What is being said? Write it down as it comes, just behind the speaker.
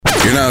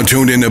You're now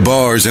tuned into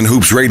Bars and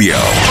Hoops Radio,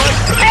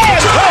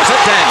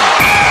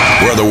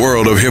 where the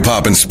world of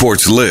hip-hop and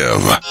sports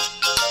live.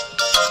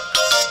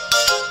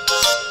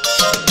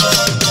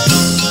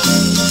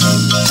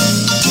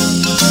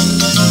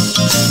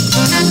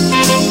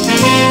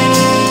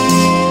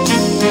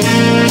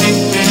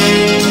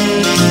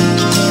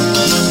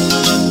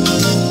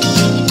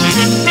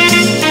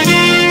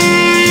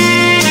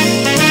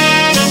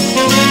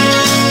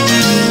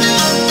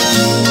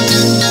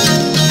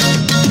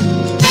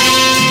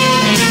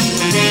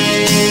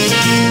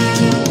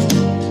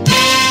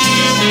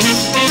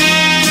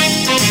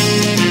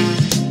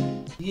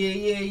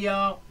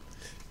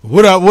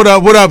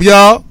 What up,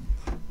 y'all?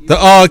 The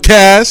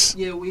Oddcast.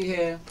 Yeah, we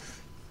here.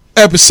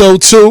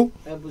 Episode 2.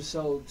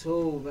 Episode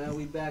 2, man.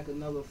 We back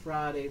another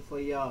Friday for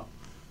y'all.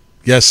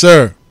 Yes,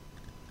 sir.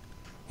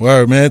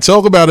 Word, man.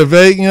 Talk about it,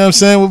 Vake. You know what I'm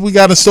saying? What we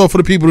got in store for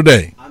the people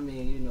today? I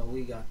mean, you know,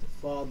 we got the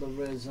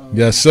fatherism.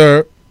 Yes,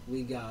 sir.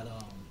 We got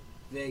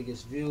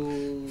Vegas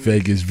Views.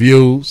 Vegas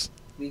Views.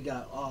 We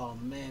got, oh,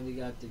 man, we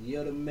got the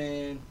You're the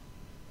Man.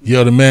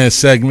 You're the Man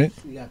segment.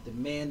 We got the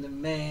Man to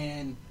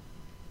Man.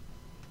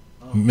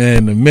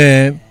 Man to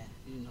Man.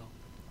 You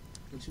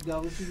know,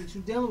 what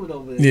you dealing with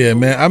over there? Yeah,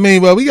 man. I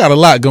mean, well, we got a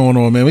lot going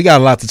on, man. We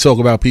got a lot to talk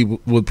about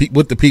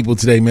with the people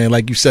today, man.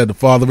 Like you said, the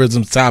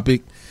fatherism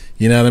topic.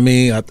 You know what I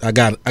mean? I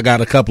got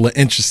a couple of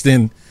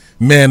interesting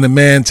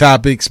man-to-man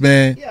topics,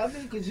 man. Yeah, I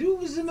mean, because you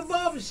was in the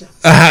barbershop.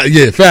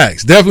 Yeah,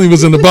 facts. Definitely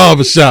was in the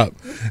barbershop.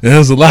 And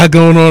there's a lot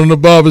going on in the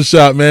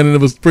barbershop, man, and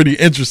it was pretty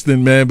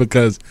interesting, man,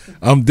 because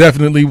I'm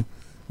definitely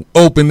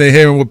open to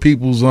hearing what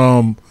people's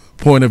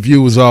point of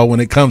views are when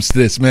it comes to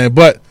this, man.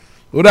 But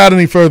without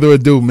any further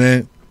ado,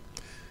 man,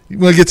 you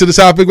want to get to the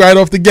topic right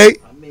off the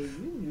gate? I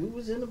mean, you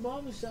was in the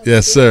barbershop.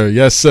 Yes, sir.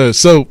 Yes, sir.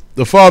 So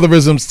the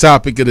fatherism's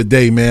topic of the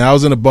day, man. I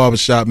was in the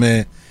barbershop,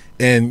 man,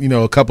 and, you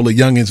know, a couple of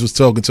youngins was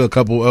talking to a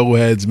couple of old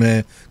heads,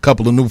 man, a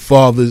couple of new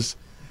fathers.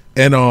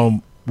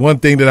 And one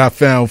thing that I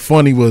found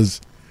funny was,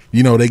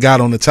 you know, they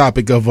got on the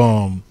topic of,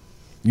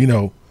 you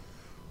know,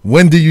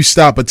 when do you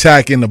stop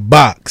attacking the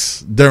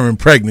box during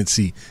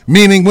pregnancy?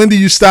 Meaning, when do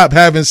you stop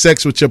having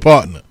sex with your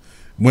partner?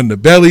 When the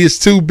belly is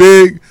too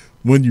big?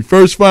 When you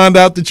first find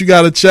out that you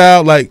got a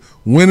child? Like,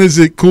 when is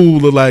it cool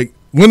to, like,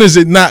 when is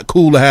it not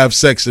cool to have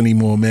sex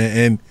anymore, man?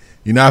 And,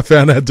 you know, I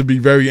found that to be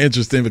very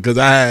interesting because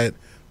I had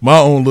my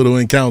own little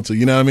encounter,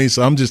 you know what I mean?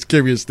 So I'm just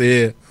curious to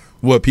hear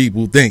what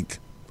people think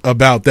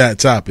about that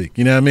topic,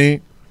 you know what I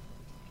mean?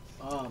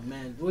 Oh,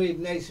 man, Dweeb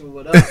Nation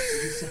with us.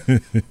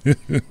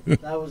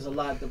 That was a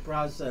lot to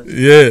process.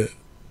 Yeah.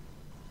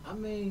 I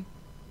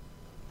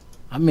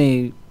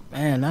mean,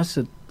 man, that's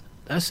a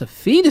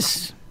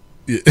fetus.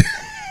 Yeah.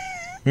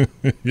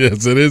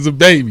 Yes, it is a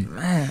baby.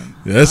 Man,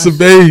 that's a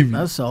baby.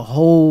 That's a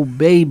whole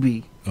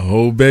baby. A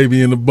whole baby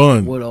in the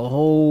bun. With a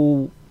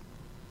whole,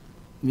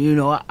 you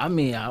know, I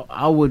mean,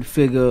 I would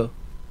figure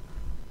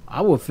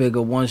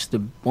once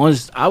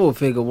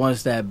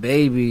that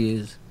baby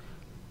is,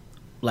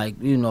 like,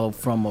 you know,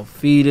 from a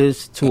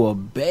fetus to a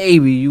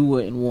baby, you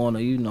wouldn't want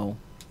to, you know.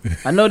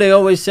 I know they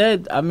always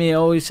said that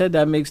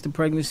makes the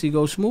pregnancy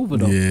go smoother,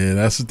 though. Yeah,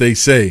 that's what they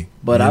say.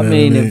 But I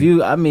mean, if you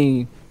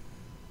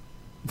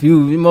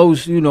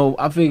most, you know,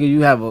 I figure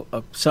you have a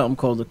something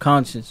called the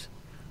conscience.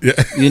 Yeah.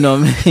 You know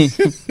what I mean?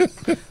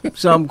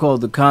 Something called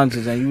the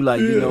conscience, and you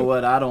like, you know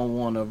what, I don't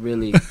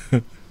really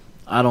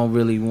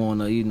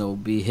want to, you know,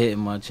 be hitting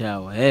my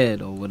child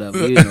head or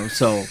whatever, you know,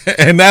 so.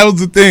 And that was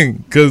the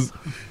thing, because,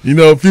 you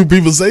know, a few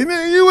people say,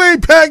 man, you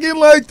ain't packing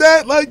like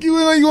that, like you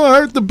ain't going to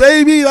hurt the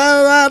baby,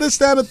 this,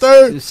 that, and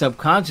third.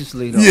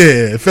 Subconsciously, though.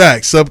 Yeah, in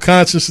fact,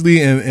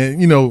 subconsciously, and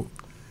you know,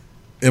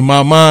 in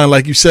my mind,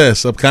 like you said,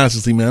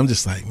 subconsciously, man, I'm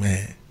just like,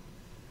 man,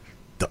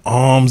 the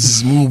arms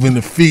is moving,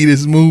 the feet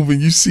is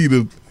moving, you see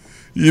the,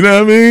 you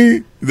know what I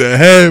mean? The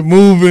head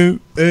moving,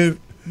 and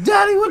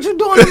Daddy, what you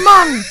doing to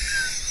mommy?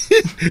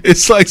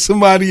 It's like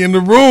somebody in the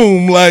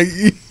room, like.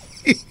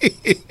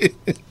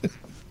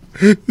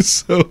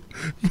 So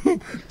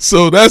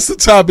that's the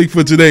topic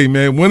for today,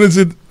 man. When is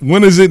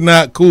it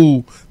not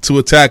cool to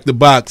attack the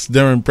box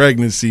during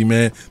pregnancy,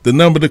 man? The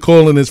number to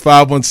call in is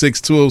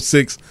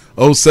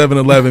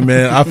 516-206-0711,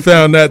 man. I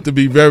found that to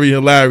be very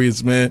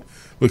hilarious, man,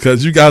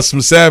 because you got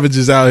some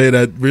savages out here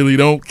that really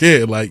don't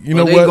care. Like, you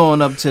know what? They're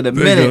going up to the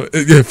minute.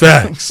 Yeah,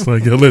 facts.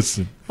 Like, yo,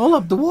 listen. Hold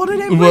up, the water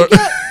didn't break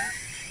yet.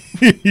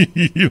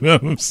 You know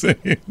what I'm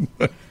saying?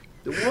 The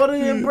water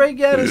didn't break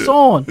yet. It's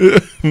on.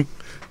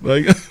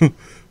 Like,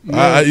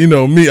 yeah. You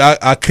know, me,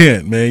 I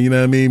can't, man. You know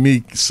what I mean?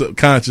 Me,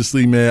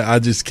 subconsciously, man, I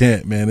just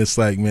can't, man. It's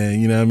like,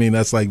 man, you know what I mean?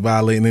 That's like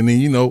violating. And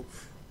then, you know,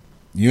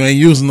 you ain't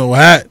using no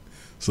hat.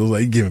 So it's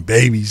like giving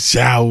babies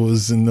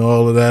showers and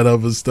all of that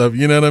other stuff.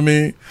 You know what I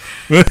mean?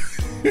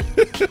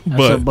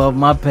 That's above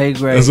my pay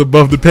grade. That's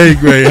above the pay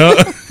grade,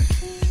 huh?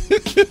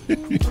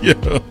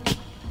 Yeah.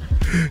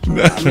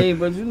 I mean,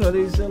 but you know,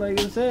 they said, like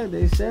I said,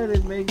 they said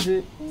it makes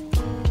it.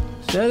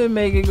 Said it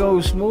make it go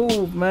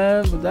smooth,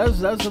 man. But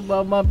that's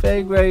above my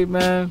pay grade,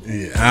 man.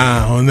 Yeah,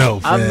 I don't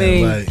know,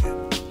 fam.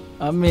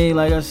 I mean,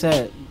 like I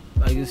said,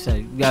 you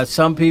got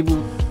some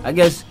people. I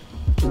guess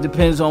the it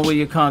depends on where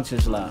your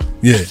conscience lies.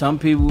 Yeah. Some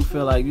people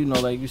feel like, you know,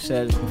 like you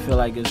said, you feel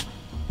like it's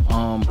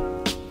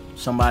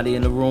somebody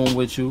in the room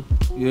with you,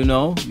 you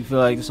know? You feel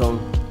like so,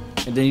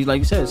 and then you, like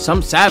you said,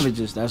 some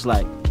savages that's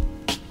like,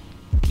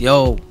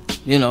 yo,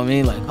 you know what I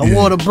mean? Like, her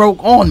water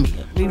broke on me.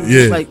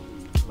 Yeah. Like,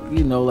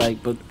 you know,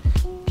 like, but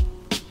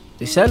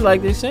they said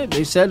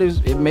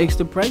it makes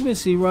the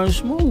pregnancy run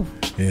smooth.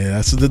 Yeah,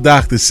 that's what the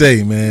doctors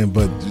say, man.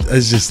 But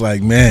it's just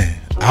like, man,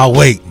 I'll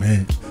wait,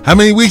 man. How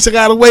many weeks I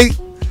gotta wait?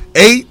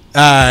 8?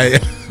 I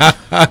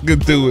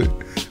could do it.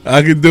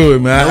 I could do it,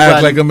 man. I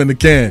act like I'm in the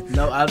can.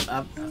 No, I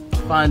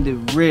find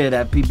it rare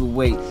that people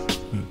wait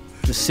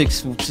for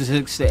 6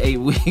 to 8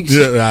 weeks.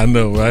 Yeah, I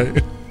know,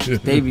 right?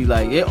 They be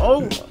like, here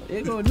go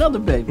another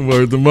baby.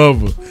 Word the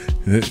mother.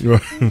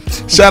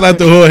 Shout out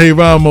to Jorge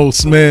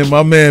Ramos, man.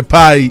 My man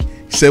Pai.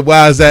 He said,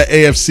 why is that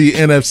AFC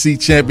NFC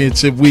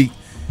championship week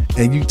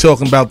and you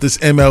talking about this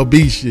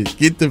MLB shit?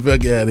 Get the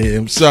fuck out of here.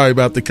 I'm sorry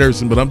about the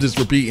cursing, but I'm just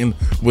repeating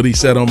what he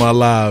said on my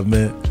live,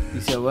 man. He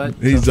said what?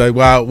 He's like,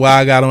 why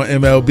I got on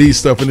MLB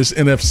stuff in this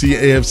NFC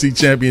AFC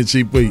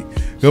championship week?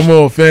 Come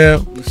on,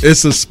 fam.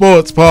 It's a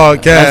sports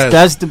podcast.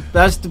 That's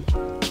the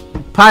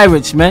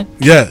Pirates, man.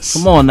 Yes.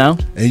 Come on now.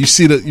 And you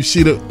see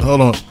the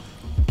hold on.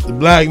 The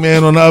black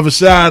man on the other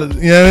side,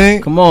 you know what I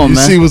mean? Come on,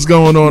 man. You see what's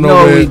going on you know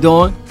over what there. we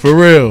doing. For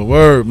real.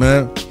 Word,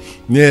 man.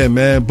 Yeah,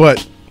 man.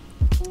 But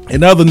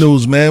in other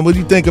news, man, what do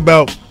you think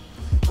about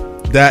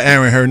that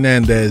Aaron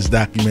Hernandez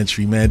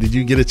documentary, man? Did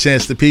you get a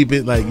chance to peep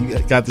it? Like, you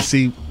got to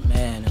see?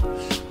 Man,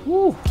 it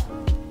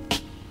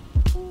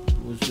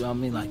was, I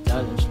mean, like,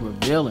 that is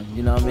revealing.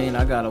 You know what I mean?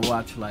 I got to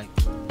watch, like,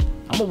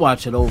 I'm going to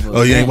watch it over Oh,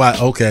 again. you ain't watch?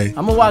 Okay.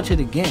 I'm going to watch it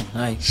again.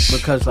 Like,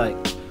 because, like,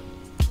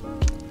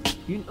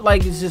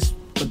 it's just,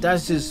 but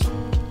that's just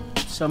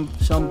some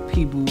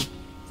people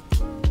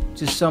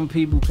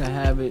can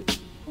have it.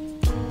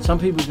 Some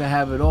people can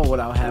have it all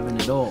without having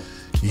it all.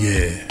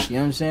 Yeah. You know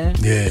what I'm saying?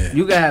 Yeah.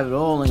 You can have it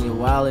all in your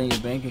wallet, in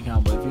your bank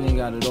account, but if you ain't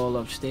got it all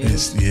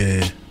upstairs,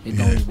 it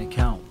don't even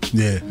count.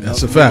 Yeah,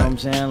 that's a fact. You know what I'm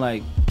saying?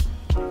 Like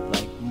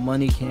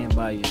money can't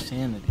buy your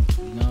sanity.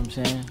 You know what I'm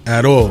saying?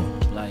 At all.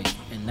 Like,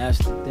 and that's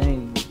the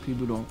thing.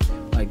 People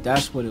don't, like,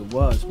 that's what it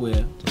was,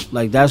 where,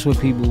 like, that's what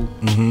people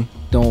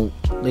don't,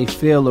 they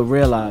fail to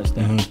realize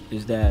that,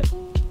 is that,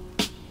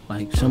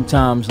 like,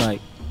 sometimes,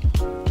 like,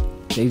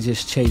 they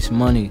just chase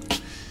money,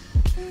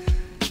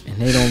 and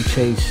they don't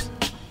chase,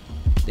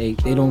 they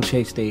don't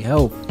chase their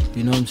health,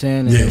 you know what I'm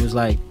saying? And it was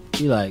like,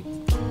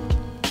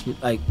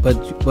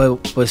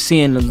 but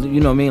seeing the, you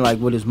know what I mean, like,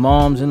 with his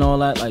moms and all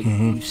that, like,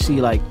 you see,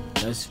 like,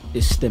 it's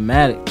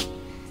thematic,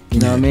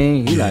 you know what I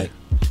mean? She like,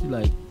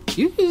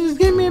 you can just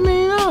give me $1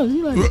 million.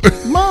 He like,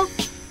 Mom,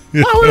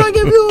 why would I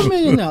give you $1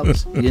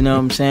 million? You know what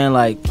I'm saying?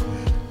 Like,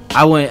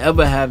 I wouldn't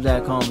ever have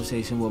that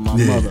conversation with my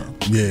mother.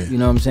 Yeah. You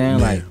know what I'm saying?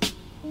 Yeah. Like,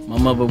 my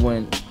mother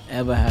wouldn't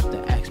ever have to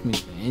ask me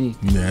for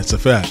anything. Yeah, that's a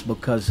fact.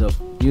 Because of,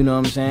 you know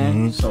what I'm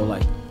saying? So,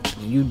 like,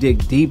 when you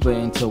dig deeper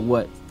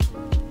into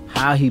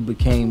how he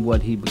became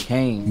what he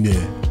became,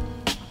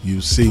 you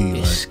see.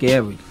 it's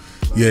scary.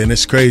 Yeah, and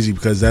it's crazy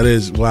because that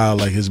is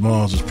wild. Like, his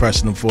moms was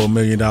pressing him for $1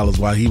 million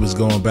while he was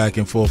going back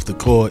and forth to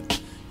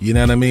court. You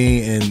know what I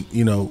mean? And,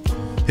 you know,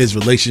 his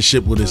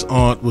relationship with his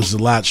aunt was a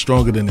lot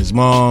stronger than his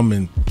mom.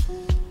 And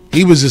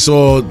he was just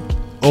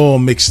all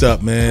mixed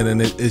up, man.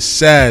 And it's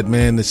sad,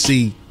 man, to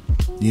see,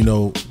 you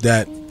know,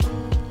 that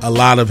a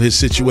lot of his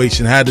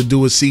situation had to do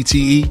with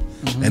CTE.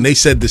 And they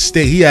said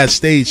he had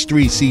stage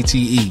 3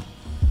 CTE.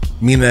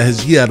 Meaning that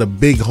he had a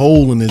big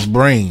hole in his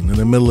brain, in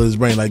the middle of his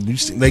brain. Like,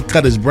 they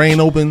cut his brain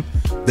open.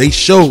 They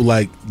showed,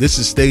 like, this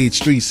is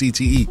stage 3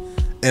 CTE.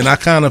 And I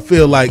kind of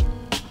feel like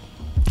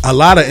a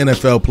lot of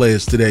NFL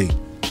players today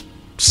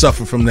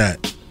suffer from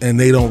that, and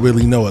they don't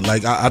really know it.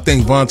 Like, I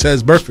think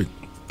Vontaze Burfict,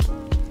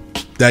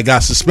 that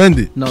got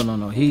suspended.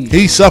 No.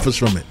 He suffers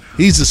from it.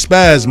 He's a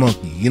spaz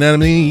monkey. You know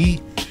what I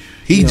mean?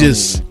 He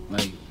just...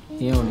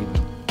 he don't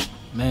even...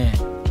 Man.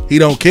 He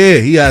don't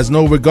care. He has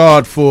no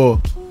regard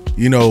for,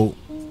 you know...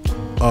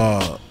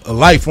 a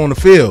life on the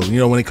field, you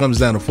know, when it comes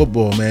down to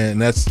football, man.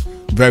 And that's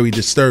very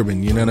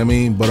disturbing, you know what I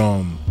mean? But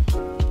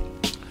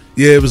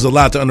yeah, it was a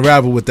lot to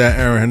unravel with that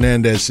Aaron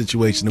Hernandez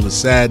situation. It was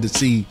sad to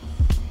see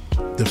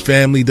the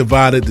family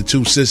divided, the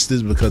two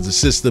sisters, because the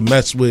sister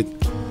messed with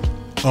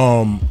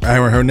Aaron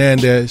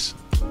Hernandez,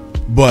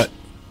 but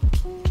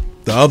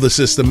the other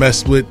sister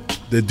messed with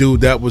the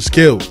dude that was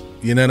killed.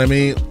 You know what I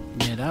mean?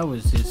 Yeah, that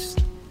was just,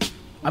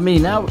 I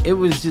mean, it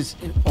was just,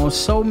 on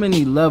so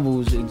many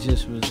levels, it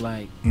just was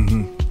like,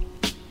 it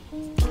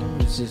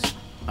was just,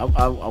 I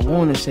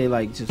want to say,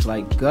 like, just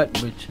like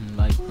gut wrenching,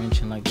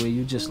 like where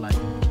you just like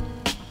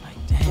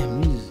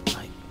damn, you just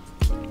like,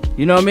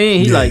 you know what I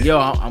mean? He like, yo,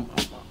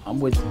 I'm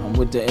with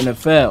the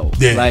NFL.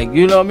 Yeah. Like,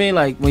 you know what I mean?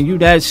 Like, when you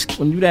that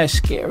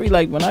scary,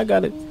 like, when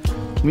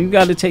you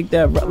gotta take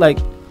that, like,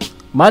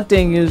 my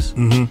thing is,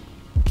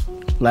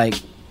 like,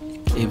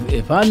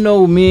 if I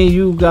know me and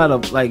you gotta,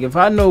 like, if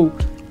I know,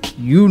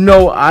 you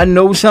know, I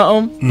know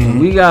something, and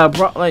we got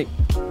like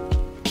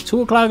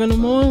 2:00 in the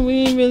morning, we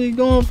ain't really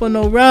going for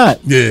no ride.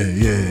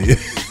 Yeah.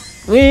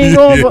 We ain't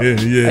going for,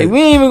 Yeah. like,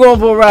 we ain't even going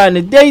for a ride in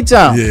the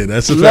daytime. Yeah,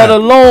 that's a Let fact.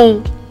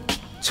 alone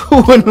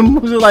 2 in the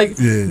morning, like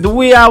Yeah. the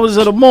wee hours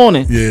of the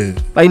morning. Yeah,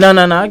 Like, no,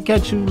 I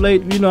catch you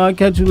late. You know, I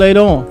catch you later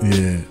on.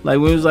 yeah, Like,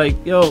 we was like,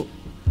 yo,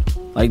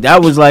 like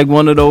that was like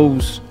one of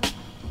those,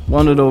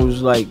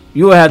 like,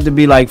 you would have to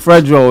be like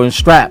Fredro and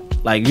Strap.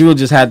 Like, you would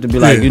just have to be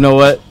like, Yeah. you know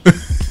what?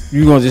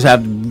 You're going to just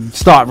have to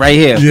start right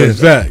here. Yeah,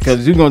 facts.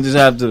 Because you're going to just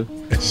have to,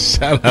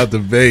 Shout out to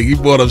Vague. He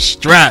bought a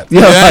strap. Yeah,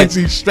 Yeah, I like- ain't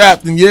seen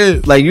strapped in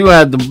years. like, you're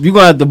going to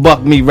have to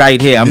buck me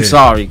right here. I'm Yeah,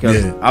 sorry.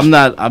 Because yeah. I'm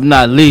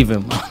not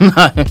leaving. I'm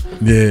not,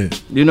 Yeah,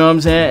 you know what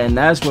I'm saying? And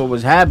that's what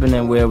was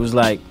happening, where it was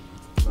like,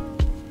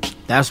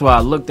 that's why I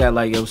looked at,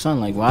 like, yo, son,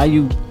 like, why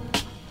you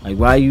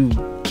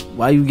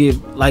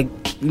get, like,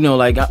 you know,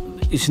 like,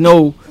 it's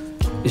no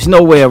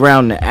way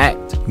around the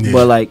act. Yeah.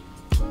 But, like,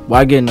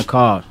 why get in the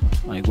car?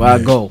 Like, why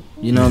Yeah. go?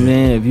 You know what I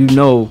mean? If you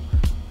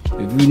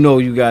know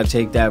you gotta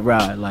take that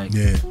ride, like,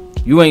 yeah,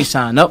 you ain't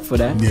signed up for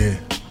that. yeah,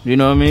 You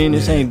know what I mean?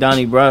 This Yeah. ain't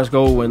Donnie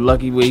Brasco and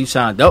Lucky where he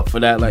signed up for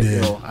that. Like,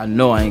 Yeah. yo, I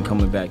know I ain't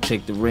coming back.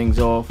 Take the rings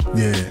off.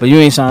 yeah, But you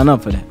ain't signed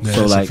up for that. Yeah, So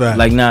that's a like,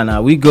 fact.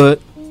 nah, we good.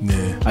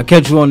 yeah. I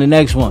catch you on the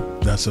next one.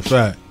 That's a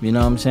fact. You know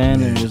what I'm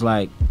saying? And Yeah. it was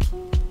like,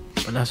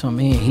 but that's what I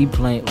mean. He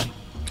playing like,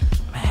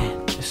 man,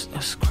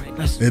 that's great.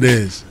 It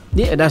is.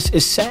 Yeah,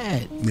 it's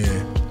sad.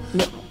 Yeah.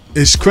 No.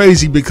 It's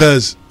crazy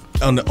because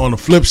on the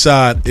flip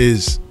side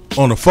is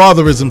on the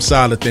fatherism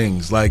side of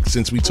things. Like,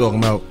 since we talking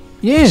about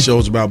Yeah,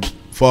 shows about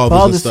fathers and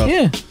fathers. stuff,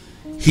 Yeah,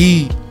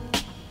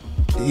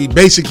 he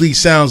basically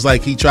sounds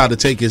like he tried to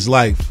take his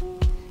life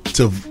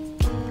to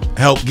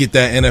help get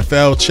that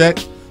NFL check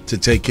to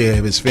take care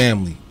of his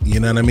family. You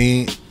know what I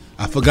mean?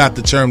 I forgot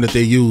the term that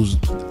they used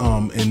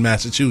in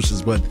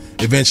Massachusetts, but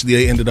eventually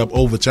they ended up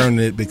overturning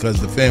it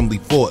because the family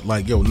fought.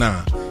 Like, yo,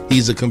 nah,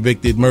 he's a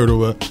convicted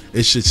murderer.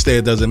 It should stay.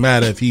 It doesn't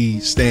matter if he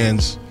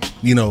stands,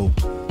 you know,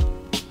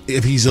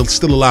 if he's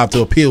still alive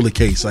to appeal the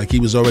case. Like, he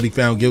was already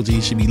found guilty.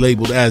 He should be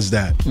labeled as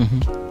that.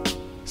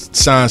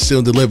 Signed,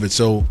 still delivered.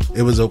 So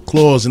it was a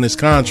clause in his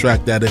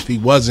contract that if he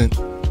wasn't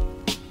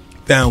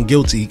found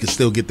guilty, he could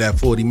still get that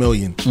 $40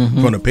 million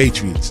from the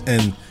Patriots.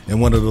 And in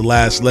one of the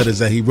last letters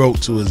that he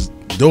wrote to his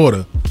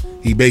daughter,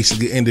 he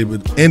basically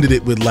ended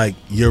it with like,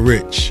 "You're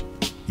rich."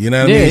 You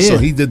know what I Yeah, mean? So yeah.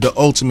 he did the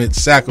ultimate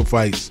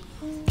sacrifice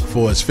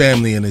for his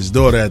family and his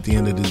daughter at the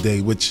end of the day,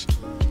 which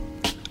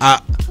I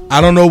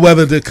don't know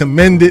whether to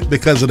commend it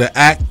because of the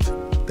act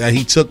that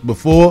he took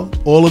before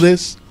all of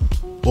this,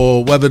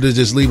 or whether to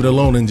just leave it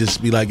alone and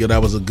just be like, yo,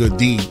 that was a good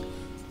deed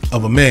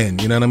of a man.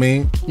 You know what I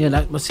mean?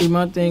 yeah. But see,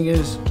 my thing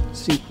is,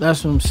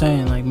 that's what I'm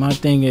saying. Like, my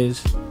thing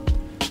is,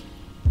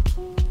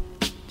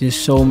 there's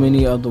so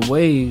many other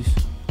ways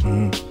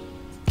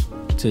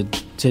to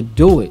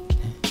do it.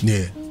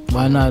 Yeah,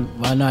 Why not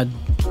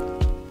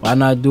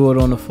do it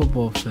on the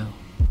football field?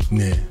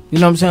 yeah. You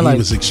know what I'm saying? He Like,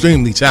 was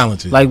extremely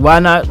talented. like, why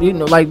not? You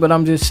know, like, but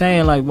I'm just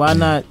saying, like, why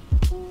not?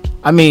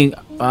 I mean,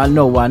 I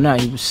know why not.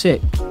 He was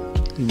sick.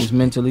 He was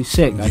mentally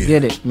sick. I Yeah.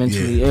 get it,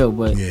 mentally ill.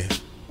 But yeah,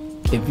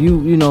 if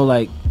you know,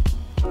 like,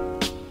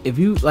 if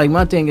you, like,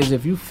 my thing is,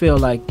 if you feel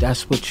like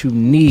that's what you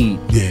need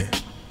yeah,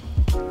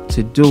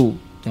 to do,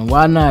 then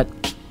why not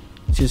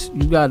just,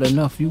 you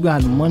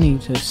got money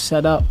to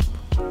set up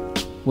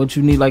what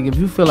you need. Like, if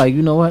you feel like,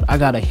 you know what, I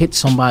gotta hit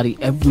somebody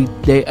every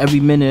day, every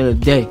minute of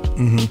the day,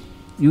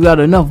 you got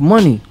enough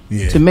money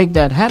Yeah. to make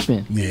that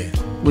happen, yeah,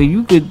 where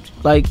you could,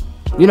 like,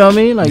 you know what I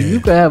mean, like, Yeah. you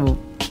could have a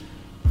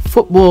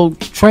football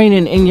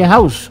training in your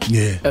house.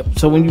 yeah,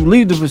 So when you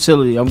leave the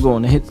facility, I'm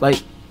going to hit,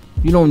 like,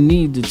 you don't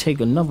need to take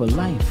another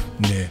life.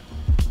 yeah,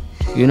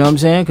 You know what I'm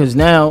saying? Because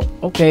now,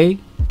 okay,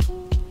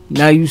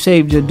 now you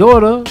saved your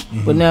daughter,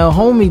 but now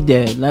homie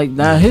dead. Like,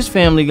 now his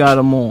family got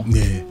him on.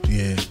 yeah,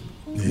 yeah.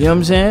 You know what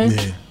I'm saying?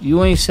 Yeah.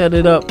 You ain't set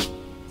it up.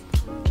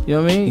 You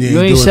know what I mean? Yeah, you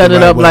you ain't do it set the it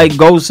right up way. like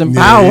Ghost and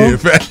Power.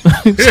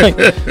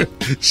 Yeah,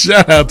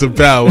 shout out to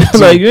Power. Too.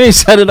 Like, you ain't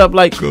set it up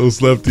like,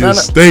 Ghost left the No, no.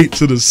 estate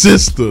to the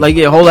sister. like,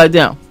 yeah, hold that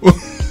down.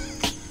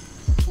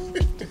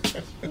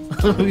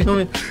 You know what I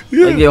mean?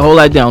 Yeah. Like, yeah, hold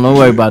that down. Don't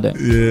worry about that.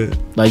 yeah,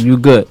 Like, you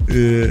good.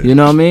 yeah, You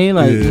know what I mean?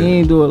 Like, Yeah. he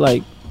ain't do it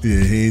like,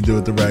 yeah. He ain't do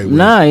it the right way.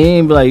 nah, he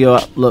ain't be like, yo,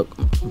 look,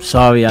 I'm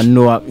sorry. I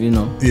know I, you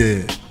know.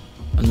 Yeah,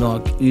 I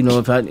know, you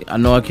know, I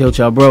know I killed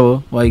your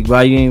brother. Like,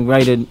 why you ain't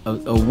write a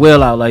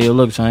will out like, yo,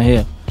 look, son,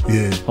 here,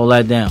 yeah, hold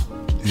that down.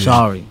 Yeah.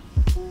 Sorry,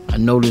 I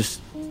know this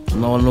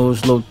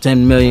little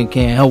 10 million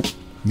can't help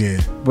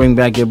yeah, bring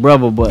back your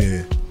brother, but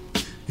yeah.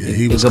 Yeah,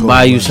 he it was could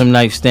buy you cold-blooded. some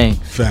nice things.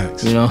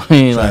 Facts. You know what I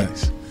mean? Like,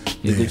 Facts.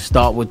 you Yeah. could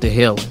start with the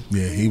healing.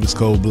 Yeah, he was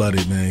cold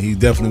blooded, man. He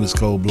definitely was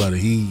cold blooded.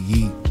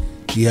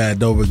 He had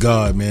no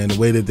regard, man. The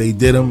way that they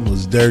did him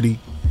was dirty,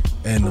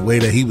 and the way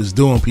that he was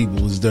doing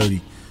people was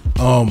dirty.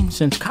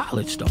 Since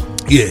college, though.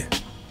 Yeah,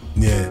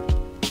 yeah,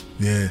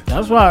 yeah,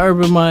 That's why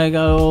Urban Meyer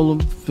got all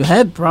the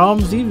head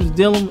problems. He was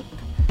dealing with.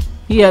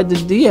 He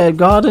had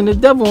God and the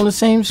devil on the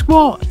same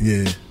squad.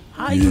 yeah,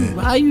 How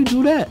you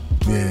do that?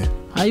 yeah.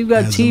 How you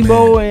got As a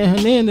Tebow man. and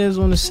Hernandez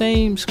on the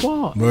same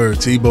squad? Word,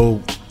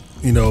 Tebow,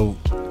 you know,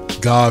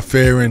 God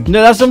fearing.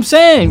 No, that's what I'm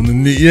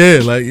saying.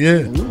 Yeah, like yeah,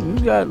 You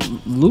got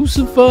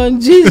Lucifer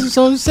and Jesus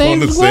on the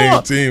same on the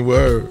squad. same team.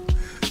 Word.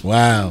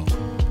 Wow.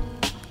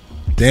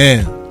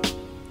 Damn.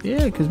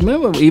 Yeah, because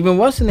remember, even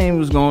what's the name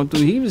was going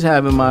through. He was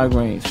having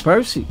migraines.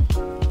 Percy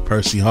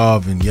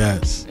Harvin,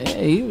 yes. Yeah,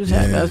 he was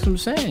having. That's what I'm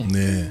saying.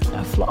 Yeah.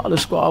 That Florida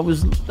squad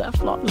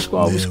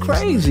was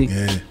crazy.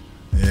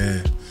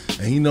 Yeah.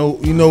 And you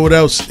know what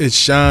else it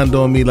shined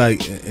on me,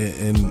 like,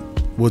 and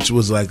which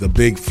was like a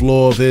big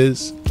flaw of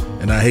his,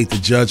 and I hate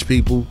to judge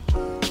people,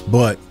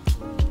 but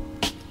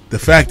the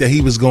fact that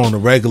he was going to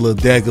regular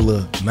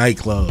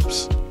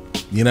nightclubs,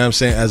 you know what I'm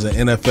saying, as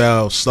an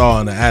NFL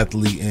star and an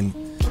athlete, and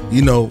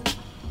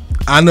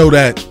I know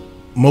that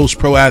most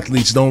pro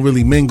athletes don't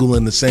really mingle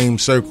in the same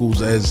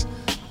circles as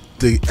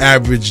the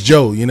average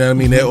Joe, you know what I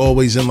mean? They're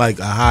always in like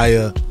a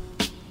higher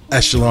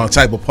echelon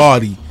type of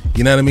party,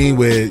 you know what I mean,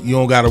 where you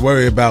don't got to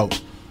worry about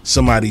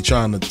somebody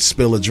trying to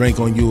spill a drink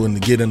on you and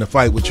to get in a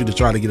fight with you to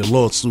try to get a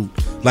lawsuit.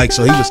 Like,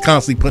 so he was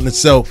constantly putting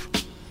himself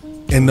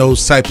in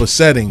those type of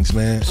settings,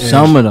 man. And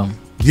some of them.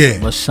 Yeah.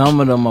 But some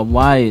of them are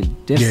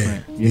wired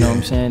different. You know what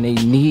I'm saying? They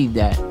need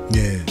that.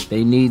 Yeah.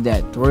 They need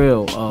that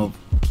thrill of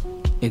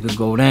it could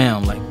go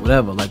down, like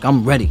whatever. Like,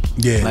 I'm ready.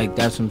 Yeah. Like,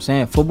 that's what I'm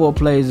saying. Football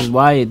players is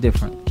wired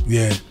different.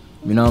 Yeah.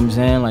 You know what I'm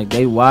saying? Like,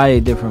 they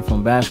wired different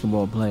from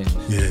basketball players.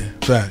 Yeah.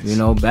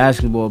 Facts.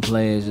 Basketball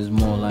players is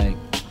more like,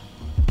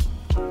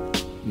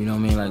 you know what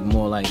I mean? Like,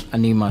 more like, I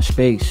need my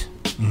space.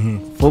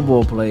 Mm-hmm.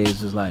 Football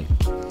players is like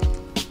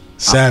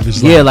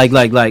savage.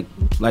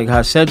 Like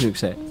how Cedric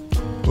said.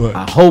 What?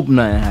 I hope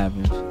nothing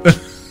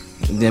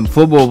happens. And then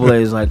football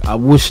players like, I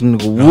wish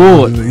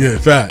nigga would. Yeah,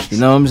 facts. You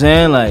know what I'm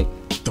saying? Like,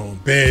 throwing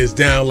bears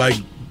down like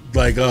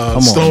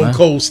Stone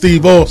Cold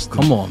Steve Austin.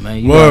 Come on,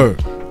 man.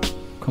 Word.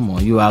 Come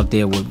on, you out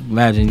there with,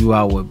 imagine you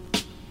out with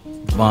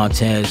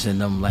Vontez and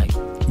them, like,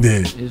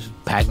 it's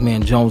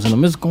Pac-Man Jones and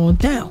them. It's going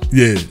down.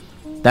 Yeah.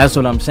 That's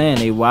what I'm saying.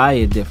 They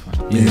wired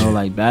different. You know,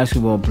 like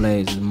basketball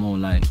players is more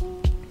like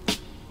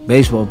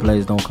baseball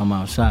players don't come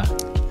outside.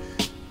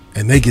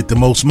 And they get the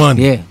most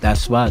money. Yeah,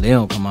 that's why they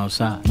don't come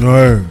outside.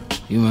 Word.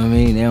 You know what I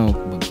mean? They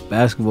don't. But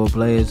basketball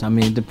players, I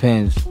mean, it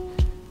depends.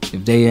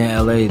 If they in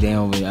LA, they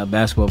don't.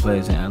 Basketball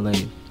players in LA,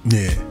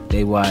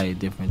 they wired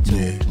different too.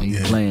 When you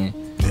playing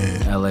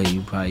LA,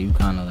 you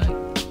kind of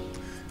like.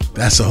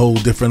 That's a whole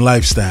different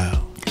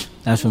lifestyle.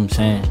 That's what I'm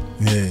saying.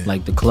 Yeah.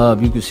 Like the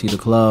club, you could see the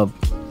club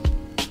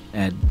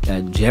at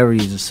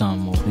Jerry's or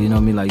something. Or, you know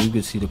what I mean? Like you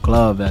could see the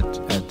club at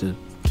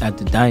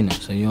the diner,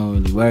 so you don't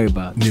really worry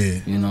about it. Yeah.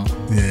 You know.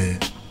 Yeah.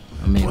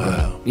 I mean,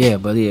 wow.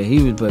 But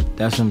he was. But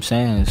that's what I'm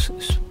saying.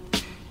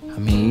 I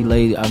mean, he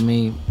laid. I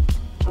mean,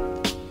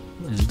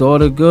 his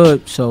daughter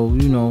good, so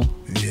you know.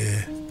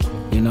 Yeah.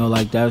 You know,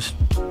 like that's.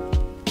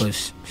 But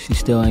she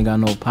still ain't got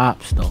no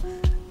pops though.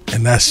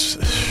 And that's.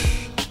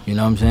 You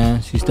know what I'm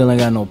saying? She still ain't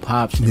got no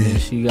pops, and then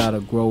she gotta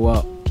grow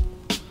up.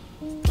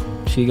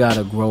 She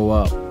gotta grow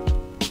up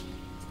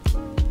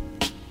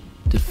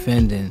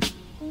defending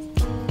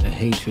the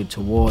hatred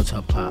towards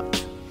her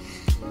pops.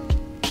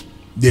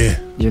 Yeah.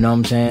 You know what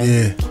I'm saying?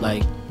 Yeah.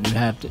 Like, you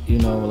have to, you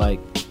know, like,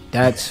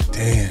 that's...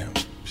 Damn.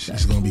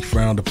 She's going to be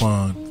frowned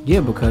upon. Yeah,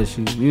 because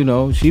she, you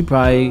know, she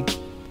probably...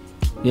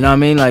 You know what I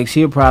mean? Like,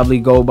 she'll probably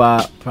go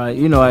by... Probably,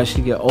 you know, as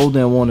she get older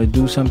and want to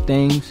do some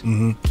things.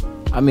 Mm-hmm.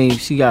 I mean,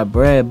 she got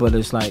bread, but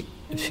it's like,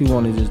 if she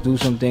want to just do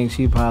some things,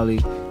 she probably...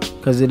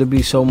 Because it'll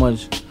be so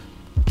much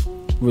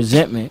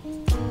resentment.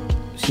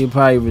 She'll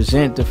probably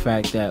resent the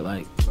fact that,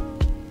 like,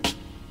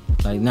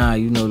 nah,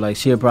 you know, like,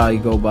 she'll probably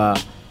go by...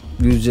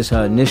 Use just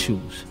her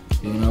initials,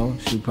 you know.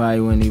 She probably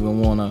wouldn't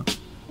even want to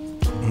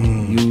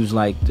use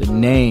like the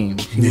name.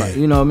 She might,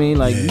 you know what I mean?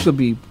 Like you could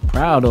be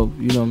proud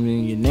of, you know what I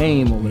mean, your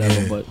name or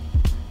whatever, but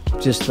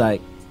just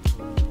like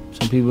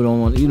some people don't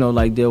want, you know,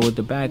 like deal with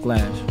the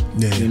backlash.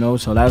 Yeah. You know,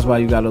 so that's why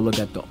you got to look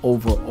at the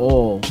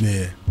overall.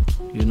 Yeah.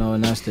 You know,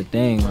 and that's the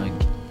thing. Like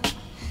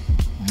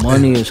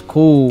money is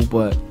cool,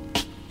 but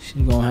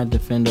she's gonna have to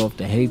fend off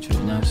the hatred,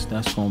 and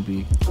that's gonna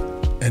be.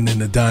 And then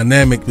the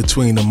dynamic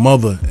between the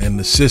mother and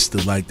the sister,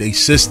 like they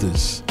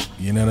sisters,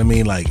 you know what I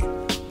mean? Like,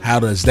 how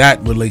does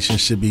that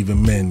relationship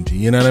even mend?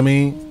 You know what I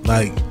mean?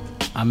 Like,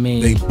 I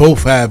mean, they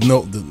both have I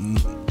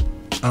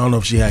don't know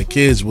if she had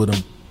kids with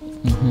him.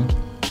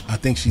 Mm-hmm. I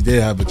think she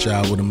did have a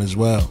child with him as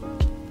well.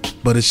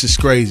 But it's just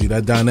crazy.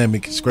 That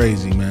dynamic is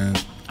crazy, man.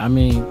 I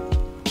mean,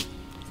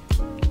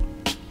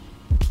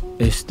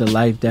 it's the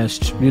life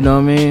that's, you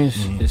know what I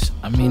mean?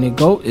 I mean,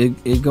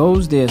 it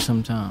goes there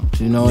sometimes,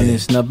 you know, and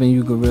it's nothing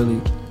you could really,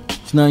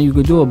 it's nothing you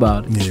could do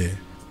about it. Yeah.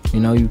 You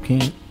know, you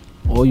can't,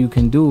 all you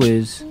can do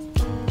is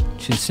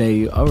just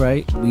say, all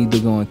right, we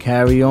either going to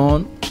carry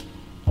on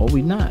or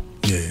we not.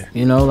 Yeah.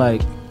 You know,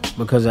 like,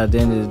 because at the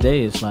end of the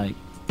day, it's like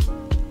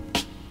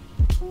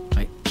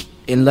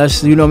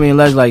unless, you know what I mean,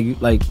 unless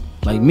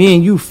like me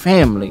and you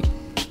family.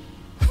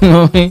 You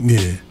know what I mean?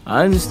 Yeah.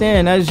 I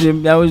understand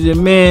that was your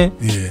man.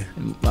 Yeah.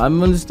 I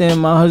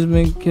understand my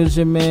husband kills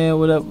your man,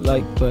 whatever.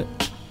 Like, but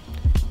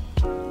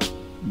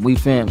we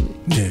family.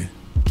 Yeah.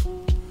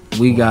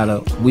 We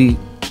gotta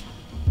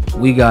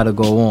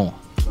go on.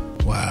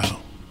 Wow.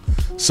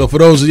 So for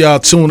those of y'all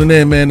tuning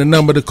in, man, the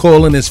number to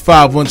call in is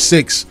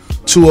 516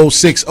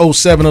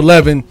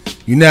 516-206-0711.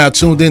 You now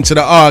tuned into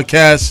the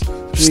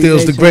Oddcast.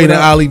 Steals the Great in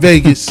Ali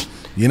Vegas.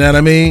 You know what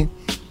I mean?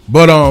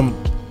 But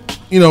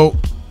you know,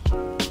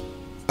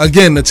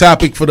 again, the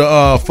topic for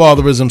the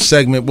fatherism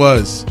segment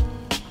was,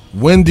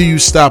 when do you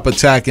stop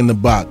attacking the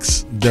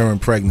box during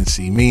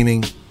pregnancy?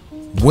 Meaning,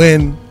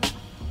 when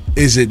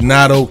is it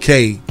not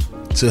okay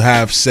to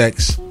have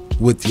sex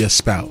with your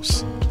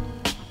spouse?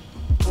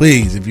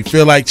 Please, if you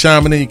feel like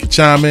chiming in, you can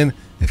chime in.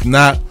 If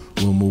not,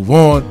 we'll move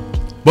on.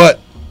 But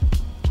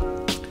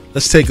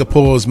let's take a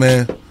pause,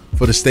 man,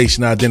 for the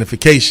station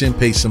identification,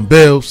 pay some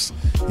bills,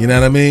 you know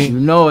what I mean? You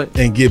know it.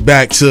 And get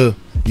back to,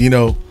 you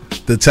know,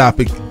 the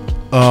topic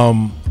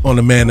on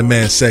the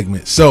man-to-man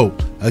segment. So,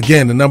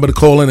 again, the number to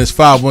call in is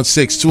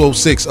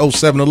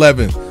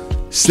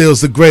 516-206-0711.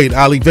 Steals the Great,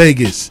 Ali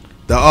Vegas,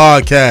 the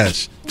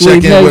Oddcast.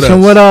 Check in with us.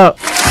 What up?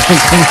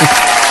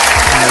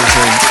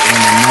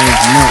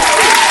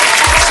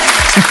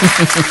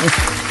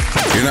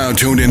 You're now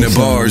tuned into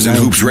Bars and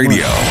Hoops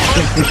Radio,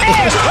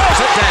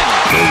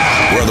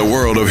 where the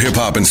world of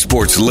hip-hop and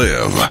sports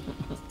live.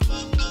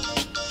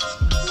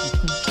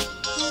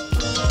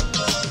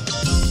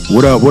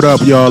 What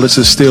up, y'all? This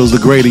is Steals the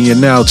Great, and you're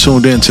now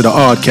tuned in to the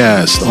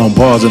Oddcast on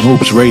Bars and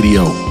Hoops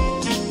Radio.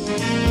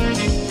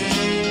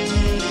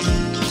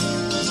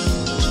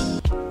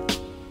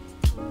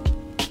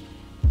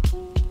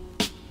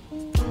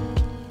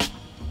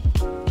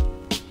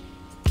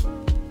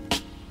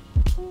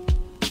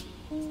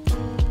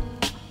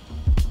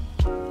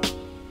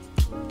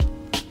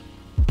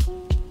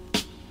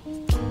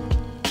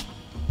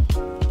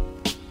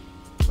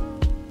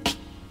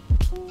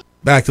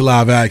 Back to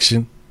live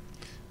action.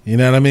 You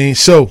know what I mean?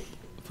 So,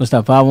 what's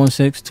that?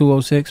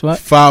 516-206 what?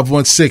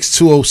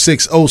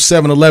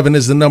 516-206-0711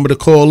 is the number to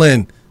call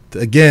in.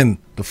 Again,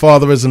 the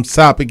fatherism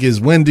topic is,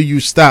 when do you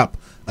stop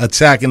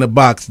attacking the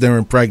box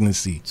during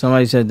pregnancy?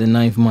 Somebody said the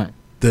 9th month.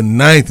 The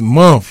 9th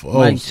month. Oh,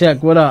 Mike,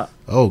 check. What up?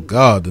 Oh,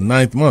 God, the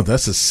 9th month.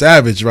 That's a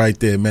savage right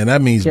there, man.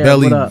 That means Check,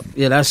 belly what up?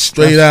 Yeah, that's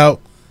straight out.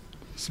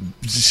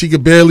 She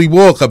could barely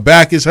walk. Her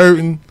back is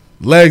hurting.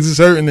 Legs is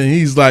hurting. And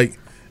he's like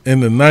in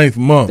the 9th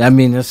month. I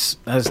mean, that's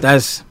I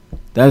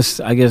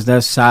guess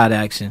that's side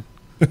action.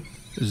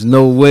 There's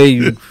no way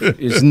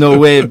there's no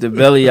way if the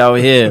belly out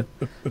here,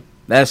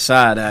 that's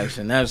side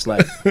action. That's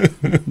like, do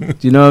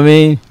you know what I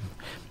mean?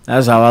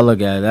 That's how I look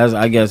at it. That's,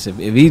 I guess if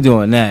he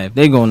doing that, if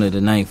they going to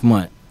the 9th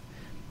month,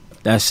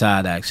 that's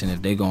side action.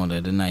 If they going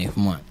to the 9th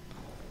month,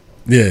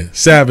 Yeah,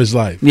 savage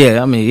life.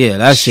 yeah, I mean, yeah,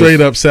 that's Straight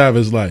just, up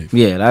savage life.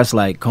 Yeah, that's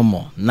like, come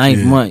on,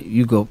 9th month,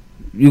 you go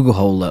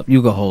hold up,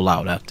 you go hold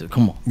out after.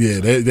 Come on. Yeah,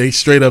 they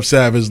straight up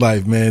savage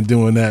life, man,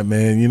 doing that,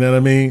 man. You know what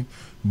I mean?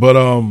 But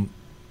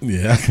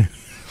yeah,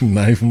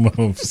 9th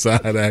month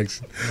side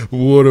action,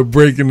 water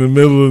break in the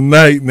middle of the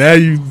night. Now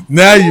you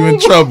in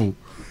trouble.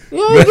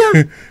 You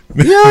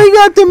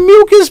got the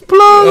mucus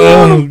plug.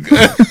 Oh,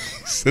 God.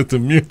 Said the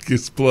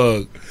mucus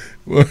plug.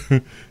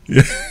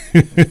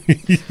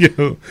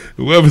 Yo,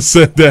 whoever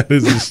said that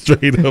is a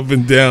straight up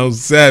and down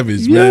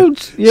savage, man.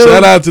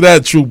 Shout out to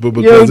that trooper,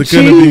 because it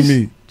couldn't be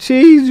me.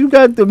 Cheese, you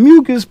got the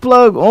mucus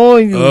plug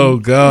on you. Oh,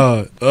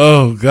 God.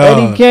 Oh,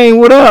 God. Eddie Kane,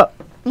 what up?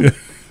 Yeah.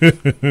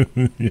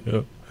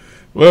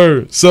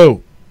 Word.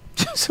 So,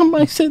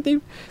 Somebody said they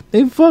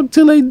fuck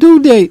till they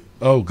due date.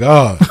 oh,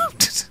 God.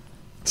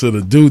 To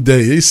the due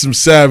date. There's some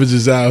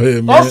savages out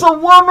here, man. That's a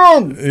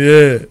woman.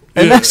 Yeah.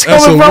 And that's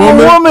coming from a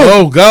woman.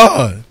 Oh,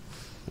 God.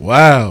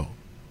 Wow.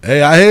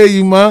 Hey, I hear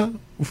you, ma.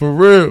 For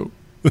real.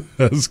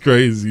 That's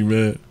crazy,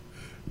 man.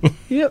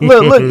 Yeah,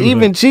 look,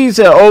 even Cheese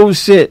said, oh,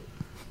 shit.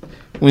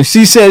 When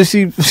she said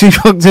she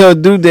fucked till her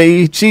due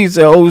date, Cheese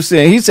said, oh,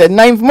 shit. He said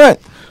 9th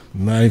month.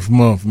 9th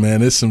month,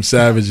 man. There's some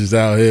savages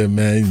out here,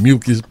 man.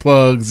 Mucus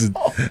plugs and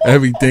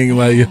everything.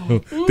 Like, yo,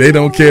 they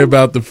don't care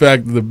about the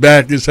fact that the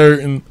back is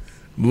hurting,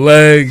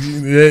 legs.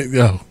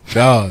 Oh,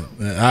 God.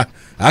 Man,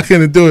 I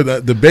couldn't do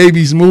it. The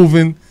baby's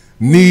moving.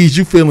 Knees,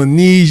 you feeling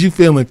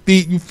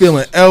feet, you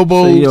feeling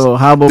elbows. So, yo,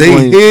 how about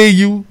they hear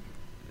you.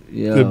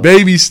 Yo, The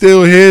baby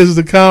still hears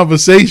the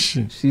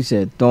conversation. she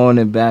said throwing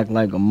it back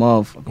like a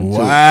motherfucker. too.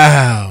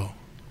 Wow.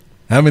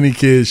 How many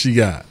kids she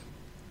got?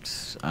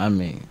 I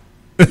mean,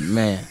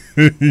 man.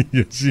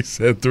 She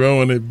said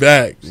throwing it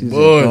back. She said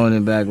Boy. throwing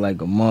it back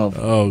like a motherfucker.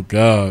 Oh,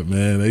 God,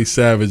 man. They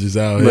savages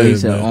out But here, he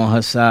said man. on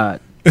her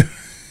side.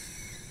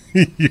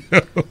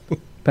 Yo.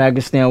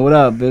 Pakistan, what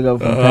up? Big up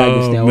from Oh,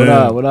 Pakistan.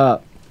 man. What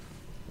up?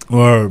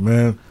 Word,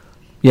 man.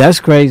 Yeah, that's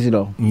crazy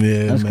though.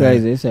 Yeah, That's man.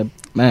 crazy. They said,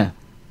 man,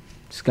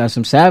 just got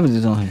some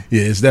savages on here.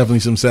 Yeah, it's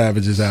definitely some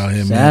savages out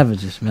here, man.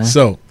 Savages, man.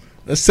 So,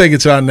 let's take it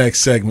to our next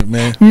segment,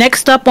 man.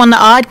 Next up on the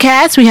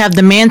Oddcast, we have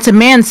the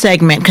man-to-man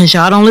segment, because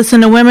y'all don't listen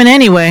to women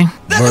anyway.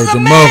 Word to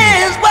mother.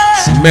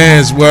 It's a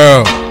man's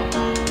world.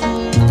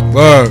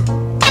 Word.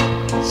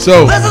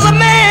 So, This is a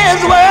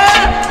man's world.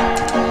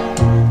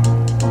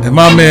 and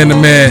my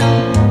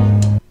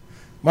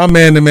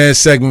man-to-man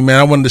segment, man,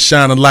 I wanted to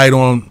shine a light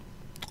on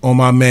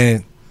my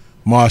man,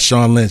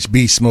 Marshawn Lynch,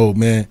 beast mode,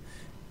 man.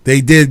 They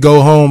did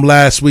go home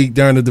last week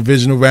during the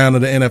divisional round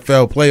of the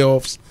NFL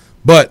playoffs,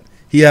 but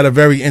he had a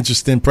very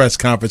interesting press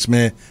conference,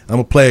 man. I'm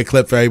going to play a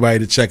clip for everybody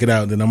to check it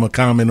out, and then I'm going to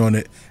comment on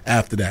it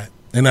after that.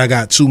 And I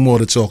got 2 more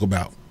to talk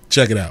about.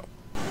 Check it out.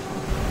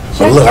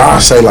 So look,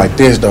 I'll say like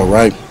this though,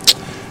 right?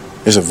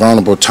 It's a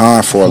vulnerable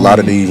time for a lot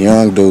of these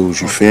young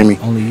dudes, you feel me?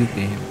 Only you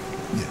can hear.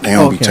 They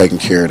don't be taking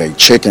care of their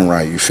chicken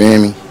right, you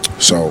feel me?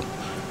 So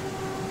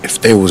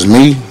if they was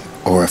me,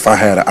 or if I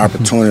had an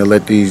opportunity to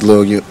let these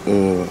little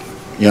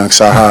young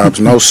Sahabs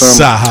know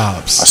something,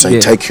 I say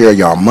take care of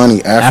y'all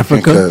money, African,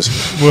 because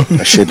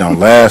that shit don't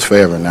last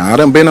forever. Now, I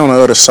done been on the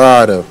other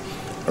side of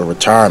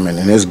retirement,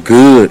 and it's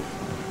good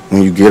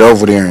when you get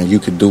over there and you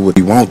can do what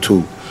you want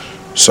to.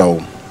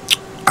 So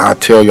I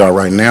tell y'all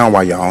right now,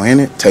 while y'all in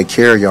it, take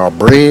care of y'all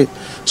bread.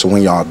 So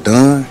when y'all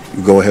done,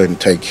 you go ahead and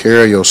take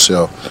care of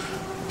yourself.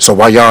 So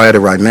while y'all at it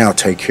right now,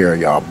 take care of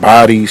y'all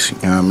bodies, you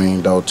know what I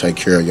mean? Don't take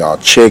care of y'all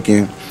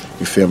chicken,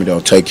 you feel me?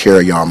 Don't take care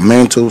of y'all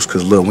mentals,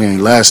 because look, we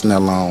ain't lasting that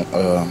long.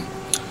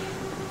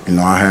 You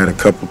know, I had a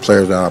couple of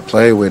players that I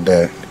played with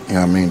that, you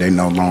know what I mean? They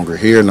no longer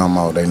here no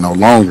more, they no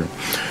longer.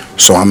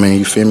 So I mean,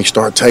 you feel me?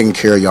 Start taking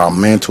care of y'all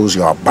mentals,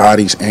 y'all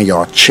bodies, and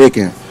y'all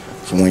chicken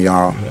for when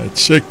y'all,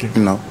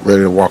 you know,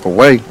 ready to walk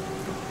away.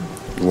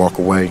 You walk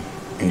away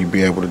and you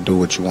be able to do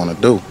what you want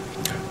to do.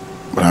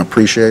 But I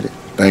appreciate it.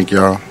 Thank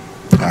y'all.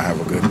 I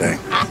have a good day.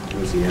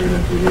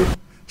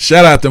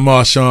 Shout out to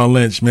Marshawn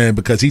Lynch, man,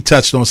 because he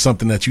touched on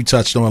something that you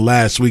touched on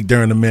last week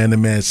during the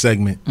man-to-man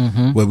segment,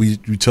 where we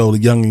told the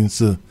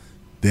youngins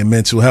their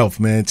mental health,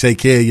 man. Take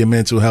care of your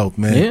mental health,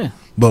 man. Yeah.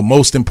 But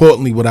most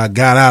importantly, what I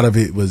got out of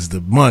it was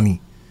the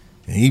money.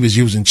 And he was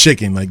using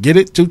chicken. Like, get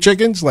it? 2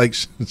 chickens? Like,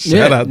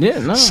 shout out to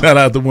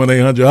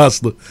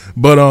 1-800-HUSTLER.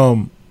 But,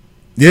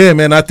 yeah,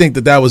 man, I think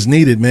that was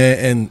needed,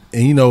 man.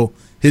 And, you know,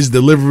 his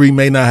delivery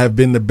may not have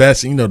been the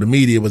best. You know, the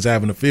media was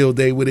having a field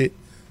day with it.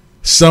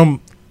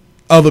 Some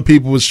other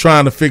people was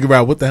trying to figure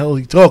out what the hell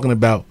he talking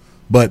about.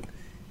 But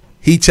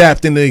he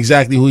tapped into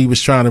exactly who he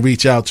was trying to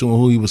reach out to and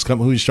who he was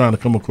trying to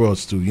come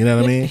across to. You know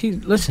what I mean?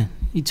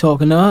 He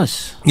talking to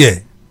us. Yeah.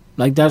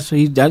 Like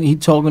he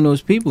talking to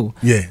his people.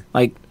 Yeah.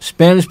 Like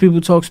Spanish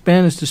people talk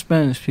Spanish to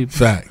Spanish people.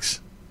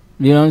 Facts.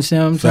 You know what I'm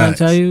saying? I'm trying to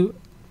tell you.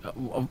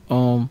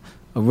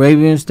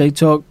 Arabians, they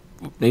talk,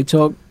 you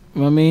know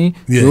what I mean?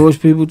 Yeah. Jewish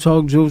people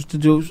talk Jews to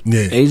Jews.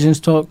 Yeah. Asians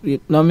talk,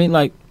 you know what I mean?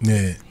 Like,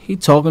 he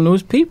talking to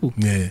his people.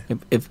 Yeah.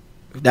 If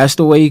that's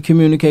the way he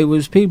communicate with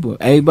his people.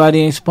 Everybody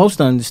ain't supposed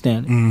to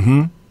understand it.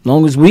 Mm-hmm.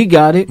 Long as we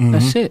got it,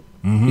 that's it.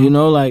 Mm-hmm. You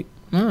know, like,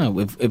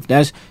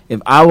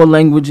 if our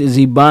language is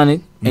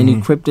Ebonic and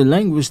encrypted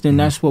language, then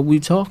that's what we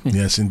talking.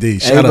 Yes,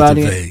 indeed. Shout out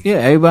to Vague. Yeah,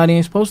 everybody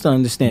ain't supposed to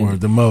understand.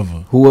 Word the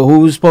mother. Who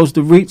was supposed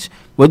to reach?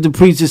 What the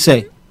preacher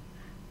say?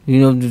 You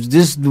know,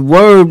 the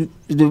word,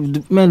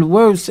 the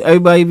words.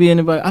 Everybody be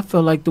anybody. I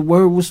felt like the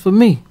word was for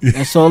me.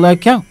 That's all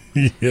that count.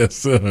 Yes,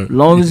 sir. As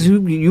long as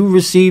you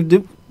received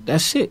it,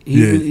 that's it.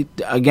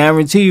 I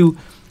guarantee you,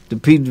 the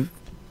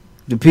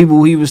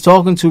people he was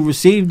talking to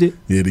received it.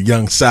 Yeah, the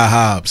young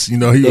Sahabs. You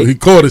know, he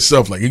called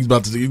himself like he's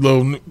about to say,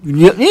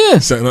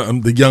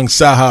 the young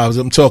Sahabs.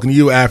 I'm talking to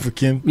you,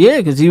 African. Yeah,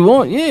 because he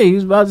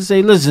was about to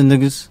say, listen,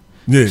 niggas,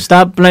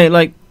 stop playing.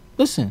 Like,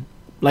 listen,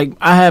 like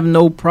I have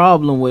no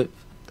problem with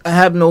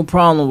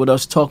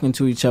us talking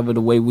to each other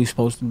the way we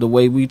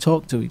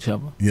talk to each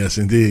other. Yes,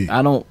 indeed.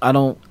 I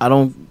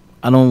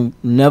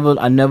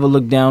never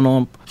look down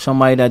on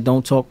somebody that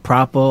don't talk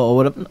proper or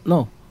whatever.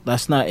 No.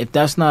 If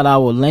that's not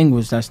our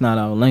language, that's not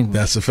our language.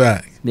 That's a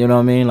fact. You know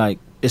what I mean? Like,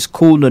 it's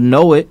cool to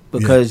know it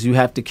because you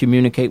have to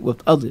communicate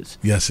with others.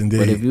 Yes, indeed.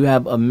 But if you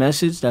have a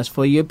message that's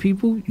for your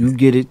people, you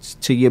get it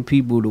to your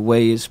people the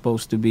way it's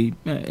supposed to be,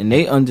 and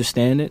they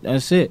understand it.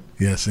 That's it.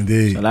 Yes,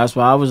 indeed. So that's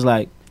why I was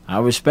like, I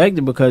respect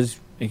it because,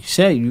 like you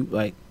said, you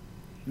like,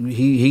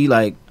 he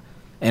like,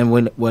 and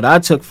what I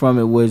took from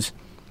it was,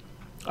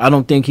 I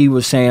don't think he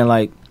was saying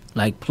like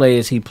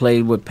players he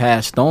played with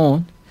passed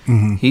on.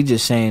 Mm-hmm. He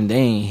just saying they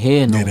ain't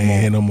here no more. They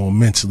ain't here no more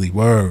mentally.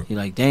 Word. He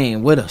like, they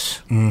ain't with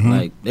us. Mm-hmm.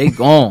 Like, they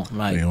gone.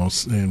 Like, they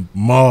on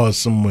Mars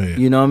somewhere.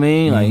 You know what I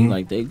mean? Mm-hmm.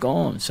 Like they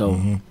gone. So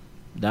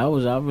that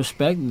was, I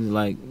respected it.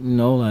 Like, you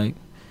know, like,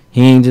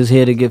 he ain't just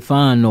here to get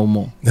fined no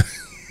more.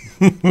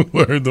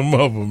 Word the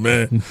mother,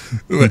 man.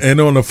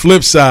 And on the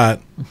flip side,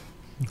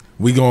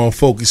 we gonna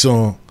focus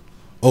on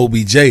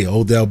OBJ,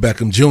 Odell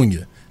Beckham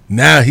Jr.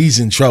 Now he's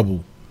in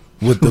trouble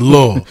with the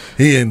law.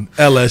 He in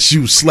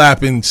LSU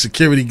slapping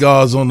security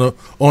guards on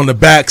the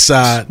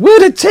backside. Where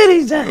the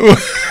titties at?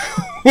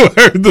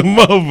 Word the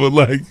mother,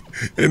 like,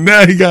 and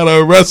now he got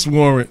an arrest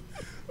warrant.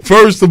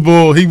 First of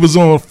all, he was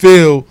on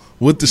field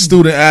with the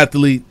student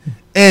athlete,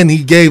 and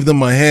he gave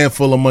them a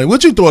handful of money.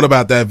 What you thought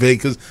about that, Vic?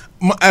 Because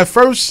at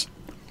first,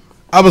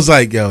 I was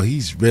like, yo,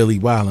 he's really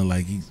wilding.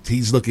 Like,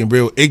 he's looking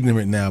real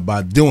ignorant now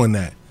by doing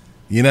that.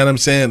 You know what I'm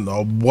saying?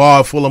 A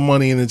wad full of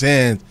money in his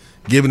hands,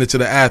 giving it to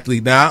the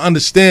athlete. Now, I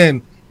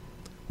understand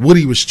what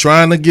he was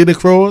trying to get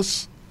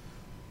across,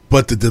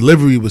 but the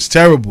delivery was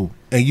terrible,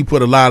 and you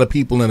put a lot of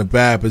people in a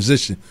bad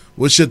position.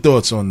 What's your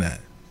thoughts on that?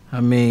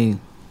 I mean,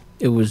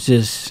 it was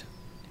just,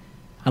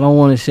 I don't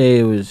want to say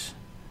it was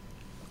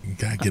You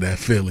gotta get that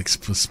Felix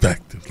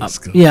perspective. Let's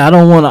go. Yeah, I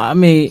don't want to. I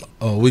mean,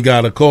 Oh, we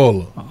got a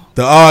caller.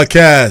 The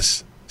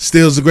Oddcast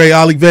steals the great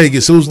Ollie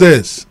Vegas. Who's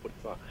this?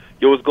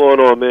 Yo, what's going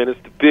on, man? It's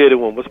the bearded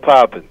one. What's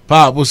popping?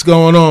 Pop, what's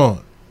going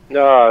on?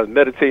 Nah,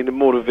 meditating to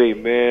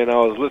motivate, man. I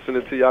was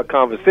listening to y'all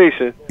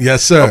conversation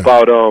Yes, sir.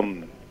 about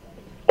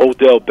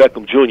Odell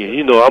Beckham Jr.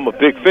 You know, I'm a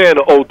big fan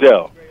of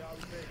Odell,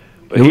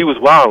 but he was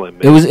wilding,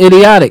 it man. was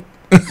idiotic.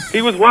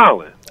 He was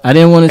wilding. I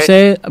didn't want to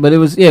say it, but it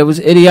was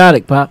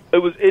idiotic, Pop. It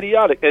was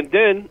idiotic. And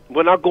then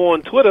when I go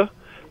on Twitter,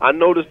 I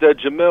noticed that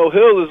Jamel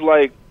Hill is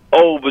like,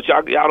 "Oh, but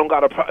y'all don't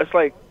got a." It's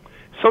like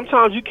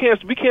sometimes we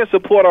can't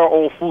support our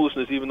own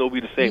foolishness, even though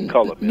we the same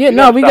color. Man. Yeah,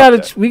 no, we gotta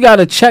gotta stop we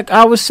gotta check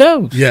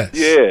ourselves. Yes. that.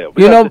 Yeah,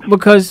 You know,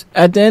 because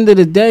at the end of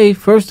the day,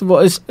 first of all,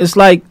 it's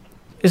like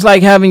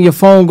having your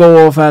phone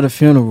go off at a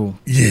funeral.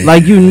 Yeah.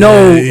 Like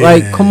Yeah,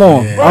 like come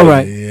on, yeah, all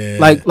right. yeah.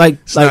 Like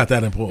It's not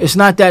that important. It's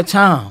not that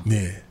time.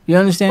 Yeah. You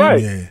understand?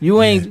 Right. Yeah.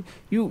 You ain't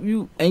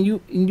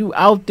you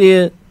out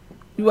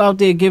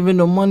there giving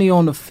the money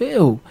on the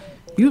field.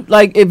 You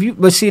like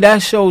but see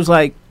that shows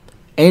like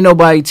ain't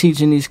nobody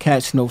teaching these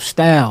cats no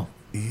style.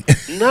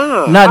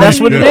 Nah, That's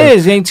what it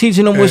is. They ain't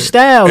teaching them with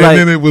style. And Like,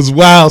 then it was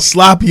wild,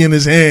 sloppy in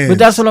his hands. but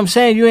that's what I'm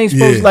saying. You ain't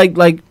supposed Yeah.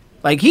 to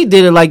like he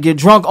did it like your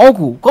drunk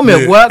uncle. Come here,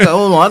 Yeah. boy.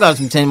 Hold on, I got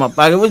some change in my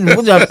pocket. What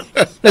y'all?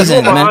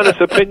 Listen, my man.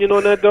 honest opinion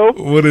on that, though.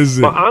 What is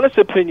it? My honest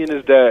opinion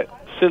is that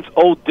since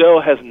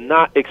Odell has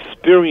not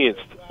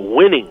experienced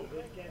winning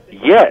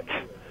yet,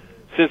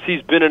 since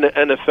he's been in the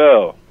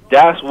NFL,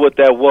 that's what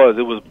that was.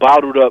 It was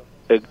bottled up.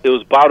 It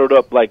was bottled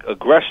up like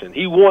aggression.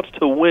 He wants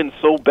to win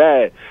so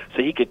bad,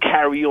 so he could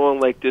carry on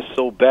like this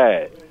so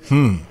bad.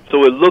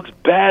 So it looks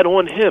bad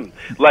on him.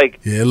 Like,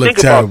 Yeah, it looked think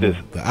about terrible. this.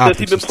 The Since optics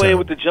he's been was playing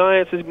with the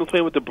Giants, since he's been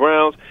playing with the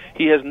Browns,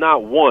 he has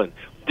not won.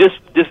 This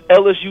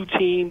LSU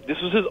team, this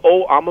was his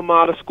old alma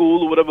mater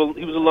school or whatever.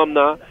 He was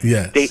alumni.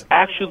 Yes. They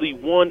actually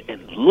won,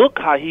 and look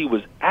how he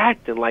was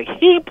acting like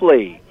he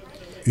played.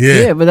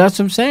 Yeah, but that's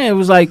what I'm saying. It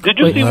was like, Did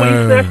you see when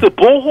he snatched the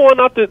bullhorn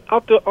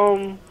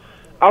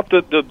out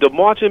the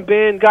marching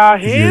band guy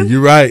Yeah, hand?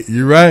 you're right.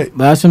 You're right.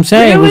 But that's what I'm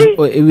saying.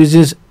 Really? It was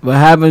just what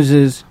happens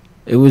is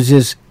it was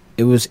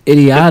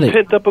idiotic.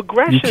 Pent up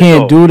aggression. You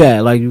can't though. do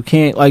that. Like you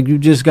can't. Like you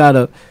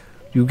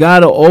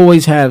gotta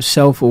always have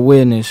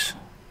self-awareness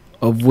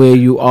of where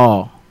you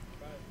are.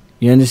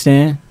 You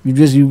understand?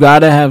 You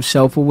gotta have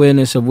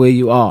self-awareness of where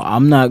you are.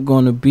 I'm not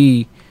gonna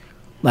be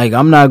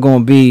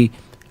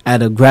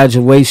at a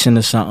graduation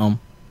or something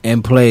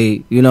and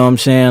play. You know what I'm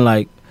saying?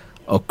 Like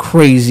a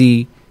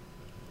crazy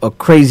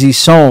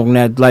song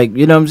that, like,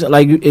 you know what I'm saying?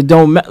 Like it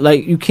don't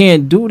like you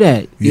can't do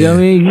that. You know what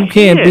I mean?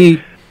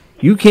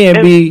 You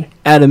can't be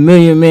at a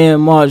Million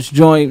Man March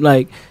joint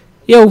like,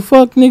 yo,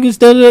 fuck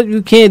niggas.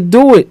 You can't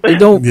do it. It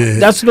don't. Yeah.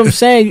 That's what I'm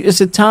saying.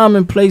 It's a time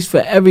and place for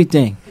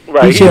everything.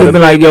 Right. He should have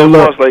been like, yo,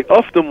 look. Like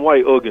off them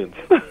white organs.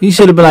 He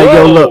should have been like,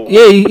 yo, look.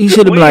 Yeah, he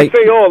should have been like,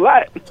 say all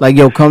that. like,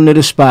 yo, come to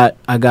the spot.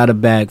 I got a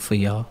bag for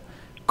y'all.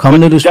 Come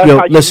to the spot. Yo,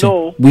 how you listen.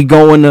 know. We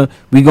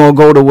gonna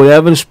go to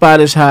whatever the spot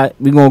is hot.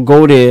 We gonna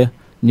go there.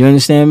 You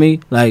understand me?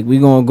 Like, we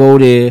gonna go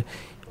there.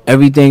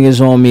 Everything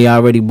is on me. I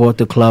already bought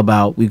the club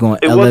out. We gonna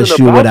It wasn't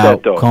LSU about it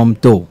out. that, though. Come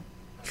through.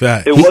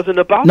 Fact. It wasn't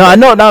about No, that. I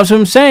know. That's what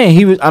I'm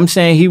saying. I'm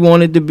saying he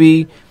wanted to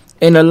be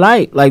in the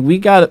light. Like, we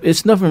got.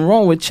 It's nothing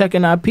wrong with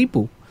checking our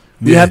people.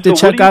 We Yeah. have to So what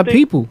check do you our think-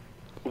 people.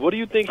 What do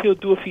you think he'll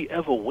do if he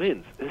ever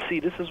wins? And see,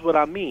 this is what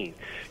I mean.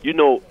 You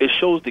know, it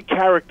shows the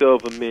character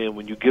of a man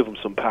when you give him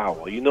some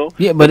power. You know,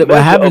 Yeah, but the what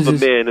measure happens of a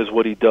is- man is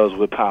what he does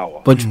with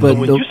power. But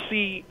when you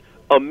see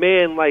a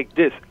man like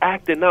this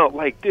acting out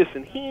like this,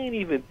 and he ain't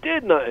even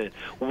did nothing,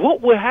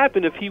 what would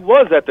happen if he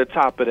was at the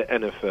top of the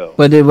NFL?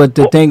 But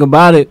the thing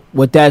about it,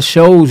 what that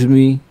shows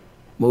me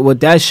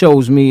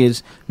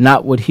is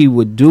not what he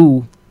would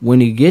do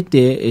when he get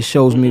there. It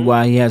shows me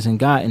why he hasn't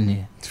gotten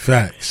there.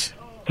 Facts.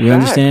 You Facts.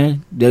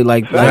 understand? They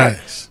like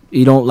Facts.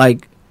 you don't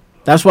like.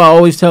 That's why I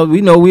always tell.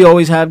 We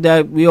always have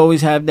that. We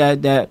always have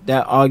that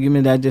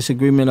argument, that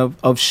disagreement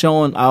of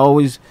showing. I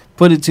always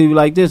put it to you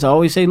like this. I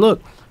always say,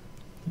 look,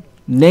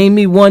 name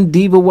me one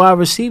diva wide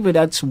receiver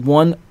that's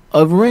won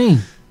a ring.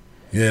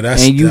 Yeah,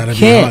 that's And you that'd be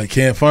can't. hard.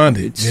 Can't find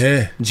it.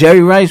 Yeah.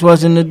 Jerry Rice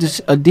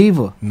wasn't a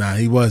diva. Nah,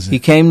 he wasn't. He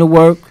came to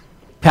work,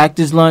 packed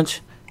his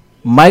lunch.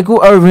 Michael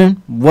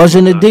Irvin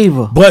wasn't a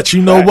diva. But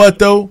you know what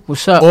though?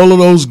 What's up? All of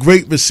those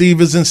great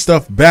receivers and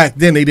stuff back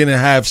then, they didn't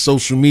have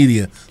social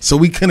media, so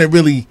we couldn't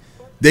really.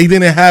 They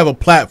didn't have a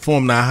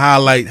platform to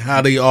highlight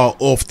how they are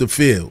off the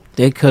field.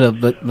 They could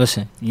have, but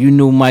listen, you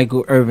knew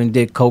Michael Irvin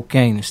did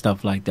cocaine and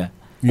stuff like that.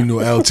 You know,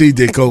 LT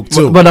did coke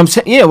too. But I'm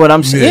saying, yeah, what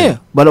I'm saying, Yeah. yeah.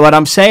 But what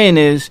I'm saying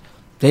is,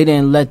 they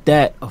didn't let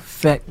that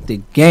affect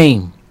the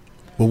game.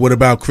 But what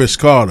about Chris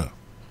Carter?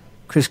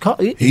 Chris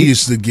Carter, He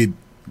used to get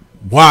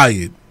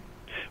wired,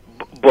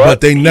 But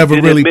but they he never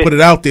did really admit- put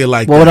it out there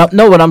like well, that.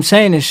 what I'm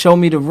saying is, show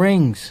me the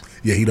rings.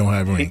 Yeah, he don't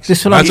have rings.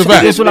 This That's a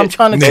fact. This what I'm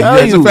trying to Yeah, tell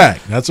that's you. a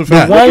fact. That's a The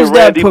fact. ones at that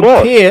Randy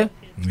Moss. prepare,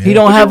 he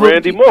don't Look have at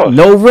Randy Moss.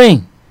 no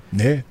ring.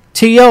 Yeah.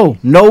 T.O.,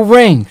 no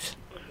rings.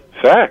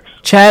 Facts.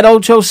 Chad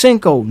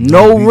Ochocinco,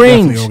 no He definitely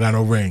rings. don't got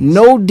no rings.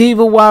 No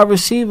diva wide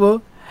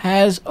receiver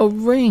has a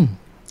ring.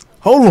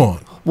 Hold on.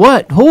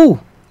 What? Who?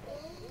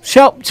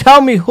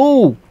 Tell me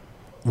who.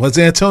 Was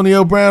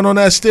Antonio Brown on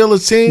that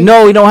Steelers team?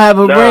 No, he don't have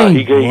a ring.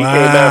 He came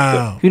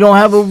after. He don't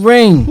have a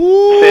ring.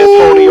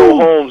 Santonio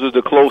Holmes is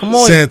the closest. Come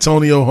on.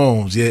 Santonio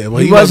Holmes, yeah.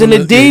 Well, He wasn't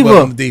a diva. He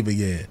wasn't a diva,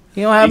 yeah.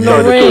 He don't have He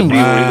no turned into a ring.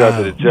 diva when he got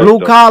to the Jets, Blue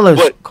though. collars.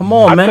 But Come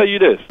on, I'll man. tell you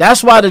this.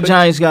 That's why the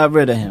Giants got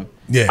rid of him.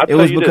 Yeah. I'll It tell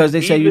was you because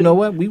this, they said, you even- know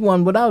what? We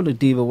won without a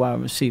diva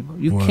wide receiver.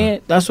 You Wow.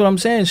 can't. That's what I'm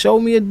saying. Show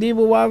me a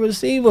diva wide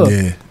receiver.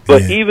 Yeah.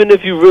 But yeah. even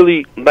if you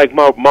really like,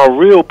 my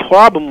real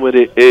problem with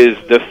it is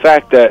the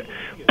fact that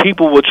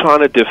people were trying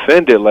to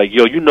defend it. Like,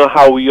 yo, you know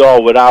how we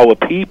are with our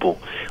people.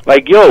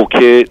 Like, yo,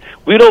 kid,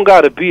 we don't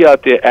got to be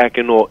out there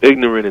acting all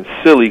ignorant and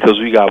silly because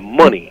we got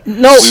money.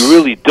 No. We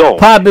really don't.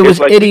 Pop, it It's was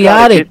like we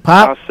gotta idiotic, get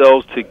Pop.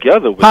 ourselves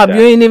together with Pop, that.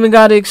 you ain't even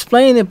got to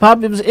explain it.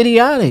 Pop, it was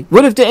idiotic.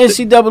 What if the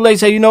NCAA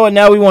say, you know what?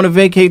 Now we want to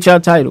vacate your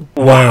title.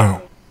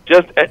 Wow.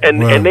 Just and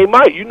they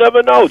might. You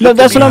never know. No, Just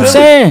that's to what be I'm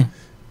silly. saying.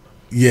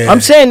 Yeah. I'm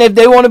saying if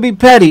they want to be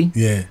petty,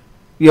 Yeah.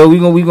 yo, we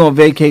gonna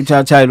vacate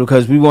your title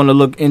because we want to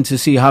look into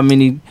see how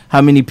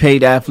many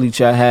paid athletes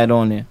y'all had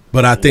on there.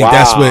 But I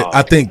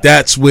think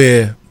that's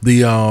where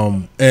the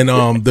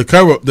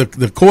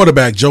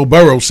quarterback Joe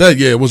Burrow said,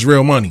 yeah, it was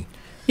real money.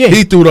 Yeah,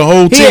 He threw the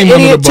whole he team an under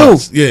the idiot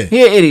bus. too. Yeah.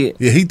 He an idiot.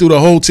 Yeah, he threw the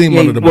whole team Yeah,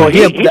 under the well, bus.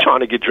 He Yeah, trying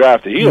to get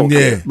drafted. He don't Yeah.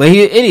 care. But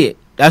he an idiot.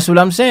 That's what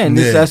I'm saying.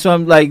 Yeah. That's what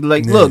I'm like.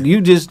 Yeah. Look,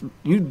 you just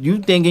you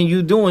thinking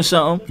you doing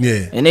something,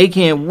 Yeah. and they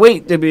can't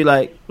wait to be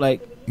like,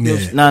 Yeah.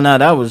 nah,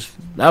 that was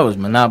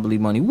monopoly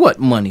money. What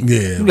money?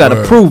 Yeah, you got to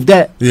word. prove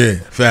that. Yeah,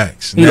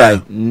 facts. He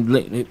Now-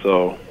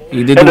 So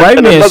he did the And white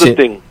and man another shit.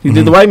 thing. He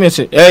did the white man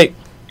shit. Hey,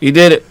 he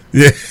did it.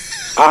 yeah.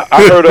 I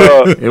heard I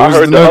was heard the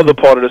another- other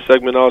part of the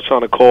segment I was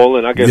trying to call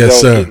in. I guess Yes, I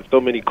was sir. getting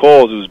so many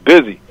calls. It was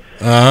busy.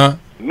 Uh-huh.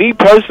 Me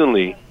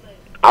personally,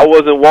 I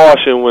wasn't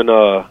washing when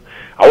I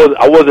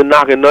wasn't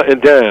knocking nothing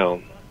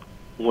down.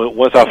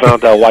 Once I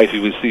found out wifey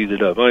was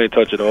seized up, I ain't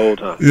touch it the whole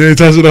time. You didn't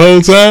touch it the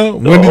whole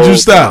time? When The did you whole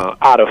stop? time,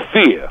 out of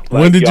fear.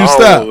 When did yo, you I don't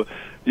stop? know-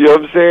 You know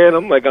what I'm saying?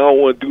 I'm like, I don't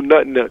want to do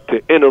nothing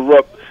to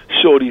interrupt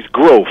Shorty's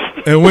growth.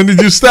 And when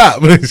did you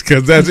stop?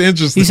 Because that's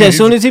interesting. He said as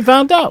soon as he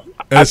found out.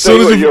 as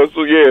soon as you as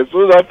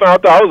soon as I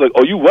found out, I was like,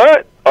 oh, you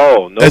what?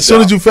 Oh, no. as soon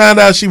doubt. as you found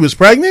out she was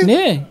pregnant?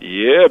 Yeah.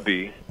 Yeah,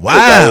 B.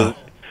 Wow.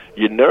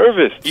 You're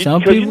nervous. Some Because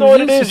people, you know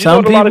what it is. You know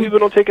some what a lot of people- people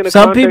don't take into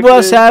Some context people are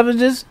is?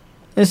 savages,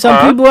 and some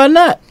Huh? people are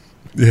not.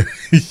 Yeah.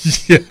 Who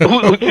she said,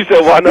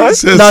 why not?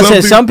 Said No, I said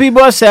people- some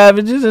people are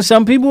savages and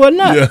some people are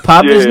not. Yeah.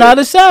 Pop is Yeah. not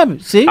a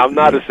savage. See, I'm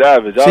not a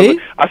savage. See?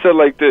 I said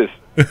like this.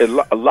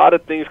 A lot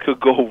of things could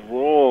go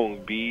wrong,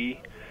 B.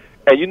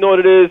 And you know what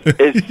it is?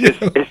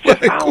 It's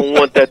just I don't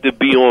want that to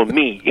be on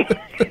me.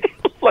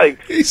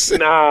 Like, He said-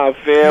 nah,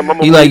 fam. I'm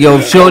he like, yo,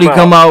 if Shorty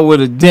come out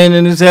with a dent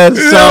in his head,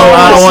 so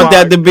I don't want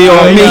that to be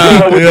on me.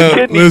 Yeah. with the Yo,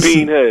 kidney listen.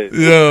 bean head.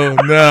 Yo,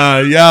 nah,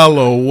 y'all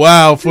are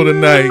wild for the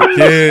night,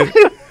 kid.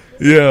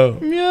 Yo.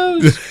 Yo,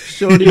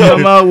 Shorty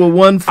come out with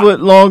 1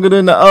 foot longer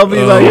than the other.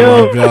 He like, Oh,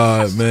 yo, my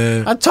God,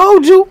 man. I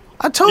told you.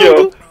 Yo,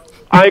 you.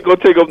 I ain't gonna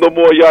take up no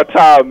more of y'all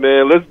time,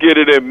 man. Let's get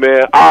it in,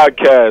 man.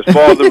 Oddcast,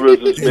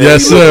 fatherisms, man.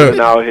 Yes, We sir. listening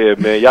out here,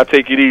 man. Y'all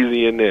take it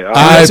easy in there. All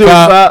All right, right, Too,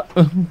 Pop.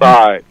 Pop.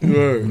 bye.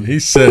 Word. He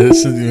said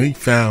he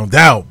found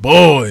out,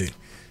 boy.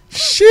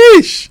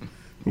 Sheesh.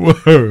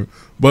 Word.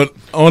 But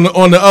on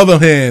the other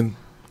hand,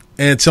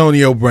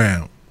 Antonio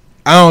Brown.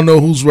 I don't know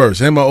who's worse,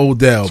 him or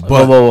Odell. Whoa,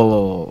 But whoa, whoa,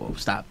 whoa, whoa.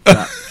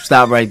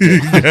 Stop right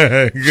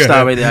there.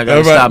 Stop right there. I gotta All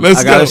right, stop. let's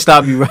I gotta go.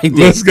 stop you right there.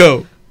 Let's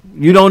go.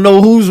 You don't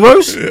know who's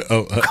worse?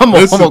 Oh, Come on,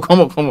 listen,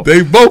 come on.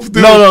 They both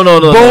do. No.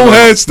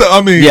 Bonehead stuff.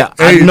 I mean, Yeah,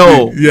 I AD,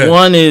 know. Yeah,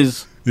 One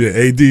is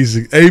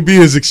AB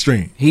is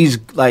extreme. he's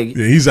like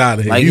Yeah, he's out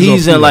of here. like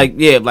he's on in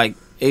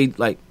field.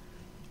 like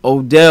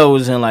Odell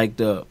was in like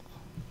the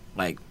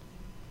like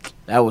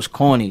that was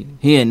corny.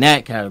 He in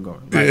that category.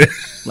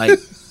 Like, like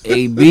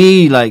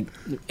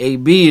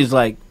AB is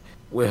like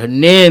with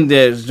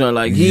Hernandez joint,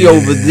 like he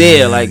over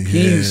there. Like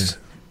he's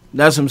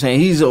that's what I'm saying.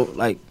 He's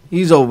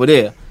over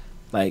there.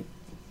 Like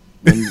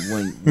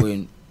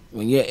when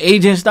your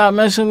agent stop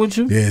messing with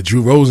you, Yeah,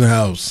 Drew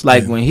Rosenhaus.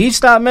 like yeah. when he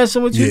stopped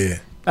messing with you, Yeah.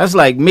 that's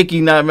like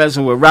Mickey not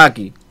messing with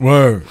Rocky.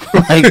 Word.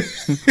 Like,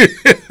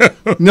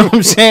 you know what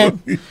I'm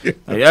saying? Like,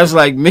 that's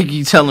like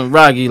Mickey telling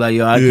Rocky, like,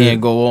 yo, I Yeah.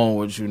 can't go on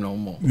with you no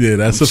more. Yeah,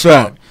 that's I'm a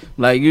fact.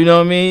 Like, you know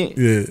what I mean?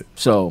 Yeah.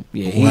 So,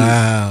 yeah,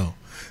 Wow.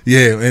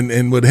 Yeah,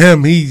 and with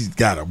him, he's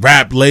got a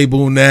rap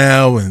label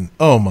now, and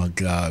oh my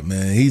God,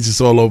 man, he's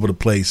just all over the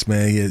place,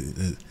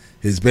 man.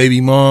 His baby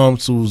mom,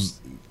 who's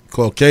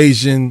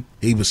Caucasian,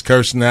 he was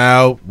cursing her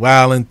out,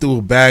 wilding through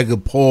a bag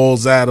of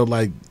paws at her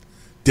like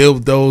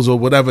dildos or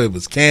whatever. It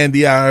was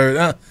candy, I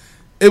heard.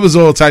 It was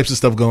all types of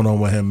stuff going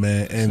on with him,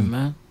 man. And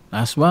man,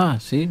 that's why.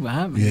 See what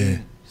happened? Yeah.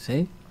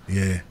 See?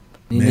 yeah,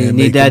 You man, need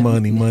make that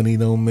the money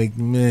don't make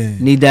the man.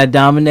 Need that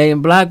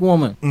dominating black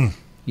woman. Mm.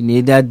 You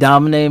need that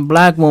dominating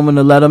black woman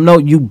to let them know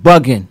you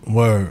bugging.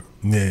 Word,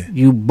 yeah,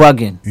 You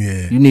bugging.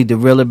 yeah, You need to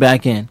reel it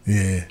back in.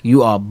 yeah,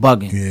 You are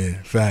bugging.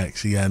 yeah.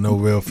 Facts. He got no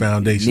real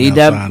foundation Need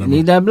outside that of him.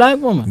 need that black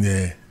woman.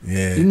 Yeah,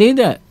 yeah. You need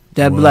that.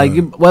 That be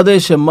like, whether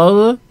it's your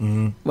mother,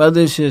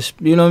 whether it's your,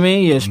 you know what I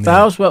mean, your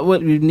spouse,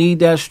 what you need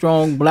that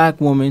strong black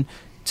woman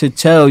to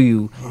tell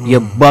you you're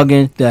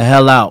bugging the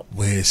hell out.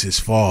 Where's his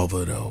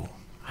father though?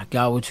 I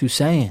got what you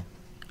saying.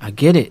 I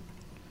get it.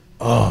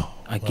 Oh,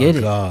 I get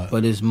it. God.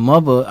 But his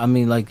mother, I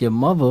mean, like your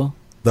mother.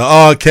 The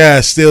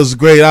Oddcast Steals the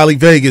Great. Ali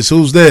Vegas,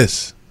 who's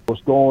this?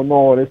 What's going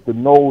on? It's the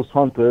Nose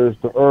Hunter.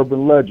 It's the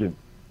urban legend.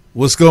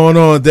 What's going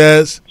on,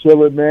 Daz?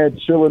 Chilling, man.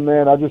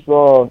 I just,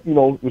 was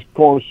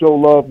calling to show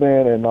love,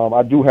 man. And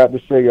I do have to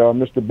say,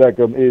 Mr.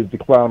 Beckham is the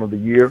clown of the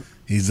year.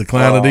 He's the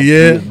clown of the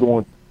year?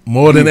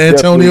 More than he's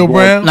Antonio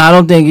Brown? No, I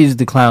don't think he's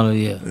the clown of the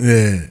year.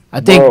 Yeah. I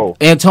think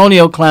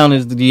Antonio clown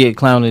is the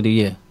clown of the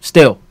year.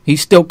 Still.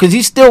 Because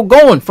he's still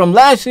going from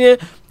last year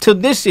to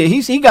this year.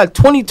 He got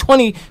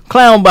 2020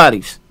 clown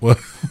bodies. What?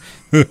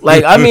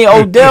 Like, I mean,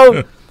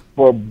 Odell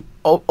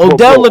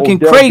looking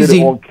crazy.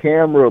 Did it on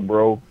camera,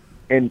 bro.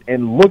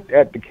 And looked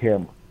at the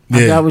camera.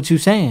 I got what you're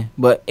saying.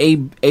 But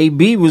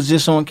AB was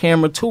just on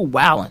camera too,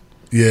 wilding.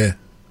 Yeah.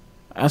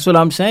 That's what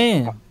I'm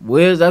saying.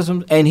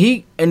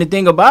 And the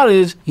thing about it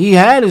is he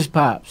had his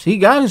pops. He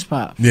got his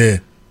pops. Yeah.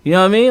 You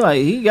know what I mean?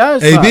 Like he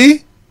got his AB?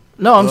 pops.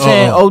 No, I'm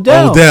saying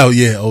Odell. Odell,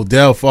 yeah.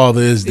 Odell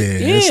father is there.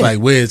 Yeah. It's like,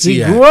 where's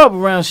he at? He grew up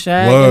around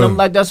Shaq, and I'm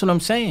like, that's what I'm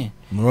saying.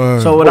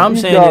 Word. So what I'm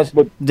saying is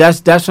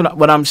that's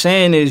what I'm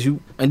saying is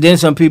you. And then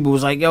some people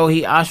was like, yo,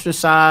 he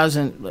ostracized,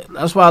 and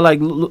that's why like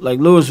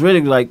Louis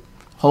Riddick like,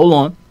 hold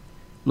on.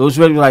 Louis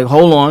Riddick like,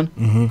 hold on,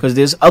 because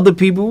there's other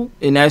people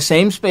in that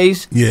same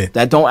space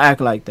that don't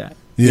act like that.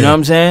 Yeah. You know what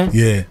I'm saying?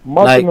 Yeah.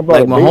 Like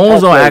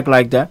Mahomes don't act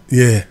like that.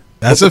 Yeah.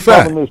 That's a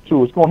fact. The problem is,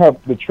 too, it's going to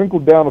have the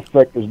trickle-down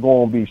effect is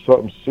going to be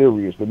something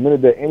serious. The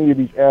minute that any of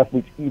these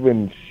athletes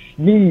even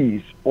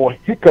sneeze or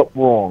hiccup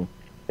wrong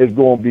is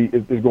going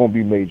to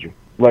be major.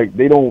 Like,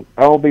 I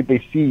don't think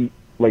they see,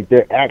 like,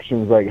 their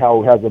actions, like,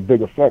 how it has a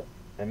big effect.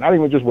 And not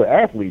even just with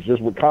athletes,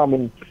 just with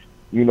common,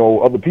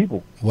 other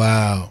people.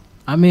 Wow.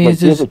 I mean,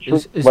 like,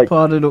 it's like,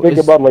 part of the... Think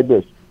about it like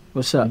this.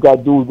 What's up? You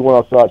got dudes going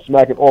outside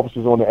smacking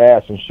officers on the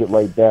ass and shit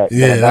like that.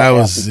 Yeah, that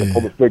was...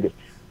 Public figures.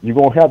 You're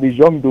going to have these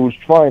young dudes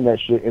trying that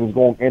shit, and it's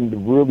going to end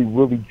really,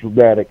 really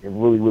dramatic and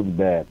really, really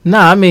bad.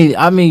 Nah, I mean,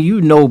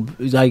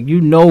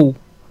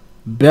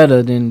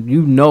 better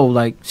than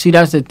like, see,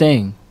 that's the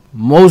thing.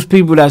 Most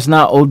people that's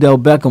not Odell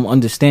Beckham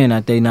understand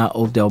that they not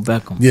Odell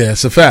Beckham. Yeah,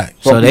 it's a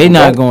fact. So they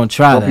not going to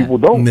try that. Some people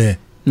don't. Yeah.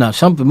 No,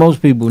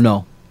 most people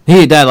know.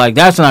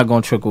 That's not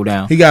going to trickle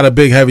down. He got a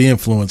big, heavy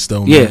influence,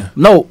 though, man. Yeah.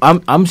 No,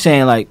 I'm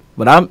saying, like,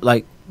 but I'm,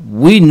 like,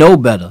 we know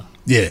better.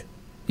 Yeah.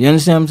 You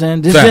understand what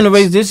I'm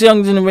saying? This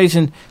young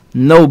generation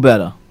know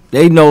better.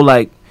 They know,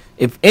 like,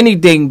 if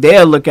anything,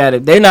 they'll look at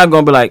it. They're not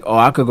going to be like, oh,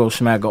 I could go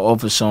smack an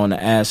officer on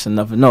the ass and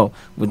nothing. No.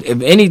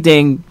 If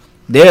anything,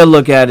 they'll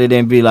look at it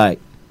and be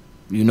like,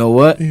 you know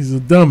what? He's a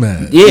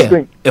dumbass.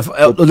 Yeah.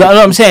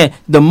 I'm saying,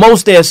 the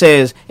most they'll say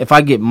is, if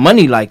I get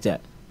money like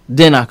that,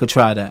 then I could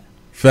try that.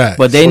 Fact.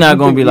 But they not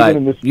going to be like,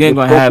 you ain't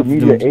going to have...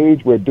 media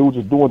age where dudes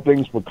is doing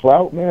things for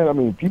clout, man. I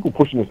mean, people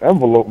pushing this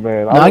envelope,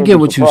 man. I get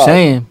what you're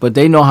saying, but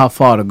they know how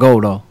far to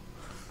go, though.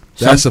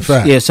 That's a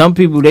fact. Yeah, some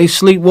people, they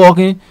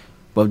sleepwalking,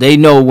 but they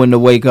know when to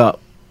wake up.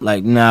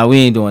 Like, nah, we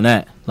ain't doing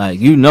that. Like,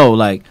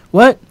 like,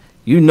 what?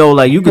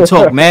 Like, you can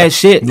talk mad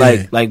shit.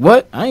 Like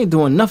what? I ain't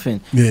doing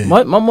nothing. Yeah.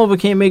 My mother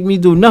can't make me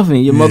do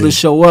nothing. Your mother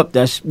show up,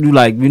 that's, you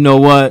like, you know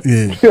what?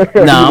 Yeah.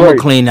 Nah, I'm going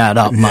to clean that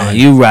up, man.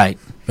 You right.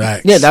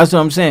 Facts. Yeah, that's what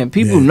I'm saying.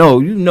 People know,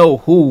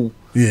 who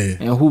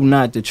and who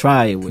not to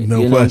try it with.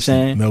 No you know question. What I'm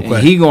saying? No and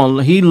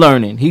question. He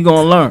learning. He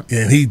going to learn.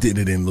 Yeah, and he did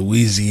it in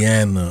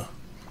Louisiana,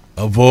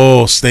 of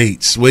all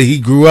states, where he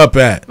grew up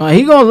at.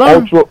 He going to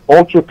learn.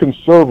 Ultra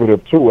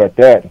conservative, too, at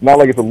that. It's not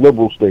like it's a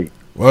liberal state.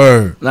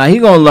 Word. Nah, he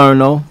going to learn,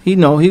 though. He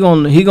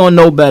gonna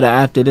know better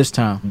after this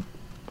time.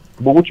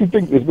 But what you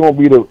think is going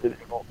to be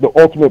the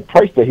ultimate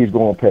price that he's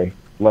going to pay?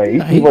 Like,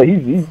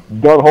 he's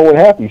done whole and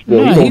happy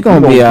still. Nah, he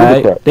going to be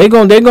all right. They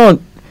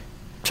going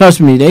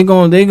trust me, they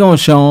gonna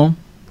show him.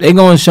 They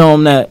gonna show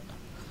him that,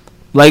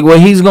 like,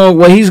 what he's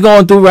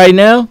going through right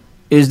now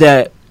is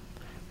that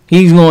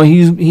he's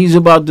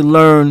about to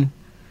learn.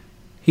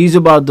 He's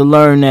about to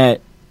learn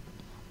that,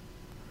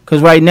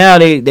 because right now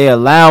they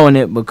allowing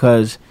it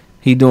because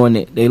he doing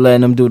it. They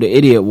letting him do the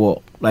idiot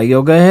walk. Like,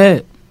 yo, go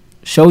ahead,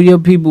 show your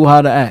people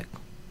how to act.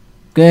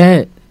 Go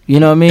ahead.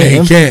 You know what I mean?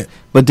 And he can't.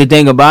 But the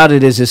thing about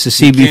it is, it's a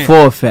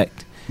CB4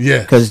 effect.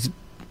 Yeah. Because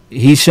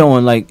he's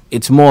showing, like,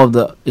 it's more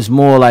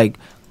like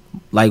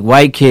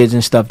white kids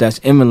and stuff that's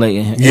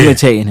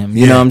imitating him.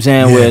 You know what I'm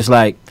saying? Yeah. Where it's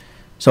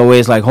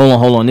like,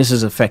 hold on, this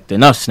is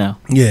affecting us now.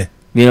 Yeah.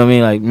 You know what I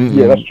mean? Like,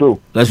 yeah, that's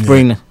true. Let's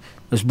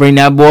bring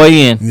that boy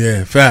in.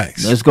 Yeah,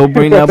 facts. Let's go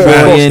bring that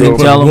boy in and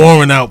tell him.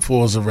 Warrant out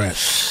for his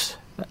arrest.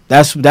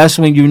 That's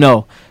when you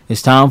know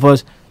it's time for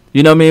us.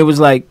 You know what I mean? It was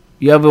like,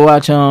 you ever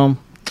watch damn,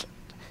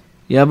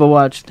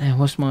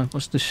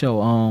 what's the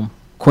show?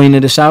 Queen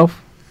of the South?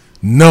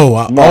 No,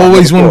 I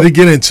always wanted to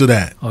get into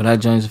that. Oh, that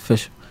joint's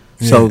official.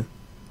 Yeah. So,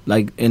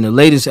 like, in the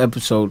latest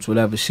episodes,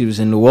 whatever, she was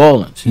in New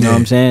Orleans. You know what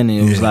I'm saying? And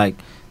it was like,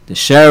 the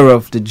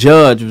sheriff, the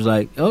judge was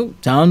like, "Oh,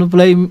 time to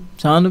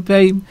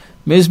pay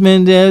Miss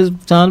Mendez,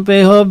 time to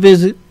pay her a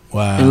visit,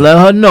 Wow. and let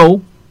her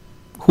know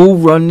who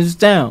run this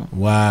down."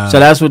 Wow. So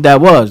that's what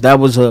that was. That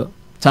was a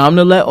time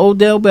to let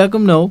Odell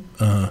Beckham know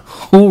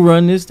who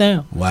run this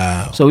down.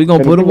 Wow. So we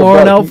gonna put a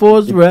warrant out for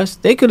his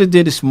arrest. They could have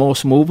did it more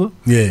smoother.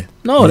 Yeah.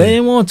 No, they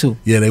didn't want to.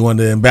 Yeah, they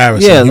wanted to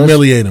embarrass him,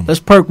 humiliate him. Let's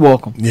perk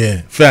walk him.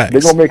 Yeah, facts.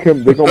 They're gonna make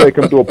him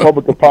do a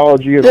public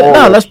apology and all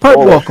that. Let's perk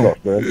all walk that him.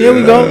 stuff, man. Here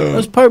we go.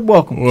 Let's perk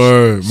walk him.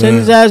 Word, Send man.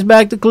 his ass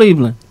back to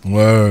Cleveland.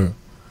 Word.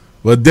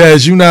 Well,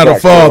 Dez, you not a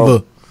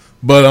father,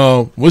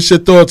 but what's your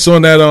thoughts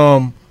on that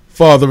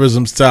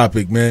fatherisms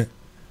topic, man?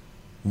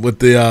 With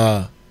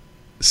the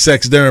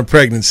sex during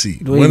pregnancy.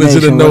 When is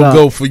it a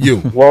no-go for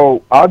you?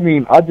 Well, I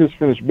mean, I just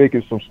finished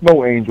making some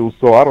snow angels,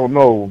 so I don't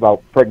know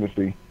about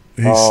pregnancy.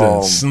 He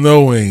said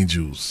snow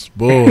angels.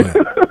 Boy.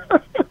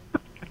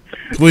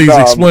 Please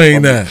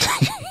explain that.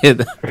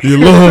 You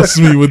lost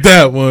me with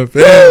that one,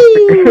 fam.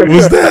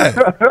 What's that?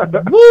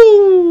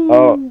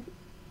 Woo!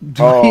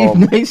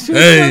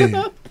 Hey.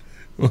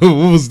 What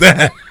was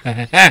that?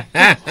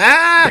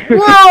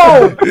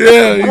 Whoa!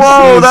 Yeah, he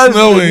whoa, said that's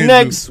snow the angel.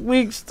 next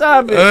week's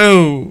topic.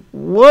 Oh.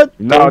 What?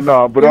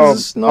 No, but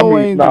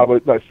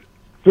like,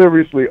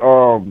 seriously,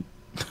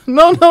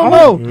 No.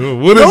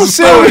 What is a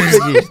snow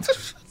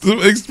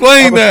angel?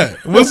 Explain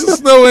that. What's a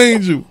snow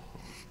angel?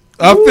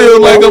 I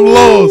feel like I'm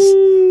lost.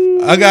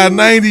 I got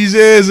 90s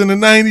ears and a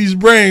 90s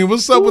brain.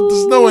 What's up with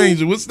the snow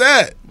angel? What's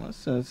that? My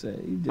son said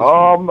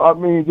I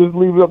mean, just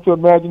leave it up to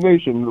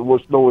imagination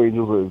what snow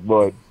angels is.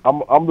 But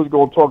I'm just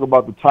gonna talk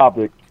about the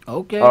topic.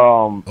 Okay.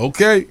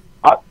 Okay.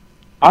 I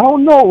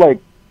don't know. Like,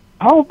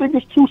 I don't think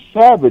it's too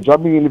savage. I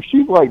mean, if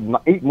she's like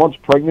 8 months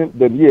pregnant,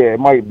 then yeah, it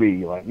might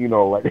be like, you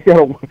know, like you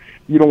don't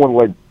want to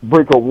like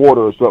break her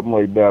water or something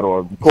like that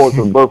or cause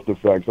her birth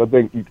defects. I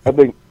think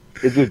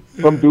it's just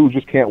some dudes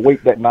just can't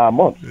wait that 9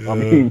 months. I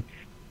mean,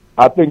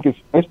 I think it's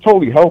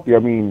totally healthy. I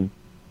mean,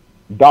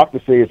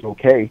 doctors say it's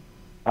okay.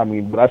 I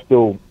mean, but I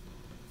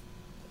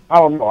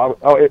don't know.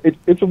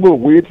 It's a little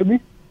weird to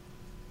me.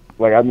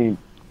 Like, I mean,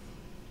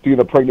 seeing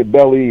a pregnant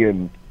belly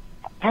and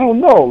I don't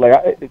know.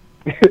 Like,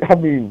 I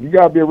mean, you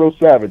gotta be a real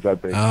savage, I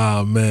think.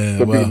 Oh man,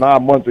 to be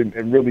 9 months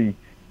and really,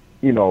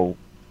 you know,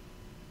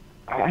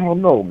 I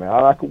don't know, man.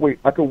 I could wait.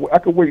 I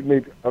could wait.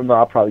 Maybe no,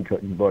 I probably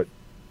couldn't, but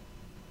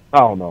I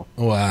don't know.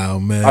 Wow,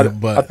 man.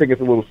 I think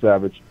it's a little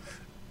savage.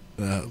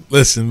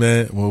 Listen,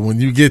 man. Well,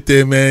 when you get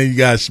there, man, you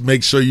guys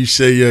make sure you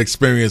share your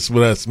experience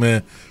with us,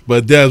 man.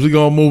 But Dez, we're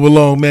gonna move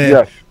along,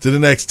 man, to the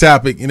next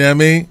topic. You know what I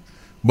mean?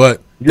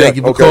 But thank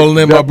you for calling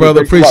in, my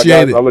brother.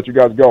 Appreciate it. I'll let you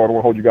guys go. I don't want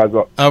to hold you guys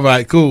up. All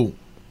right, cool.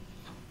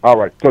 All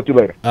right, talk to you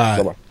later. All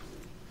right.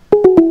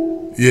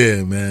 Bye-bye.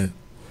 Yeah, man.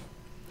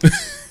 He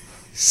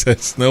said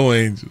snow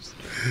angels.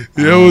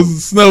 Yeah, it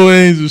was snow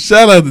angels.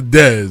 Shout out to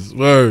Dez.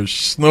 Word,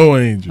 snow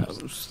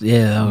angels.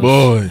 That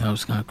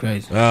was kind of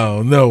crazy. I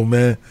don't know,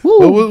 man.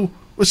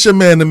 What's your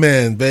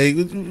man-to-man, babe?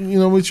 You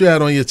know, what you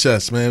had on your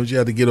chest, man? What you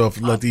had to get off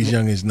and let these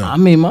youngins know? I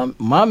mean,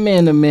 my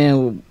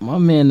man-to-man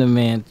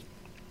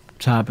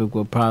topic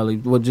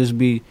would just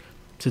be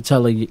to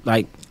tell her,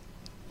 like,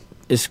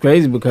 it's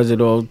crazy because it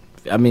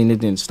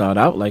didn't start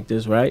out like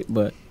this, right?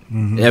 But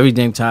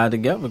everything tied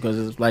together because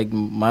it's like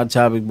my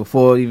topic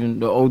before even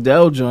the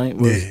Odell joint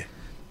was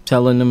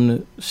telling them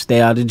to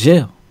stay out of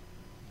jail.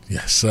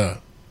 Yes, sir.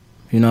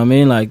 You know what I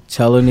mean? Like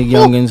telling the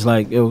youngins,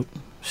 like, yo,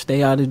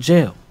 stay out of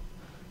jail.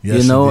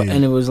 Yes, you know, indeed.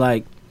 and it was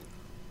like,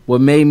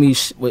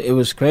 it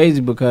was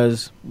crazy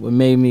because what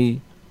made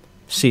me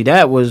see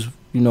that was,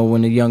 you know,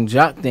 when the Young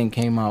Jock thing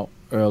came out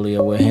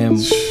earlier with him,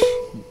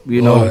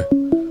 you know.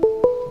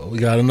 We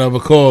got another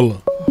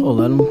caller. Oh,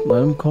 let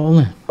him call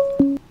in.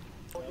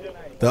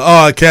 The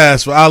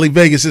Oddcast for Ali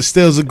Vegas. It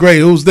stills a great.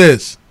 Who's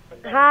this?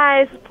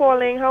 Hi, it's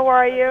Pauline. How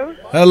are you?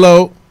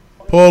 Hello,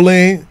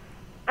 Pauline.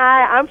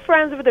 Hi, I'm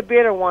friends with the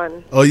bearded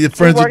one. Oh, you're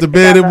friends with the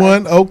bearded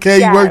one? Okay,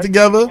 yes. You work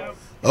together?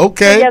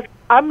 Okay. Yes,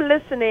 I'm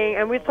listening,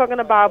 and we're talking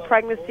about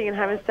pregnancy and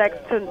having sex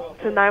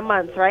to 9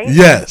 months, right?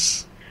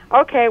 Yes.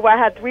 Okay, well, I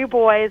had 3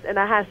 boys, and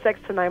I had sex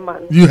to 9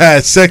 months. You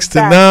had sex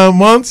to 9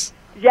 months?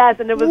 Yes,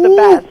 and it was the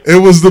best.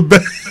 It was the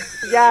best.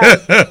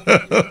 Yes.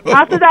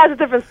 After that, it's a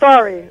different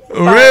story.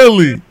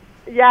 Really?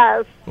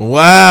 Yes.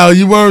 Wow,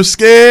 you weren't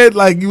scared?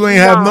 Like you ain't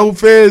have no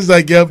fears?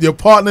 Like your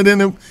partner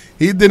didn't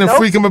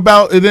freak him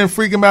about? It didn't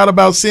freak him out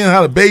about seeing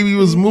how the baby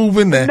was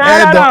moving? The Not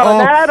head, at the all. arm?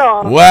 Not at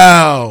all.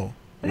 Wow.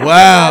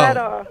 Not at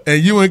all.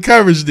 And you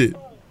encouraged it.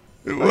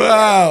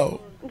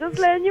 Wow. Just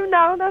letting you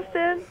know, that's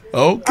it.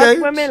 Okay.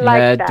 Us women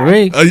like that.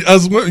 3.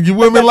 You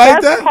women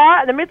like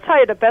that? Let me tell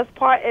you, the best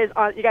part is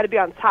you got to be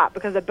on top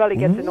because the belly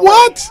gets in the way.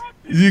 What?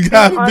 You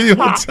got to be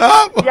on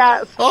top?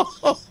 Yes.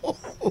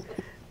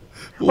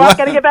 Well, I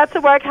got to get back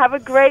to work. Have a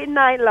great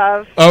night,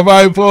 love. All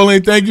right,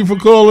 Pauline. Thank you for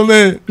calling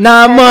in.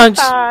 9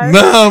 months. 9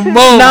 months.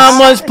 9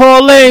 months,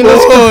 Pauline.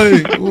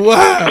 Boy,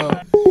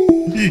 wow.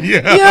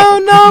 Yeah. Yo,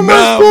 9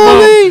 months,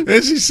 Pauline.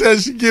 And she said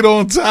she get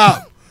on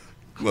top.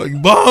 Like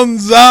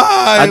bonsai.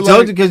 I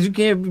told you because you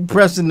can't be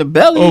pressing the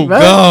belly, oh,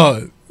 right?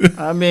 God.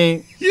 I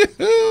mean.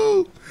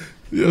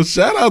 Yo,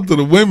 shout out to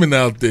the women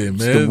out there,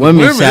 man. The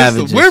women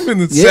savages. The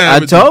women is yeah,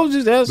 savages. I told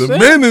you that's the it.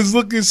 men is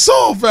looking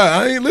soft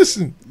out. I ain't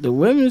listen. The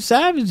women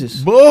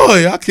savages.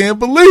 Boy, I can't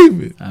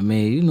believe it. I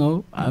mean, you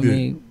know,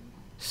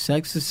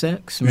 sex is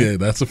sex, man. Yeah,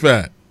 that's a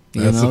fact.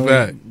 That's a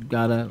fact. You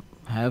gotta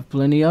have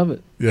plenty of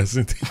it. Yes,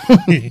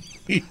 indeed.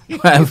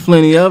 Have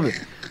plenty of it.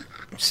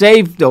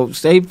 Safe though,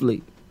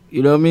 safely.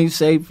 You know what I mean?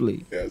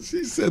 Safely. Yeah,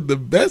 she said the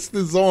best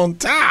is on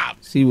top.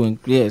 She went,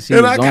 she and was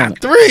I got on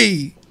it.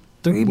 3.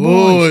 3 Boy.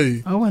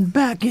 boys. I went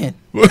back in.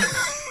 You know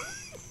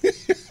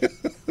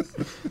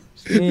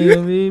what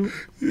I mean?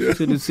 Yeah.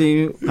 Should have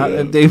seen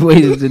if they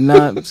waited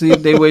to see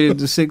if they waited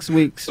to 6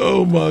 weeks.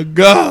 Oh my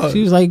God.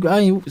 She was like,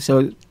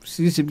 so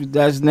she should.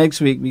 That's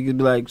next week. We could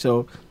be like,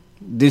 so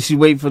did she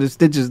wait for the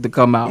stitches to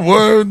come out?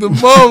 Word the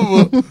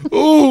mother.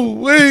 Ooh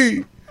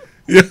wait.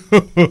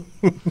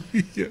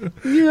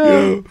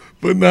 Yo.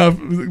 But now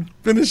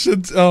finish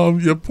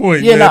your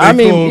point. Yeah, man. no, I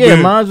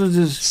mean, mine was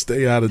just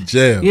stay out of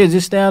jail. Yeah,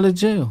 just stay out of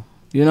jail.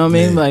 You know what I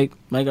mean? Yeah.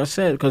 Like I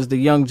said, because the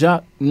young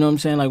jock. You know what I'm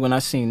saying? Like when I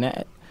seen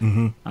that,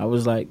 I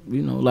was like,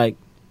 you know, like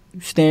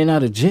staying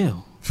out of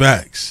jail.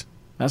 Facts.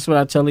 That's what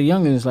I tell the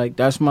youngins. Like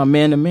that's my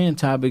man-to-man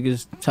topic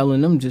is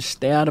telling them just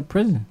stay out of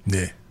prison.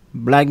 Yeah.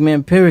 Black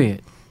men,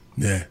 period.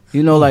 Yeah.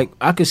 You know, like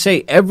I could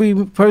say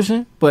every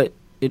person, but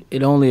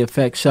it only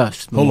affects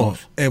us. Hold on.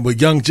 And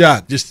with Young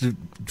Jock,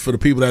 for the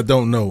people that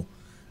don't know,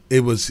 he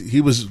was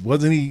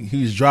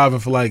driving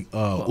for like Uber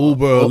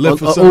or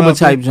Lyft or something. Uber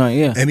type joint,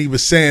 yeah. And he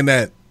was saying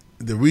that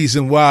the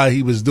reason why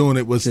he was doing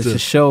it was to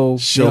show.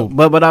 You know,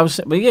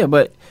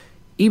 but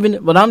even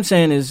what I'm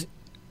saying is,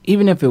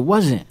 even if it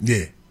wasn't,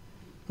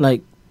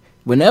 like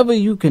whenever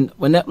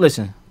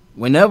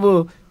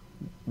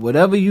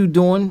whatever you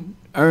doing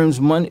earns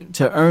money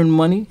to earn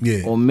money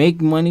or make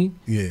money,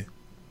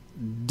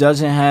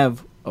 doesn't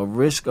have a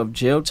risk of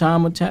jail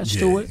time attached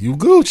to it. You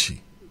Gucci.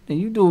 Then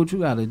you do what you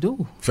got to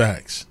do.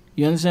 Facts.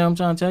 You understand what I'm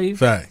trying to tell you?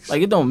 Facts.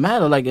 Like it don't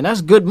matter. Like, and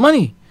that's good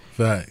money.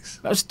 Facts.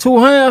 That's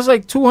 200. That's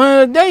like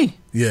 200 a day.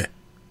 Yeah.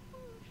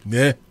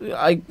 Yeah.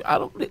 I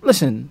don't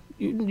listen.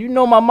 You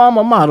know my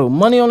mama motto: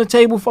 money on the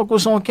table, fuck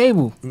what's on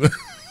cable.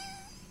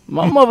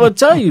 My mother will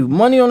tell you,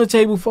 money on the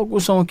table, fuck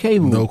what's on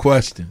cable. No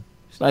question.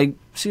 It's like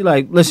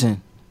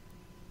listen.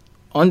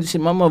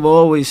 My mother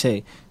always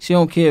say she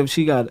don't care if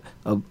she got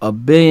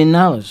 $1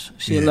 billion.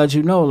 She'll let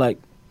you know, like,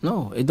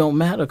 no, it don't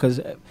matter because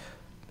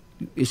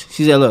she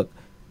said, look,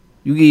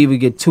 you can either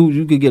get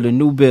you could get a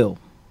new bill.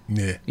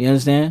 Yeah. You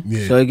understand?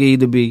 Yeah. So it could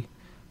either be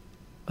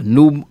a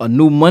new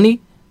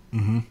money,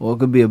 or it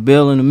could be a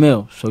bill in the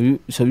mail. So you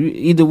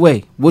either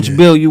way, which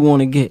bill you want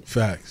to get?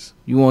 Facts.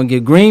 You want to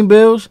get green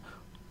bills,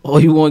 or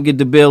you want to get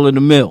the bill in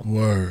the mail?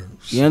 Word.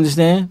 You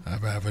understand?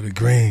 I'd rather the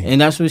green.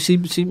 And that's what she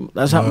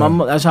that's how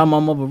my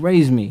mother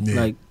raised me. Yeah.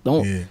 Like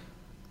don't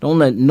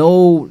let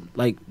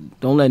nobody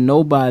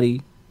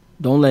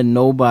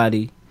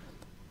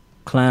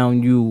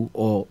clown you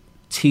or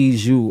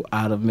tease you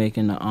out of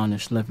making an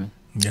honest living.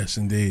 Yes,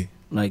 indeed.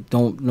 Like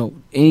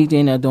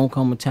anything that don't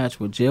come attached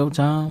with jail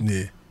time.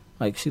 Yeah.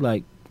 Like she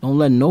like don't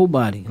let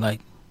nobody don't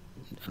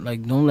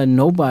let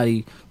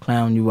nobody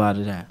clown you out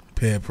of that.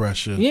 Peer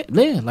pressure. Yeah.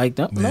 Like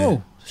that. Yeah.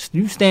 No.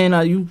 You staying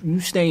out. You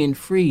staying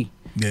free.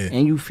 Yeah.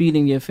 And you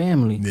feeding your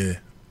family. Yeah.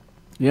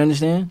 You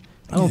understand?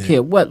 I don't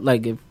care what.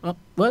 Like if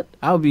what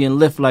I'll be in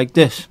Lyft like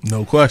this.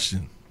 No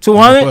question.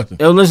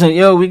 200. Yo, listen.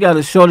 Yo, we got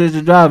a shortage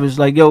of drivers.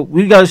 Like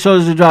we got a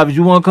shortage of drivers.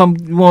 You want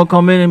to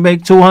come in and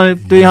make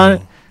 200, 300?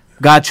 No.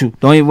 Got you.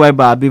 Don't even worry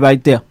about it. I'll be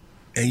right there.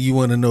 And you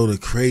want to know the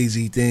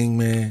crazy thing,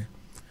 man?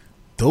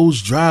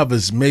 Those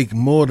drivers make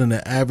more than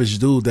the average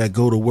dude that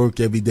go to work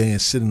every day and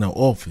sit in the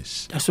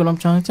office. That's what I'm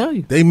trying to tell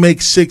you. They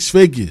make 6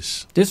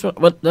 figures.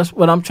 That's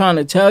what I'm trying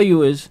to tell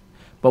you is,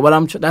 but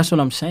that's what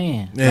I'm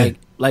saying. Yeah.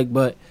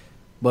 But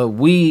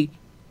we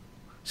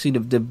see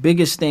the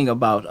biggest thing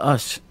about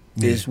us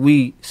is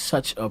we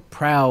such a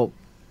proud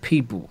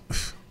people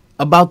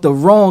about the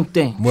wrong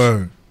things.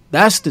 Word.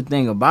 That's the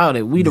thing about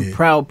it. We the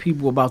proud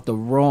people about the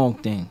wrong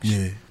things.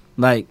 Yeah.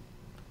 Like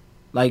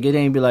it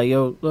ain't be like,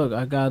 yo, look,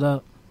 I got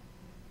up.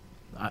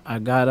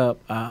 I'd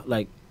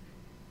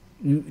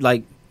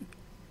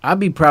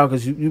be proud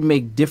because you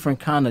make different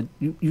kind of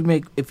you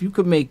make, if you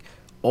could make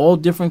all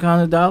different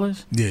kind of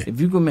dollars, if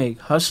you could make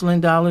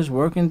hustling dollars,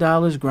 working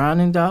dollars,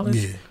 grinding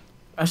dollars,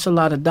 that's a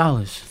lot of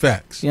dollars.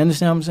 Facts. You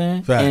understand what I'm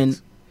saying?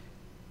 Facts.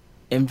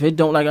 And if it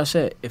don't, like I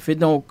said, if it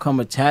don't come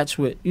attached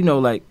with,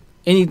 like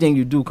anything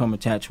you do come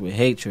attached with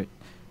hatred,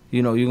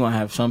 you're gonna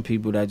have some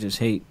people that just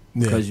hate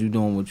because you're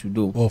doing what you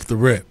do off the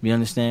rip. You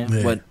understand?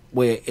 But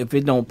where if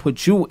it don't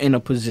put you in a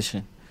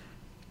position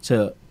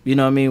to, you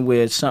know what I mean,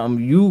 where it's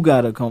something you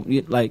gotta come,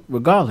 like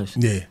regardless.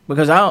 Yeah.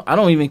 Because I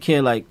don't even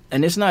care, like,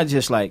 and it's not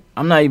just like,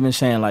 I'm not even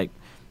saying like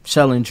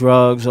selling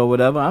drugs or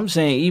whatever. I'm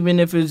saying even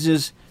if it's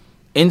just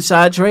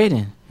inside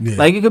trading,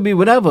 like it could be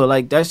whatever.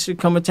 Like that should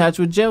come attached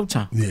with jail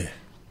time. Yeah.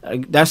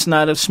 Like, that's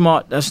not a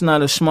smart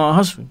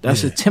hustle.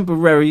 That's a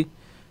temporary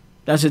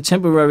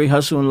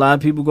hustle, and a lot of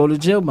people go to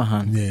jail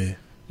behind it. Yeah.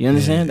 You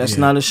understand? That's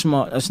not a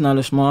smart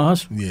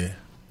hustle. Yeah.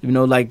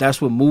 Like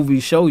that's what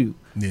movies show you.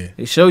 Yeah.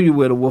 They show you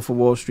where the Wolf of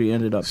Wall Street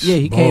ended up. Yeah,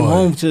 he came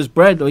home to his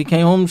bread though. He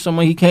came home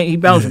somewhere. He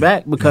bounced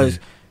back because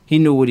he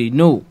knew what he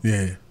knew.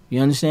 Yeah.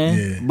 You understand?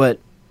 Yeah. But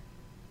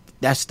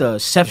that's the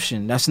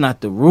exception. That's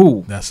not the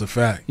rule. That's a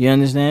fact. You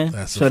understand?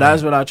 That's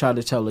that's what I try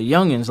to tell the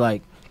youngins.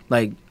 Like,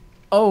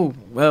 oh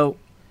well,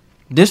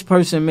 this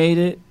person made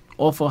it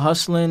off of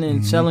hustling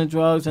and selling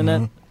drugs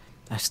and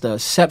that's the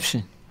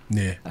exception.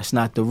 Yeah. That's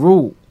not the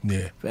rule.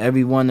 Yeah. For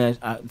every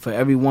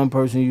one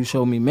person you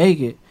show me make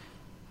it,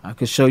 I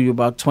could show you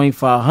about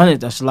 2,500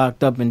 that's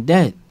locked up and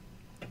dead.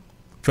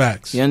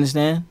 Facts. You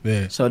understand?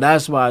 Yeah. So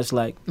that's why it's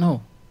like,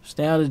 no,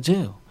 stay out of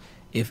jail.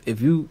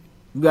 If you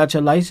got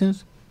your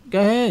license, go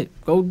ahead.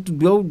 Go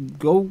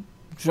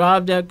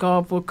drive that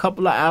car for a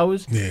couple of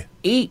hours. Yeah.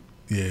 Eat.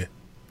 Yeah.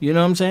 You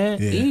know what I'm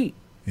saying? Yeah. Eat.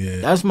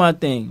 Yeah. That's my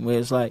thing. Where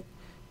it's like,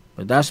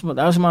 but that's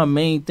my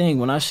main thing.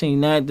 When I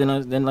seen that,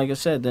 then like I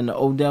said, then the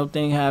Odell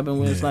thing happened.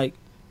 Where it's like,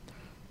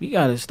 we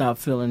gotta stop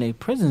filling their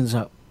prisons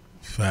up.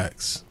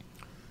 Facts.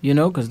 You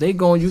know, because you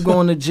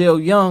going to jail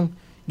young,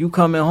 you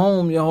coming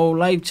home, your whole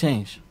life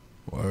changed.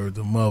 Word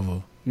the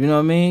mother. You know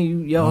what I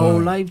mean? Your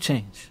whole life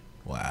changed.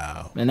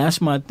 Wow. And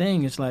that's my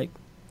thing. It's like,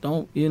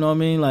 don't, you know what I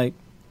mean? Like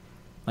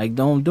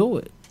don't do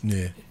it.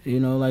 Yeah. You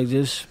know, like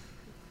just,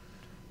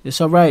 it's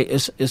all right.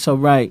 It's all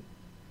right.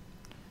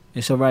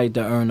 It's all right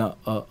to earn a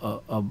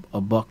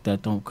buck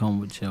that don't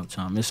come with jail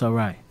time. It's all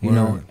right. You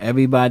know,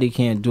 everybody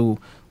can't do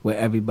what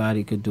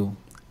everybody could do.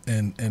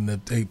 And to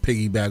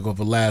piggyback off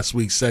of last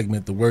week's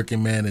segment, the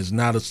working man is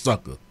not a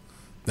sucker.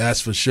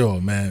 That's for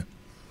sure, man.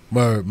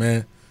 Word,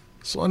 man.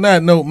 So on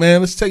that note,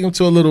 man, let's take him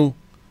to a little,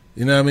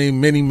 you know what I mean,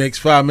 mini mix,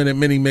 5-minute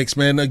mini mix,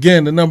 man.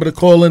 Again, the number to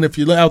call in if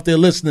you're out there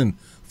listening,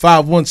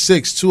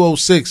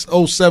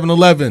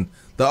 516-206-0711.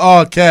 The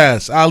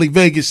Oddcast. Ali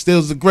Vegas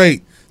Stills the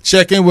Great.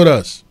 Check in with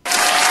us.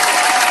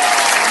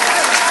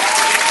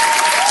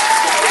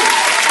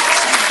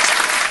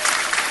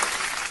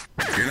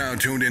 You're now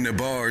tuned into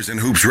Bars and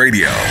Hoops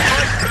Radio, where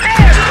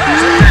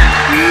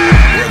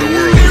the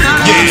world of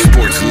hip-hop and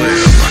sports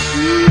live.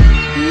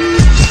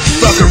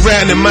 Fuck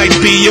around, it might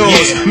be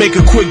yours. Make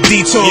a quick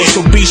detour,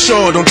 so be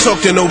sure. Don't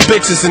talk to no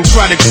bitches and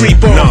try to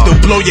creep off.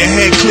 They'll blow your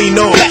head clean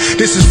off.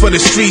 This is for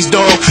the streets,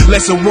 dog.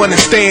 Lesson one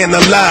is staying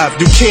alive.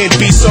 You can't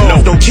be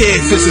soft. Don't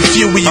care if it's a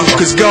few of you,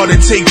 cause God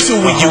will take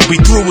two of you. Be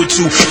through with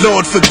you.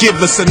 Lord,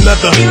 forgive us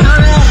another.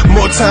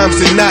 More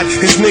times than not,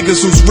 it's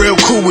niggas who's real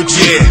cool with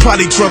you.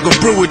 Probably drunk or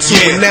brew with you,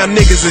 and now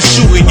niggas are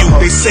shooting you.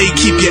 They say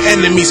keep your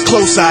enemies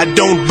closer. I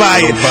don't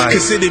buy it.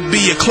 Cause it'd be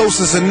your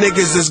closest of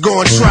niggas that's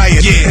gonna try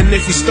it. And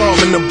if you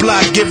starving the block,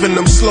 giving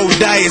them slow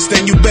diets,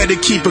 then you better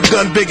keep a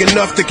gun big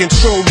enough to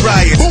control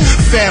riots.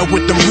 Foul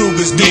with them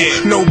Rugers,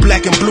 no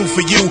black and blue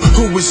for you.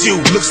 Who was you?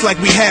 Looks like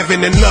we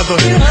having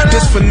another.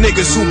 This for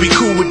niggas who be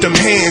cool with them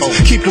hands.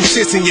 Keep them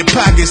shits in your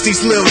pockets.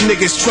 These little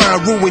niggas try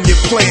and ruin your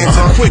plans.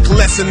 A quick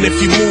lesson if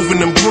you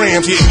moving them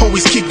grams.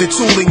 Always keep the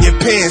tool in your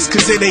pants,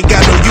 cause it ain't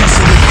got no use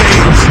in the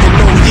game.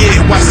 And oh yeah,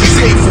 watch these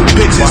hateful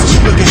bitches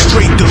looking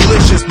straight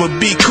delicious, but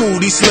be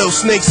cool. These little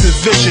snakes is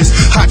vicious.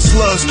 Hot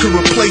slugs could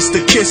replace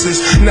the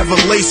kisses. Never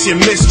lace your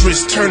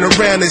mistress. Turn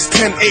around as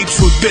 10 apes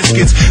with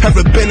biscuits.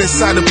 Ever been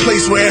inside a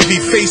place where every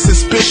face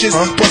suspicious?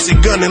 Bust a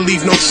gun and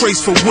leave no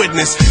trace for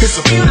witness. It's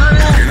a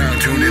You're now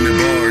tuned into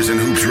Bars and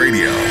Hoops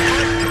Radio,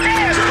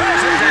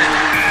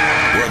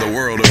 where the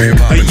world of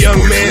hip-hop a and young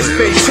sports man's live.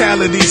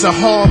 fatality's a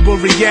horrible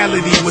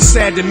reality. What's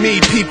sad to me,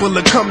 people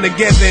that come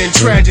together in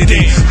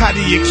tragedy. How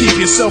do you keep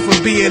yourself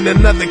from being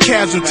another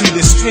casualty?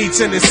 The streets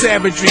and the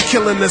savagery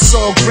killing us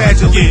all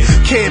gradually.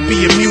 Can't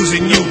be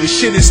amusing you, the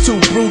shit is too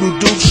brutal,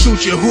 dude.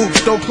 Shoot your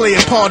hoops, don't play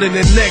a part in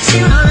the next.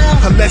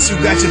 Unless you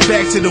got your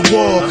back to the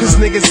wall, cause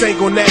niggas ain't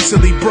gon'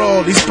 naturally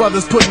brawl. These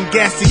brothers putting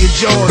gas to your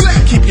jaws.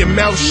 Keep your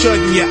mouth shut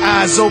and your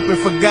eyes open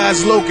for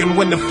God's loking.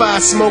 When the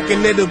fire's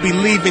smoking, it'll be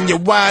leaving you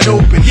wide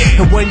open.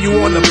 And when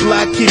you on the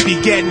block, keep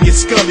your gat in your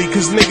scully,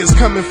 cause niggas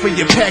coming for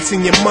your packs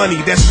and your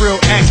money. That's real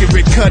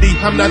accurate, Cuddy.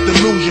 I'm not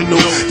delusional.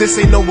 This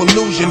ain't no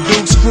illusion,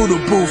 dude. Screw the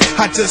booth.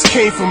 I just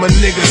came from a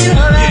niggas.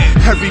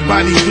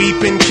 Everybody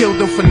weeping, killed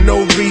them for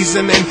no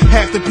reason, and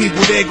half the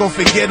people they gon'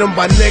 forget them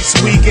by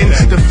next weekend.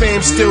 The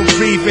fam still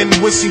grieving,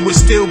 wish he was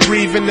still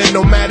breathing, and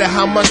no matter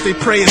how much they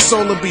pray, his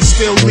soul will be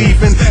still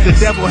leaving. The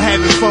devil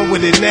having fun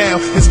with it now.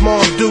 His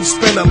mom Duke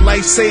spent her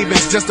life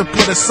savings just to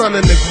put her son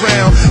in the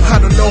ground. I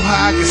don't know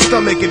how I can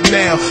stomach it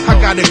now. I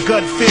got a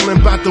gut feeling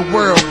about the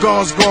world.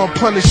 God's gonna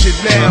punish it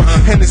now,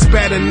 and it's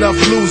bad enough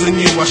losing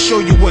you. I'll show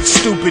you what's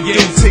stupid. You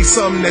take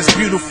something that's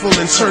beautiful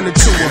and turn it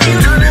to a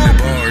Tuned into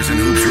Bars and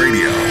Hoops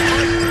Radio,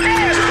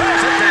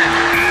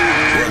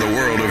 where the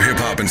world of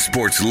hip-hop and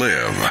sports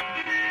live.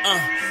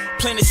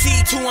 Plant a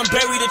seed to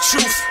unbury the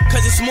truth,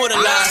 cause it's more than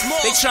lies.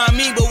 They try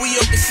me, but we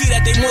hope to see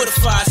that they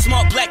mortified.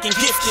 Smart, black, and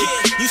gifted.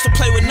 Used to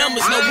play with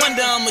numbers, no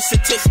wonder I'm a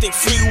statistic.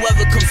 Free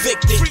whoever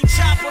convicted.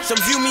 Some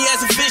view me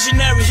as a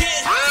visionary.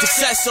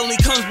 Success only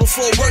comes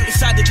before work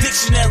inside the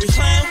dictionary.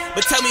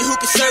 But tell me who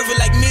can serve it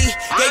like me.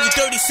 Gave you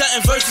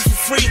 30-something verses for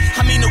free.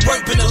 I mean the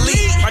work been the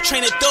lead. My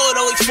train of thought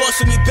always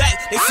forcing me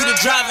back. They see the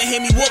drive and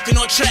hear me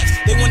walking on tracks.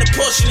 They want a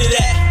portion of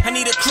that. I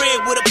need a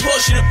crib with a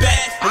portion of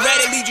back. I'd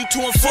rather lead you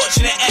too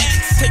unfortunate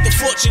acts. Take the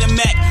fortune and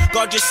Mac.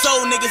 Guard your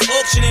soul, niggas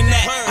auctioning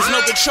that. There's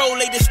no control,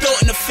 they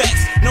distorting the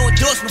facts. No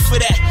endorsement for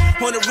that.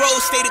 On the road,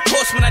 stay the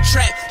course when I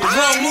track. The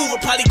wrong move will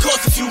probably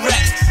cost a few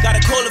racks.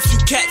 Gotta call a few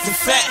cats in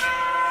fact.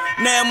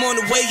 Now I'm on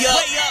the way up.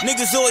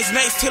 Niggas always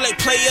nice till they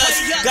play us.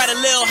 Got a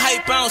little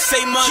hype, I don't say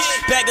much.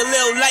 Bag a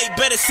little light,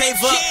 better save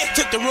up.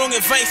 Took the wrong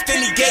advice,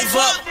 then he gave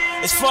up.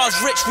 As far as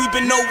rich, we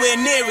been nowhere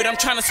near it. I'm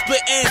trying to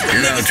split ends, but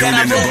You're now niggas tuned that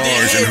I into wrote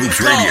Bars and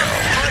Hoops Radio,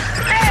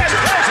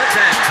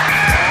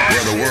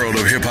 where the world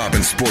of hip hop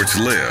and sports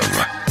live.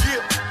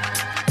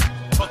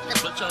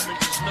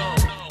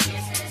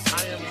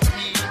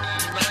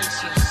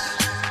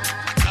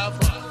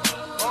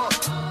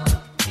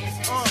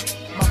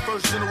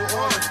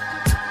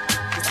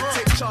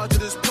 Charge of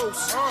this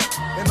post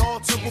and all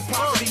temple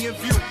property in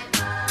view.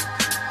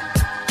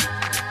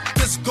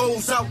 This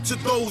goes out to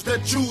those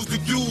that choose to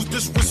use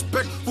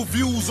disrespectful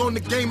views on the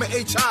game of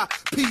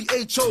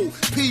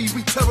H-I-P-H-O-P.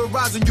 We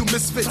terrorizing you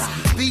misfits.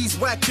 These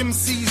whack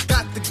MCs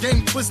got the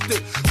game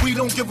twisted. We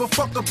don't give a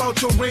fuck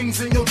about your rings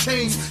and your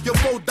chains, your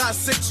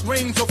 4.6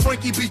 rings or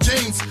Frankie B.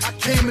 James. I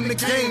came in the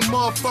game,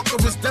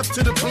 motherfucker, is deaf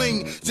to the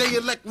bling.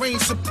 J-Elect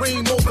reigns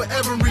supreme over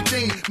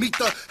everything. Meet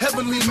the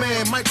heavenly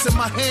man, mics in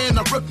my hand,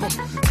 I rip them.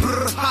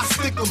 Brr, I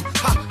stick them,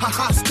 ha ha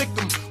ha, stick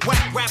them.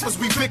 Whack rappers,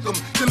 we pick them,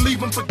 then leave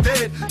them for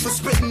dead. For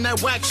spitting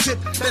that whack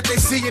shit that they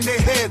see in their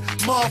head,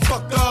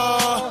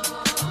 motherfucker.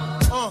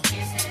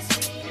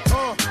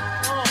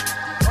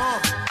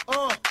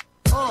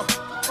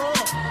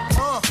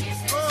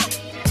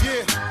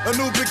 Yeah, a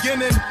new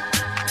beginning,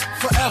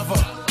 forever.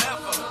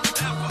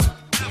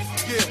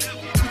 Yeah,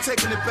 we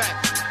taking it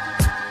back.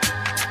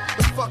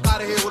 The fuck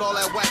out of here with all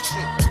that whack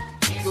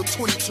shit. Your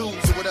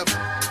 22s or whatever.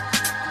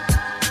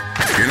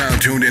 You're now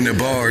tuned into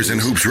Bars and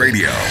Hoops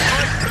Radio,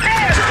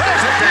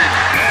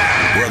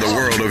 where the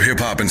world of hip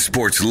hop and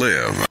sports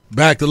live.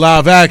 Back to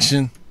live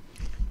action.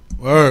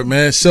 Word,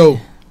 man.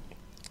 So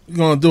we're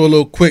gonna do a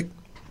little quick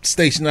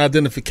station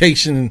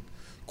identification and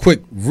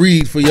quick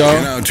read for y'all.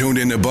 You're now tuned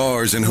into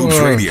Bars and Hoops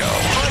Radio,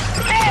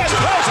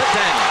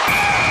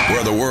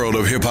 where the world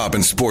of hip hop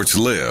and sports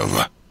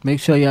live. Make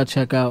sure y'all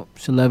check out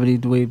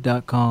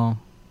CelebrityDweeb.com,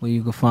 where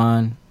you can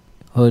find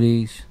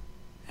hoodies,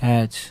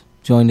 hats.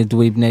 Join the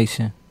Dweeb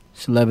Nation.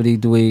 Celebrity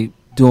Dweeb,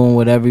 doing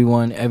what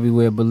everyone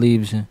everywhere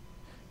believes in.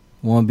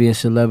 Want to be a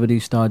celebrity,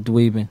 start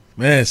dweebing.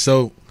 Man,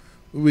 so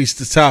we reached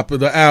the top of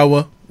the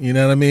hour, you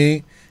know what I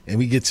mean? And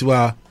we get to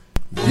our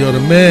You're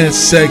the Man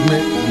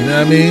segment, you know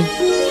what I mean?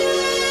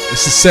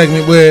 It's a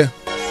segment where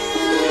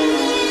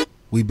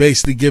we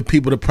basically give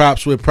people the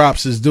props where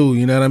props is due,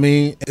 you know what I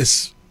mean?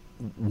 It's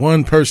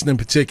one person in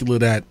particular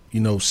that,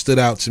 you know, stood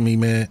out to me,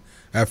 man.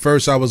 At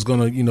first I was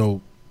going to, you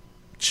know,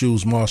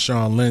 choose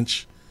Marshawn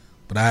Lynch,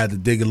 but I had to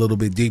dig a little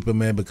bit deeper,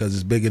 man, because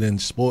it's bigger than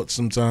sports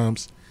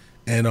sometimes.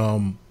 And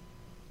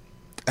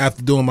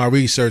after doing my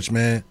research,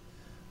 man,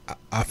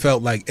 I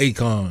felt like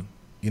Akon,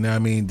 you know what I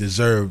mean,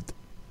 deserved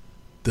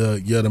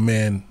the You're the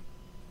Man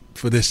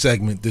for this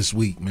segment this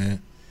week,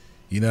 man.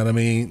 You know what I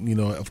mean? You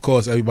know, of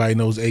course, everybody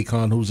knows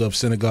Akon, who's of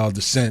Senegal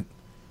descent.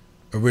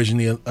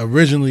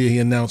 Originally, he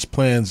announced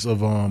plans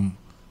of a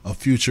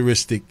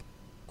futuristic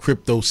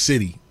crypto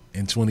city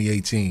in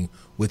 2018,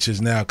 which has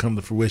now come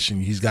to fruition.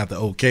 He's got the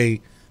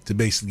okay to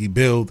basically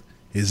build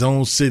his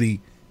own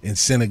city in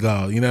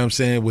Senegal, you know what I'm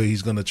saying, where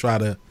he's going to try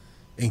to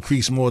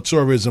increase more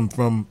tourism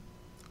from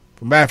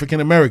African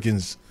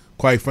Americans,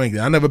 quite frankly.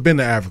 I've never been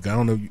to Africa. I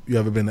don't know if you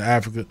ever been to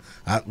Africa.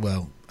 I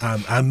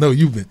know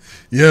you've been.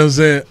 You know what I'm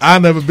saying?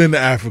 I've never been to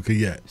Africa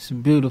yet. It's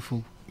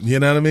beautiful. You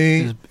know what I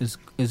mean?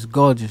 It's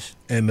gorgeous.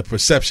 And the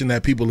perception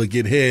that people will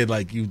get here,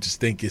 like, you just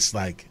think it's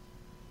like,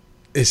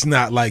 it's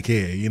not like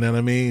here, you know what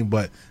I mean?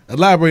 But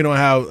elaborate on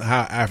how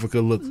Africa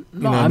looks. You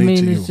know what I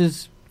mean, it's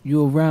just,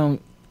 you're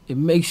around, it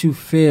makes you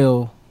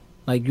feel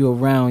like you're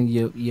around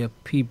your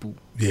people.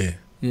 Yeah.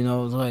 You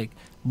know, it's like,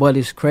 but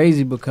it's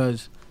crazy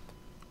because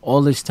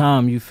all this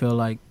time you feel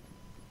like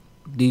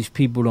these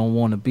people don't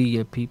want to be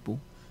your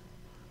people.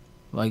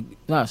 Like,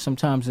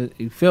 sometimes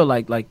you feel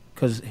like,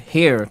 because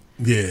here,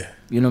 yeah,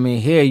 you know what I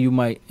mean? Here you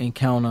might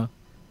encounter,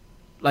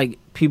 like,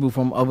 people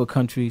from other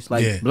countries,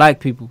 like black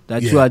people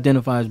that you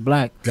identify as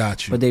black.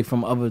 Got you. But they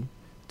from other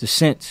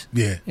descents.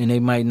 Yeah. And they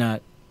might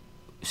not,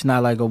 it's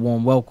not like a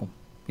warm welcome.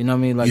 You know what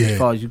I mean? Like, as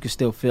far as you can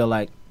still feel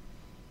like,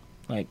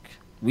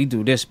 we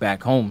do this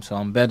back home, so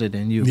I'm better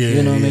than you.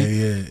 You know what I mean?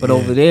 Yeah, but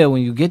over there,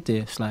 when you get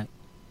there, it's like,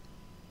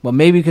 well,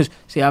 maybe because,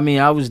 see, I mean,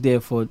 I was there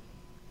for,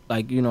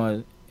 like, you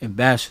know,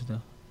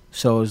 ambassador.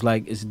 So it's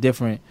like, it's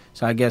different.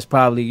 So I guess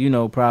probably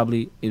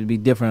it'd be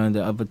different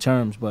under other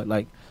terms. But,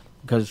 like,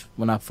 because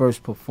when I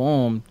first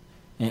performed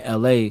in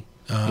L.A., you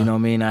know what I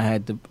mean, I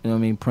had the, you know what I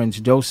mean, Prince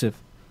Joseph.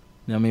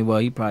 You know what I mean? Well,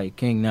 he probably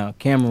king now.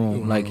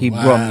 Cameroon. Like, he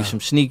brought me some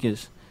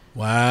sneakers.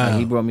 Wow. Like,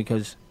 he brought me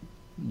because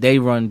they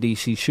run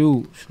DC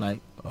shoes.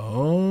 Like,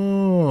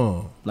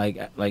 oh. Like,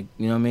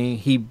 you know what I mean?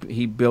 He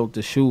built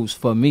the shoes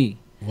for me.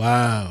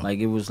 Wow. Like,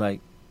 it was like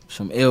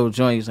some ill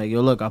joints. Like,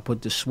 yo, look, I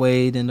put the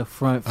suede in the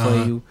front for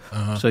you,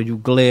 so you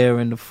glare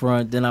in the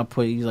front. Then I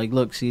put, he's like,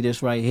 look, see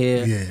this right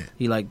here? Yeah.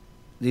 He like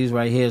these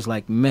right here is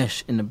like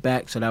mesh in the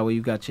back, so that way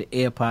you got your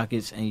air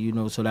pockets, and you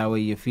know, so that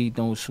way your feet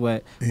don't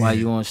sweat while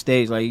you on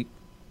stage. Like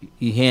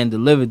he hand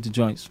delivered the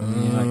joints.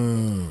 Like,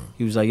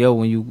 he was like, yo,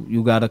 when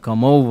you gotta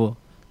come over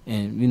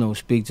and, you know,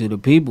 speak to the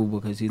people,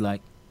 because he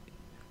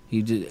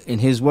just, in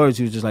his words,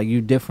 he was just like,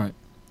 you different.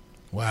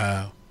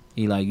 Wow.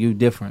 He like, you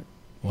different.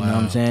 Wow. You know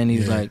what I'm saying? He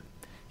was like,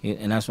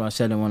 and that's what I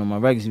said in one of my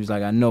records. He was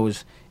like, I know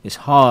it's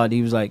hard.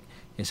 He was like,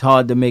 it's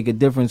hard to make a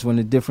difference when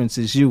the difference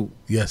is you.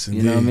 Yes, indeed.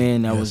 You know what I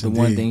mean? That yes, was the indeed.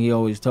 one thing he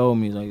always told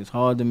me. He's like, it's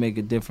hard to make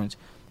a difference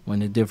when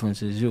the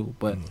difference is you.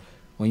 But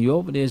when you're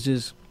over there, it's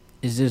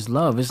just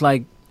love. It's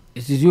like,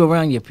 it's just you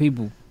around your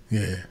people.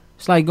 Yeah.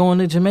 It's like going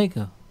to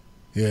Jamaica.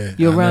 Yeah.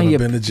 You're around I've your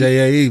never been to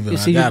JA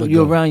even.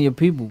 You're around your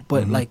people,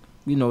 but like,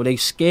 you know, they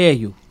scare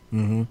you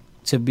Mm-hmm.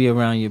 to be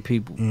around your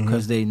people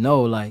because they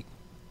know, like,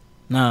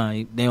 nah,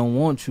 they don't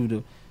want you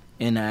to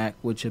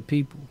interact with your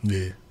people.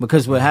 Yeah.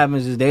 Because what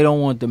happens is they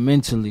don't want the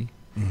mentally.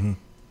 Mm-hmm.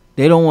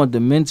 They don't want the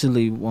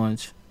mentally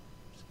ones.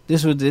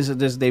 This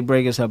they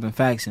break us up in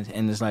factions,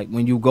 and it's like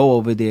when you go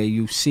over there,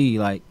 you see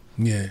like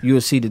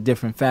you'll see the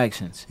different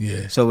factions.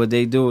 Yeah. So what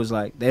they do is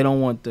like they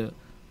don't want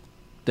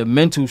the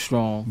mental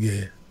strong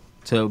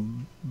to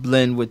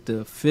blend with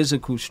the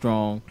physical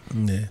strong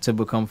to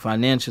become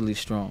financially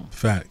strong.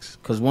 Facts.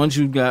 Because once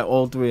you got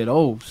all three of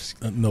those,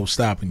 no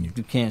stopping you.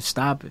 You can't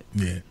stop it.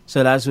 Yeah.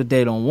 So that's what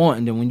they don't want.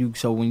 And then when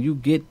you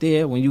get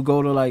there, when you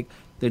go to like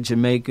the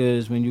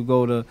Jamaicas, when you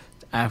go to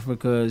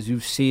Africas, you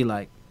see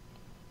like,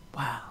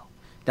 wow,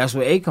 that's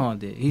what Akon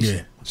did.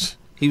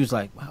 He was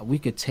like, wow, we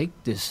could take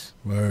this.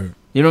 Word.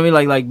 You know what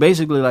I mean? Like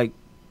basically like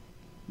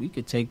we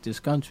could take this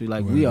country.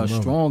 Like Word we are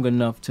mama. strong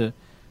enough to.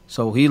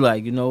 So he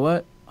like, you know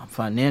what? I'm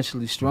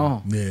financially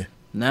strong. Yeah.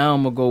 Now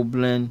I'm gonna go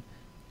blend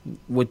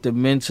with the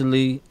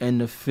mentally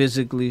and the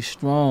physically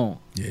strong.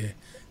 Yeah.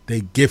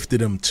 They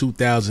gifted him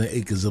 2,000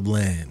 acres of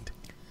land.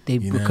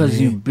 Because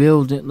you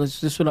build it.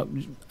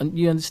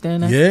 You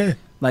understand that? Yeah.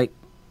 Like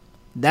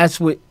that's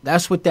what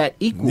that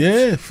equals.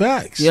 Yeah,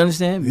 facts. You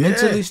understand? Yeah.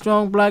 Mentally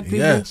strong black people,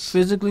 Yes.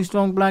 physically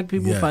strong black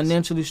people, Yes.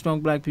 financially strong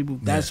black people.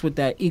 That's what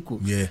that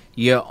equals. Yeah.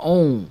 Your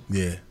own.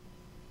 Yeah.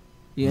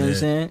 You Yeah.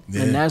 understand?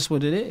 Yeah. And that's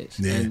what it is.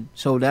 Yeah. And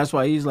so that's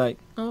why he's like,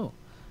 oh,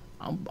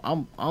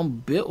 I'm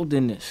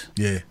building this.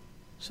 Yeah.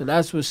 So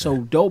that's what's so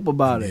dope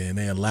about it. Yeah, and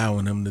they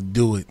allowing him to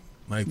do it.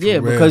 Like for Yeah,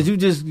 real. because you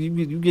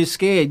get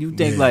scared. You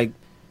think like,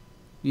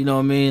 you know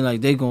what I mean?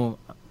 Like they gonna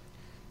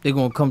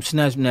come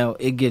snatch. Now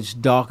it gets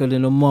darker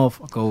than a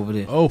motherfucker over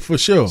there. Oh, for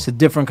sure. It's a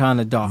different kind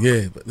of dark.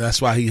 Yeah, but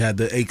that's why he had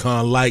the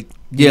Akon light.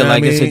 Yeah,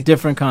 like it's a mean?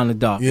 different kind of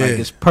dark. Yeah. Like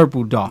it's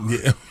purple dark.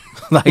 Yeah.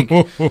 Like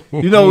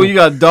you know when you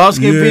got dark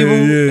skinned people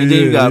and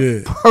then you got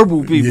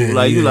purple people. Yeah,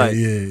 like you like,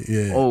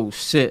 yeah. oh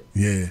shit.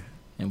 Yeah.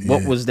 And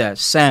what was that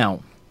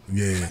sound?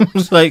 Yeah.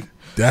 It's like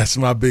that's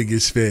my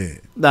biggest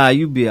fear. Nah,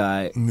 you be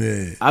alright.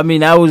 Yeah. I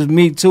mean, that was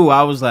me too.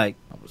 I was like,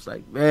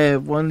 man,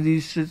 if one of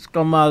these shits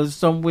come out of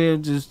somewhere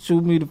and just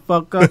chew me the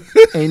fuck up,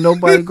 ain't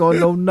nobody gonna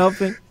know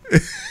nothing.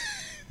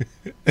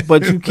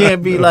 But you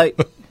can't be like,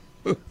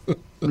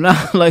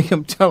 like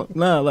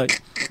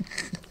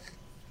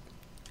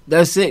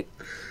that's it.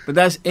 But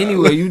that's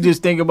anyway. You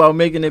just think about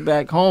making it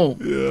back home.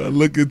 Yeah, I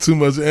look at too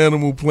much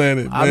Animal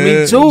Planet,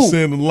 man. Me too. I'm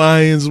seeing the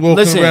lions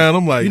walking around.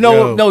 I'm like, you know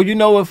yo. what? No, you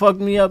know what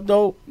fucked me up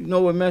though. You know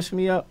what messed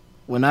me up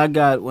when I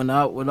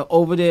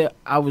over there.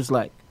 I was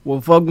like,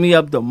 what fucked me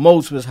up the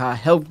most was how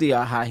healthy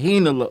a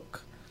hyena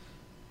look.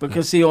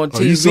 Because see on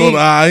TV, you saw the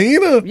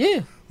hyena?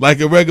 Yeah, like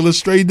a regular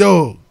stray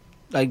dog.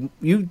 Like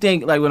you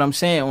think, like what I'm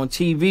saying on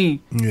TV.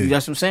 Yeah.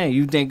 That's what I'm saying.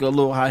 You think a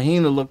little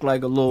hyena look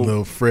like a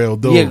little frail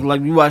dog. Yeah,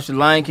 like you watch the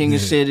Lion King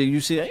and shit, and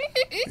you see, yeah.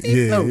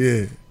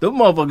 Them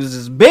motherfuckers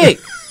is big.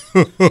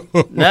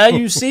 Now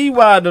you see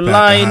why the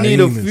lion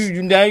need a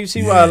few. Now you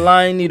see why a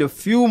lion need a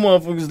few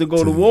motherfuckers to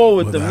go to war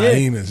with them.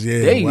 Hyenas,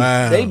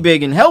 yeah. They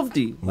big and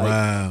healthy. Like,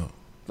 wow.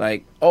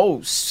 Like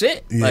oh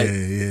shit.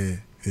 Yeah,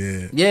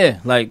 like, yeah.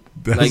 Like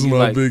that's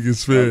my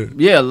biggest fear.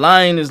 Yeah,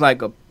 lion is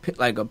like a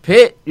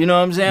pit. You know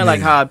what I'm saying? Like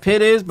how a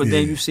pit is, but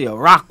then you see a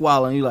rock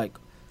wall and you like,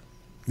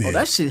 oh,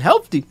 that shit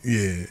healthy.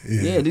 Yeah.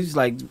 These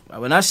like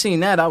when I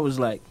seen that, I was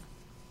like,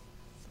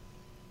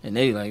 and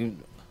they like,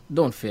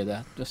 don't fear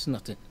that. That's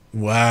nothing.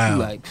 Wow. You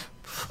like,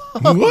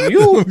 what?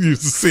 You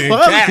used to seeing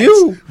fuck cats,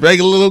 you.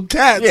 regular little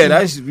cats. Yeah,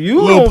 that's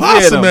you. Little don't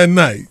fear possum them. at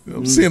night.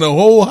 I'm seeing a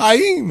whole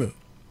hyena.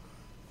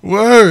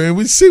 Word, and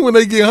we see when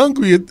they get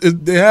hungry,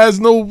 it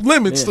has no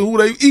limits to who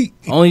they eat.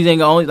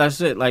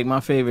 That's it. Like my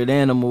favorite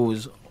animal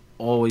has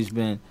always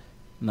been.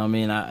 You know what I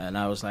mean?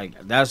 I was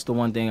like, that's the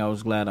one thing I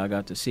was glad I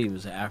got to see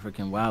was an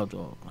African wild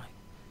dog. Like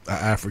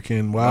an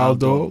African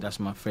wild dog. That's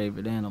my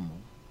favorite animal.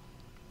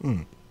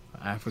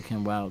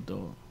 African wild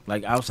dog.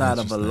 Like outside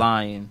of a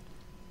lion,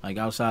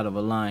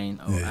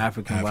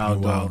 African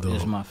wild dog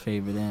is my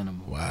favorite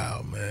animal.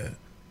 Wow, man.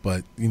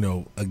 But, you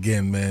know,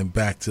 again, man,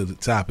 back to the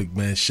topic,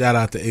 man. Shout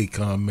out to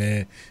Akon,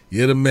 man.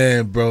 You're the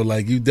man, bro.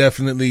 Like, you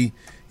definitely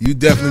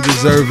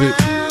deserve it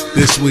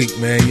this week,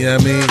 man. You know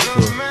what I mean?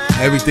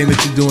 For everything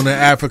that you're doing in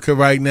Africa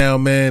right now,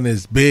 man,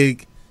 is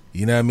big.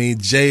 You know what I mean?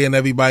 Jay and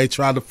everybody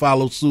try to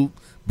follow suit,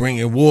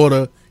 bringing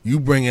water, You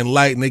bring in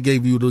light, and they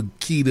gave you the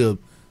key to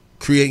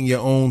creating your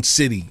own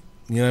city.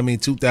 You know what I mean?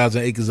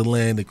 2,000 acres of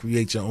land to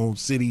create your own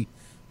city,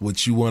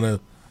 which you want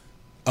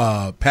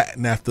to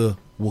patent after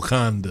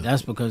Wakanda.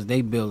 That's because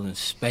they building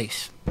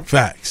space.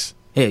 Facts.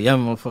 Yeah, y'all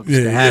motherfuckers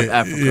can have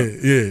Africa.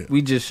 Yeah.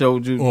 We just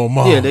showed you. On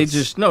Mars. Yeah, they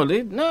just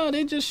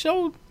they just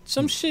showed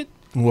some shit.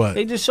 What?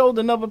 They just showed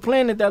another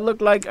planet that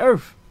looked like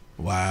Earth.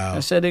 Wow. I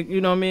said,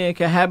 you know what I mean? It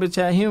can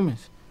habitat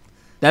humans.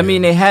 That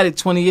mean they had it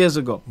 20 years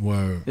ago.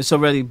 Word. It's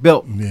already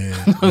built.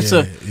 Yeah.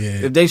 So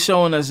if they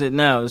showing us it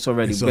now, it's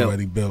already built. It's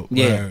already built.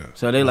 Yeah. Word.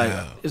 So they like,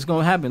 Wow. it's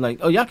gonna happen. Like,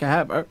 oh, y'all can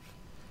have Earth.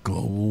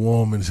 Global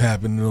warming is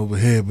happening over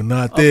here, but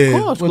not there.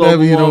 Of course, Whatever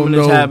global warming you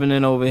don't is know.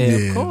 happening over here.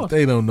 Yeah, Of course,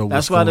 they don't know.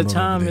 That's what's why the going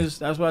on time over there. is.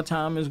 That's why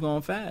time is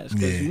going fast.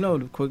 Because Yeah. you know,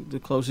 the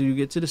closer you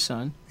get to the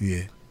sun,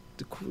 Yeah.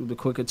 the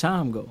quicker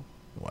time go.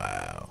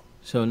 Wow.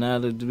 So now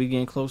that we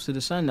getting close to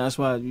the sun, that's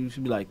why you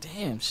should be like,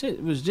 damn, shit,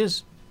 it was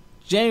just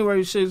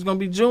January. Shit, it's gonna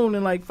be June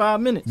in like 5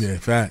 minutes. Yeah,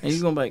 facts. And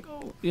you're gonna be like,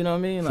 oh, you know what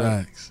I mean? Like,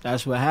 Facts.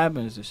 that's what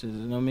happens. This is,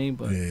 you know what I mean?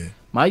 But Yeah.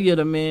 my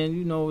year, man,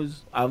 you know,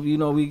 I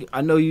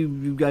know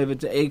you gave it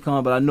to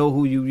Akon, but I know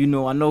who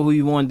I know who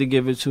you wanted to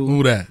give it to.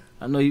 Who that?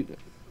 I know you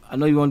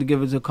wanted to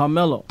give it to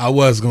Carmelo. I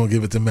was gonna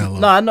give it to Melo.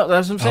 No, I know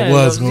that's what I'm saying.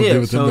 I was gonna Yeah,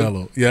 give it to so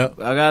Melo. Yeah.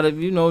 I gotta,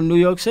 New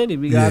York City.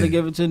 We gotta Yeah.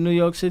 give it to New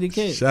York City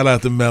kid. Shout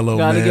out to Melo,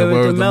 Gotta man. give it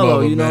Word to Melo.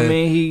 mother, You know what I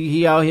man. mean?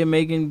 He out here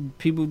making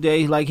people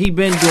day like he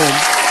been doing.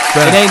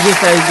 It ain't just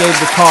that he gave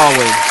the car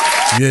away.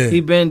 Yeah.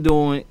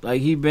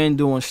 He been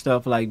doing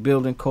stuff like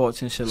building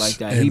courts and shit like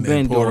that. He And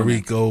been Puerto doing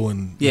Rico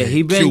and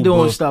he been Cuba.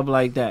 doing stuff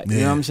like that. You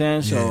Yeah. know what I'm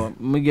saying? So Yeah.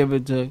 I'm gonna give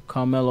it to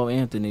Carmelo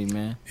Anthony,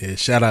 man. Yeah,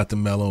 shout out to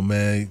Melo,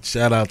 man.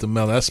 Shout out to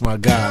Melo. That's my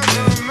guy,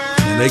 man.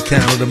 And they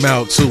counted him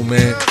out too,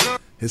 man.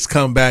 His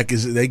comeback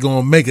is they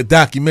gonna make a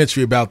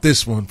documentary about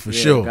this one for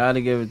sure.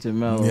 Gotta give it to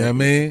Melo. You know what I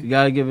mean? You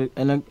gotta give it,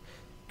 and then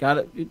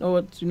gotta, you know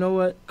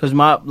what? Because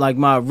my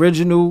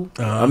original,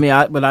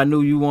 but I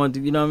knew you wanted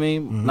to, you know what I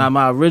mean? Mm-hmm. Now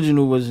my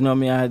original was, you know what I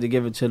mean? I had to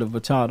give it to the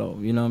Votado,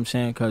 you know what I'm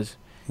saying? Because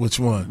which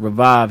one?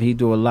 Revive, he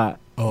do a lot.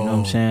 You know what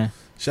I'm saying?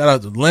 Shout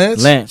out to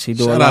Lance. Lance, he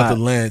do a lot. Shout out to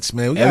Lance,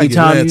 man. We gotta Every get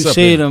time Lance you up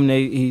see here. them,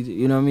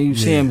 you know what I mean? You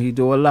see him, he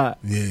do a lot.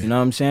 Yeah. You know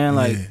what I'm saying?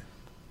 Like, Yeah.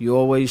 you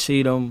always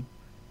see them,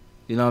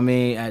 you know what I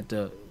mean? At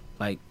the,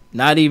 like,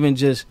 not even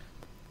just,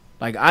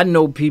 like, I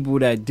know people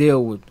that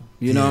deal with them.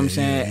 You know what I'm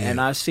saying? And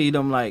I see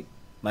them like,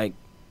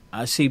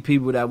 I see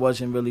people that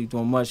wasn't really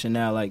doing much, and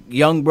now, like,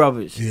 young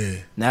brothers. Yeah.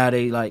 Now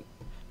they, like,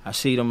 I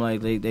see them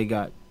like they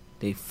got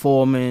they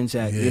foremans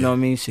at, you know what I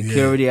mean,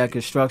 security at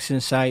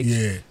construction sites.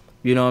 Yeah.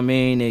 You know what I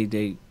mean?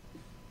 They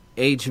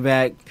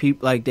HVAC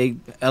people, like, they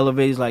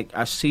elevators, like,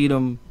 I see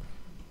them,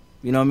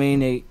 you know what I mean?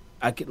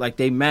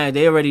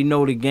 They already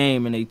know the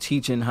game, and they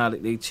teaching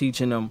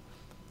them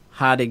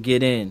how to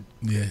get in.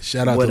 Yeah,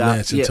 shout out to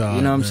Lance and Todd.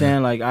 You know what I'm man.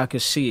 saying? Like, I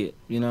could see it.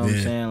 You know what I'm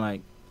saying?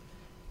 Like,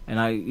 and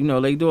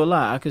they do a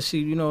lot. I could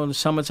see, in the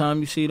summertime,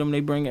 you see them,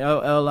 they bring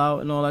LL out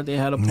and all that. They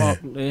had a park,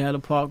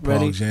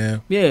 ready. Park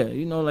Jam. Yeah,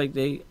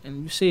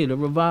 and you see the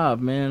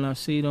Revive, man. I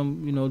see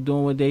them,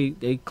 doing what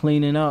they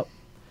cleaning up.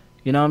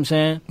 You know what I'm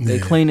saying? They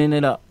cleaning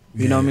it up.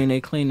 You know what I mean?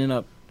 They cleaning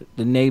up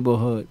the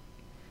neighborhood.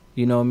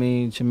 You know what I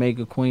mean?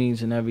 Jamaica,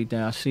 Queens, and everything.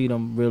 I see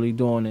them really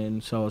doing it,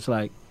 and so it's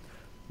like,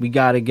 we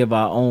got to give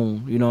our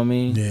own, you know what I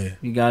mean? Yeah.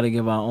 We got to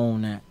give our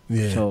own that.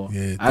 Yeah, So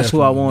yeah, that's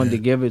who I definitely, wanted man. to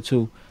give it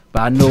to.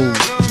 But I knew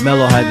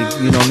Melo had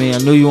to, you know what I mean? I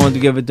knew you wanted to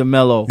give it to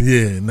Melo.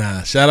 Yeah,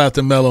 nah. Shout out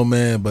to Melo,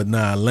 man. But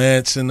nah,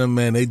 Lance and them,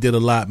 man, they did a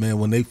lot, man.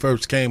 When they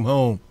first came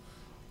home,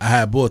 I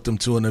had brought them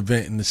to an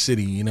event in the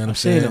city. You know what I'm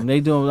See saying? them. They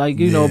doing, like,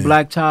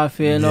 Black Tie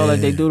Fair and all that.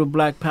 They do the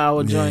Black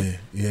Power joint.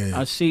 Yeah.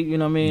 I see, you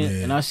know what I mean?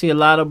 Yeah. And I see a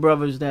lot of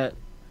brothers that's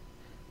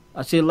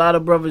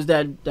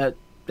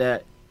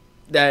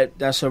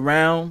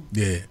around.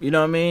 Yeah. You know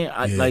what I mean?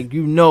 Yeah. Like,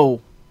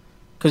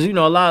 because, a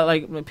lot,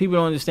 like, people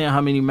don't understand how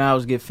many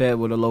mouths get fed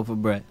with a loaf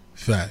of bread.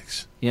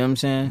 Facts. You know what I'm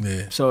saying?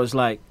 Yeah. So it's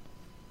like,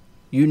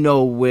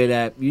 where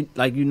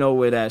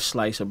that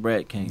slice of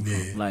bread came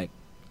from. Like,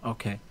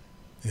 okay,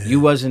 you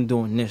wasn't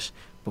doing this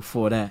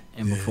before that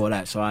and before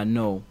that, so I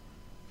know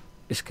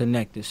it's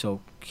connected.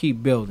 So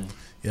keep building.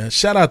 Yeah.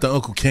 Shout out to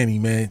Uncle Kenny,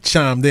 man.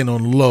 Chimed in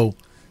on the low.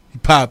 He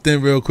popped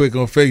in real quick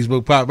on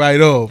Facebook, popped right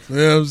off. You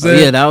know what I'm saying?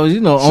 Yeah, that was,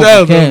 Shout Uncle out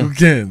to Ken. Uncle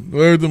Ken.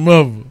 Word to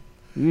mother.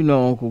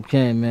 Uncle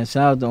Ken, man.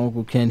 Shout out to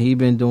Uncle Ken. He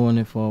been doing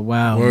it for a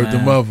while. Word man. to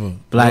mother.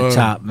 Black Word.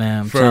 Top,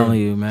 man. I'm Firm. telling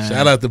you, man.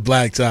 Shout out to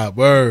Black Top.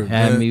 Word.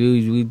 Had man.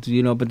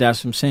 me, but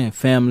that's what I'm saying.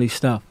 Family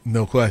stuff.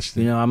 No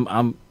question.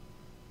 I'm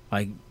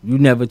like, you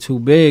never too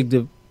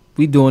big.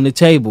 We doing the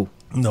table.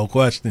 No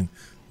question.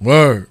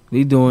 Word.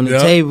 We doing the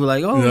Yep. table.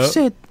 Like, oh Yep.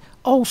 shit.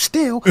 Oh,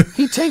 still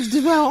he takes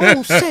the round.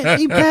 Oh shit,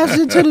 he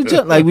passes it to the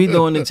judge. Like, we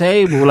doing the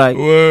table. Like,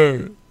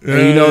 word.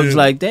 And, it's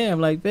like, damn,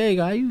 like, big,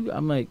 how you?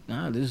 I'm like,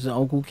 nah, this is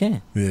Uncle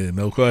Ken. Yeah,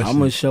 no question. I'm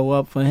gonna show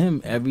up for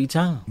him every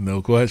time.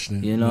 No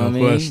question. You know no what I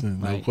mean?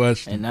 question. Like, no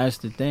question. And that's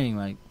the thing,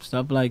 like,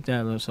 stuff like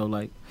that. So,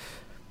 like,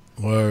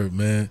 Word,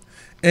 man.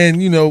 And,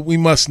 we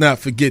must not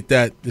forget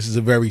that this is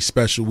a very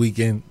special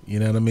weekend. You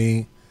know what I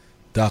mean?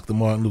 Dr.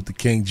 Martin Luther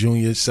King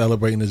Jr.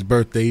 celebrating his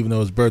birthday, even though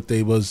his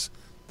birthday was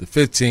the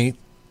 15th.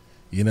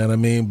 You know what I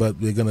mean? But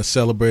we're going to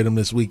celebrate him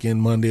this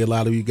weekend, Monday. A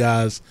lot of you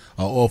guys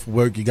are off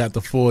work. You got the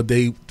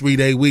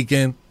 3-day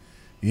weekend.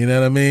 You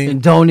know what I mean?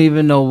 And don't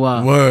even know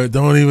why. Word,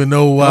 don't even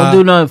know why. Don't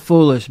do nothing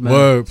foolish, man.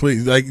 Word,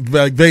 please. Like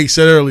Vake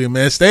said earlier,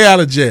 man, stay out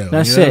of jail.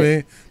 That's you know it. What I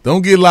mean?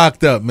 Don't get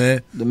locked up,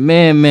 man. The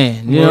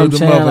man. You know what I'm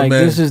saying? Mother, like,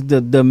 man. this is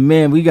the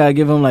man. We got to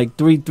give him like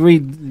 3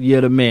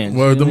 you're the man.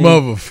 Word you the know what I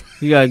mother. mean?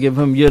 You got to give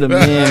him, you're the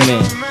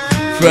man.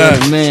 You're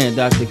the man,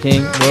 Dr.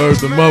 King. Word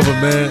the mother,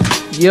 man.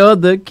 You're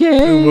the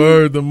king.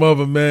 Word the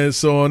mother, man.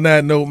 So on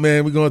that note,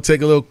 man, we're going to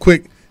take a little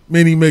quick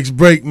mini mix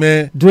break,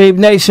 man. Dweeb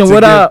Nation,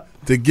 what up?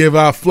 To give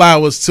our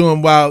flowers to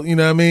him while, you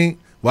know what I mean?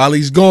 While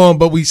he's gone,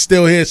 but we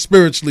still here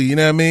spiritually, you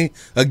know what I mean?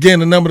 Again,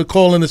 the number to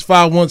call in is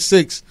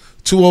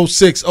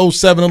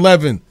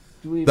 516-206-0711.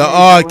 The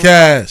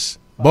Oddcast,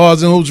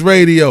 Bars and Hoops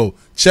Radio.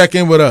 Check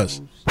in with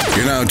us.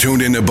 You're now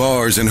tuned into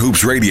Bars and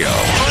Hoops Radio,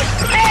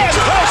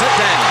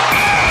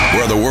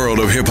 where the world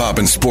of hip-hop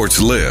and sports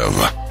live.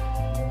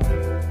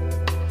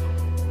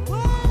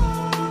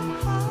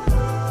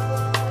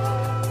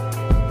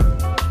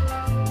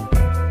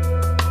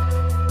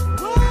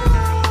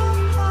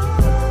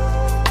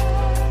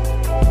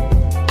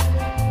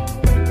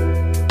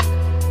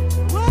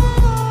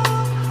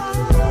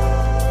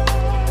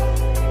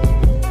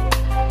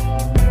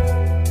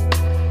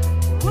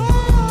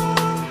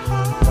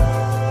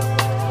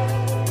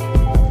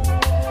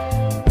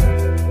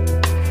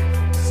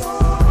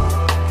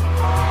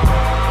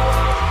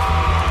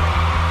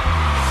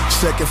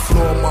 Second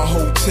floor of my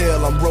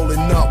hotel, I'm rolling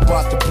up,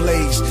 about to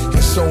blaze.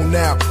 And so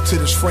now, to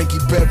this Frankie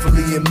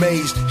Beverly and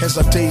Maze. As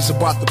our days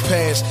about to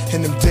pass,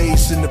 and them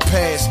days in the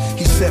past,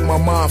 he set my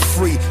mind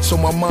free, so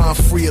my mind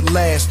free at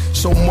last.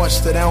 So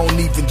much that I don't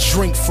even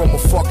drink from a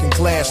fucking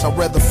glass. I'd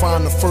rather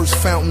find the first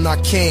fountain I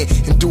can,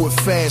 and do it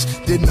fast.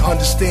 Didn't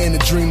understand the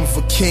dream of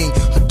a king,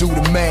 or do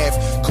the math.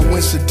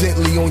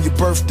 Coincidentally, on your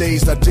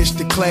birthdays, I ditched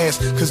the class.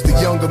 Cause the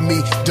younger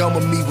me,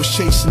 dumber me, was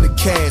chasing the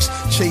cash.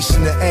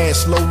 Chasing the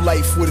ass, low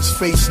life with his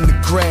face in the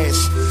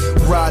grass.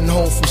 Riding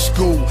home from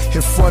school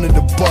in front of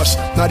the bus,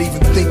 not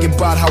even thinking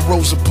about how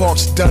Rosa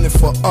Parks done it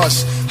for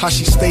us. How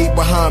she stayed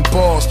behind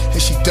bars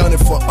and she done it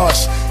for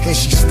us. And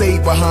she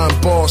stayed behind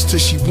bars till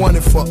she won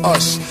it for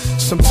us.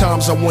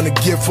 Sometimes I wanna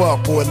give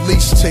up or at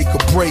least take a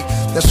break.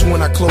 That's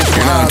when I close my eyes.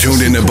 You're now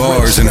tuned into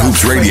Bars and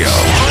Hoops Radio.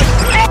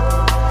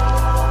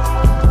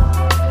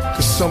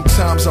 Cause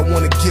sometimes I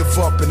wanna give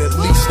up and at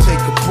least take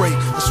a break.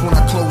 That's when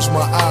I close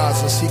my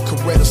eyes and see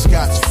Coretta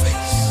Scott's face.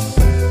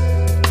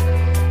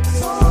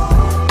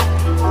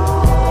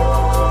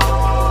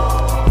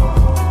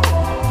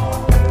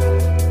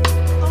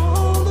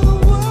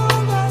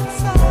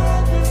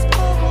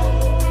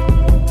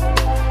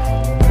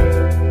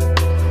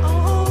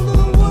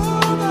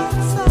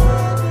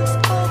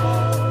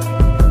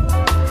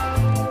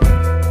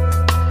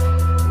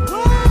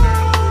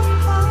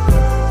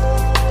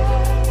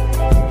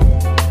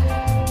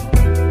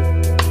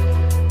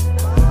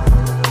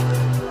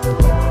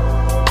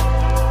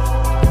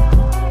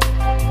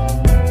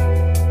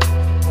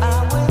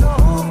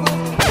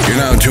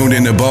 Tuned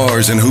into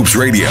Bars and Hoops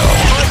Radio,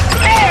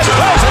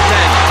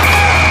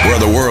 where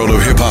the world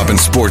of hip-hop and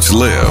sports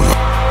live.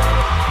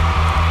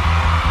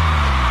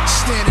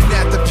 Standing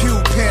at the pew,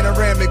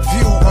 panoramic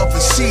view of the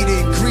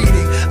seating,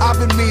 greeting. I've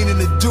been meaning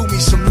to do me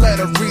some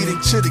letter reading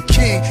to the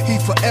king. He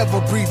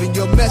forever breathing,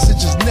 your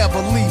message is never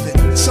leaving.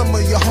 Some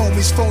of your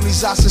homies,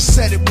 phonies, I should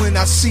said it when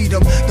I see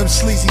them. Them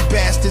sleazy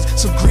bastards,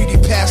 some greedy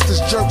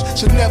pastors, jerks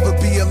should never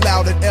be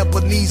allowed at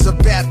Ebenezer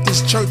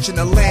Baptist Church in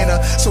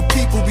Atlanta. So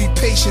people be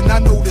patient, I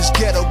know this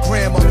ghetto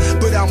grammar,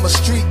 but I'm a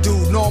street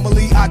dude,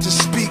 normally I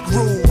just speak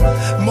rude.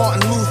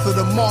 Martin Luther,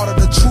 the martyr,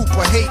 the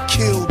trooper, hate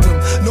killed him.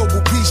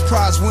 Nobel Peace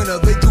Prize winner,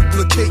 they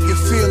duplicate your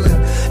feeling.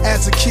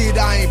 As a kid,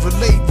 I ain't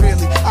relate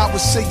really. I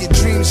would say your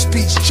dream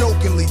speech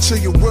jokingly till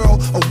your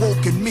world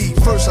awoke in me.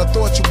 First I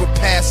thought you were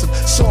passive,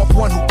 soft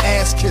one who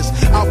ass kissed.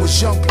 I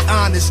was young, be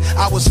honest,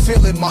 I was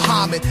feeling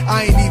Muhammad.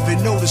 I ain't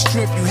even know the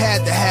strength you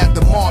had to have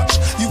the march.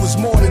 You was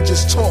more than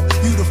just talk,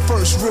 you the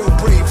first real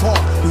brave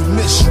heart. We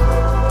miss you.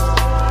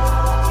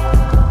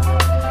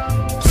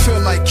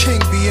 Feel like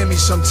King be in me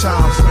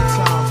sometimes.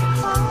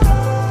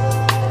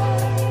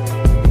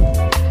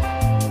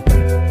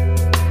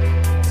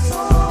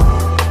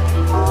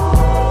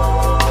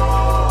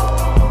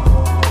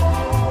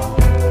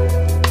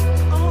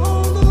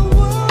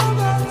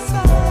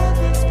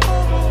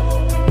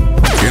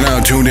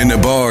 Tuned into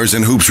Bars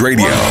and Hoops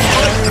Radio,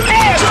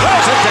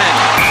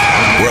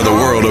 where the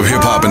world of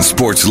hip-hop and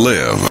sports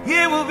live.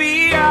 It will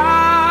be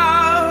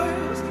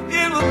ours,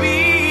 it will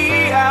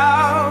be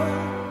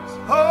ours.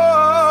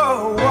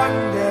 Oh,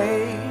 one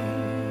day,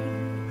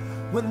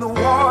 when the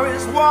war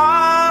is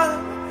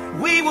won,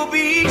 we will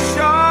be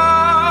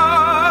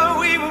sure,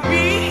 we will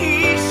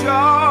be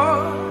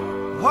sure.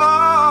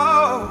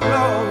 Oh,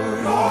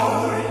 glory,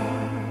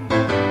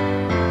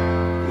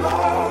 glory,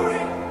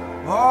 glory.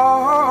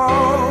 Oh.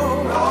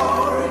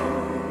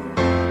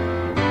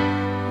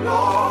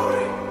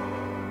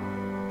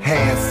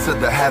 Hands to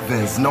the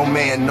heavens, no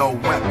man, no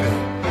weapon.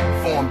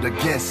 formed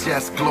against.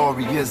 Yes,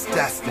 glory is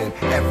destined.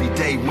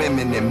 Everyday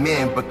women and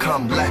men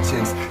become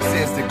legends.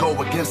 Sins that go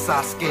against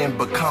our skin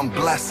become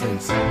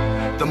blessings.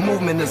 The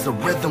movement is a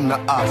rhythm to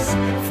us.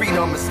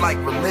 Freedom is like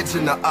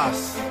religion to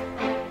us.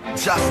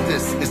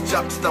 Justice is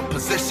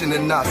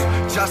juxtapositioning us.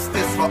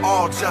 Justice for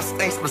all just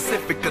ain't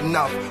specific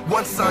enough.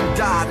 One son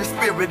died, the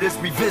spirit is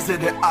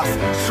revisiting us.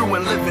 True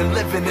and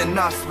living in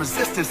us.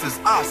 Resistance is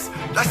us.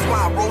 That's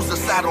why Rosa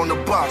sat on the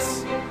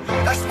bus.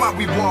 That's why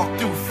we walk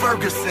through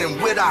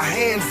Ferguson with our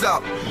hands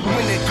up.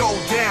 When it go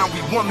down,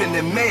 we woman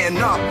and man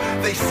up.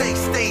 They say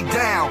stay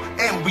down,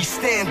 and we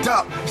stand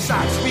up.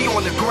 Shots we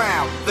on the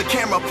ground, the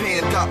camera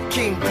panned up.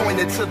 King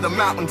pointed to the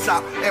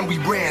mountaintop, and we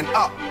ran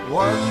up.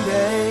 One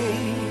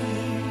day,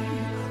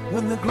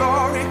 when the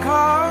glory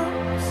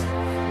comes,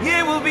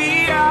 it will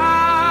be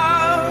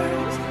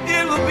ours.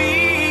 It will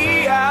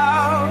be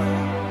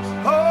ours.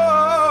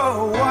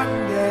 Oh,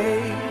 one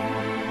day,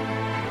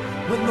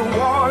 when the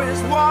war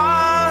is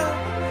won,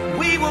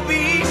 we will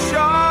be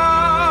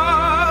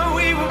sure.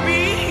 We will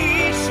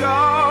be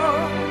sure.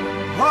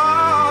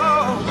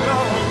 Oh,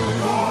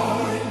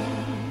 glory,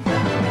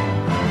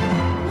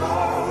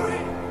 glory,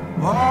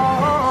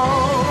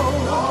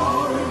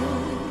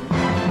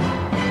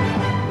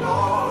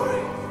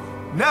 glory.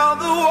 Now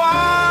the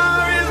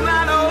war is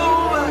not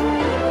over,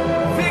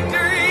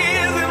 victory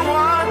isn't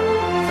won,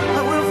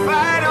 but we'll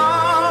fight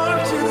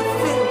on to the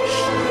finish,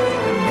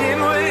 and then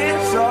when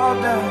it's all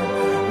done,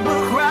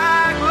 we'll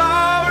cry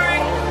glory,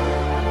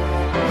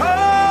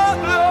 oh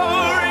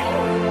glory,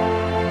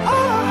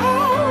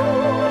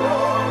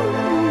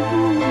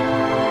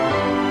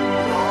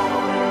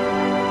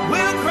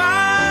 we'll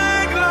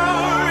cry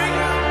glory,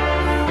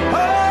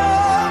 oh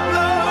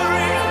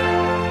glory,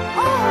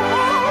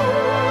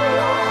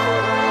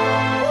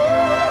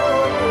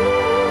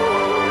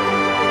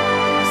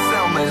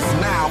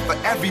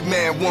 every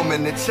man,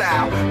 woman, and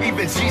child.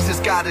 Even Jesus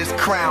got his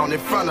crown in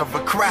front of a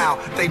crowd.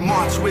 They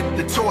march with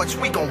the torch,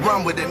 we gon'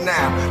 run with it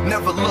now.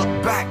 Never look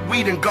back,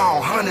 we done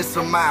gone hundreds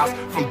of miles.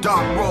 From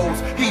dark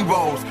roads,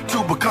 heroes,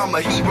 to become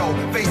a hero.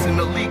 Facing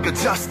the League of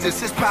Justice,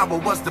 his power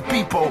was the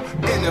people.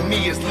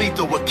 Enemy is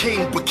lethal, a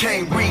king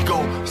became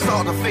regal.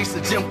 Saw the face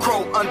of Jim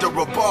Crow under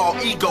a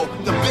bald ego.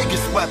 The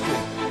biggest weapon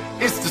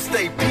is to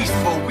stay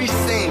peaceful. We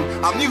sing,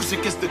 our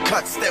music is the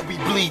cuts that we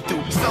bleed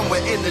through.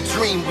 Somewhere in the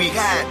dream we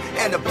had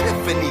an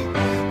epiphany.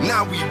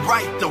 Now we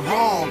right the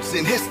wrongs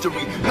in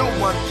history. No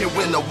one can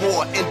win a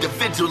war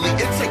individually.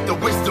 It take the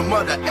wisdom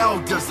of the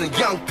elders and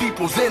young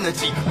people's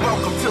energy.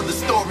 Welcome to the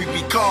story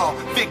we call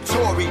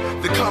victory.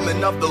 The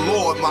coming of the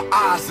Lord, my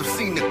eyes have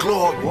seen the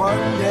glory. One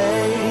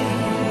day,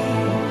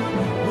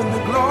 when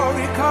the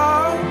glory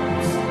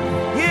comes,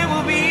 it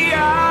will be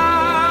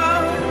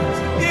ours.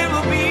 It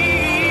will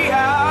be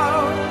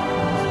ours.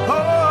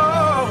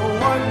 Oh,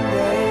 one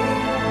day,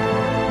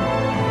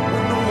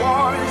 when the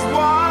war is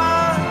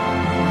won,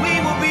 we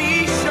will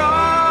be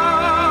sure.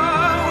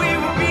 We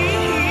will be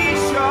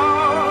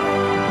sure.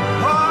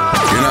 Oh,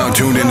 you're now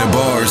tuned into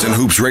Bars and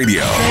Hoops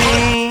Radio.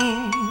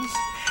 Things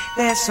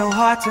they're so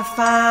hard to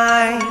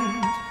find.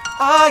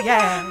 Oh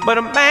yeah, but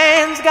a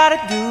man's gotta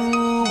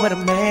do what a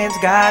man's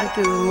gotta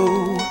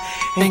do,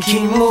 and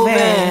keep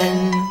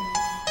moving,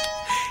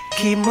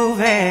 keep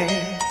moving,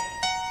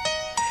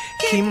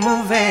 keep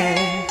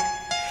moving,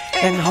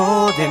 and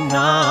holding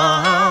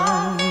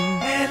on,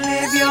 and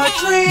live your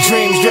dreams.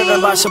 Dreams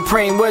driven by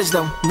supreme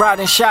wisdom.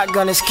 Riding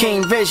shotgun is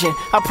keen vision.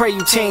 I pray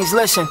you teens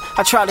listen.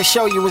 I try to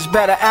show you it's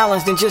better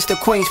Allens than just a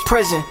Queen's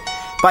prison.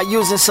 By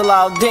using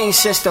Salahuddin's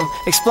system,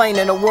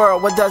 explaining the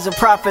world. What does it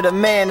profit a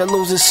man to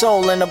lose his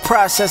soul in the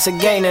process of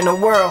gaining the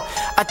world?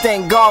 I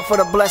thank God for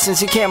the blessings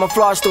he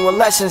camouflaged through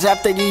lessons.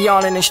 After the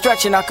yawning and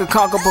stretching, I could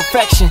conquer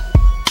perfection.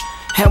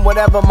 And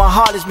whatever my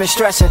heart has been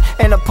stressing,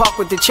 in the park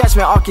with the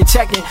chessmen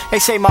architecting. They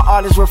say my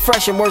art is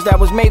refreshing, words that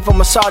was made for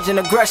massage and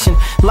aggression.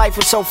 Life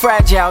is so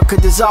fragile, could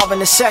dissolve in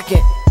a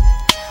second.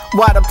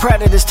 Why the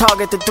predators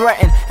target the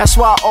threaten? That's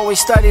why I always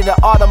study the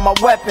art of my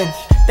weapon.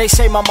 They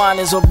say my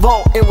mind is a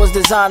vault, it was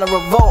designed to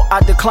revolt.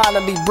 I decline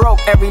to be broke,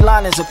 every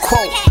line is a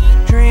quote.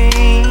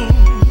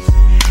 Dreams,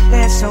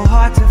 they're so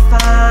hard to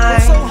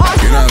find.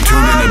 You're now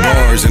tuned into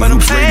Bars and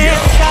Hoops Radio,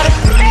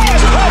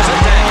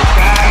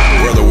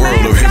 where the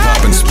world of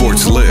hip-hop and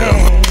sports live.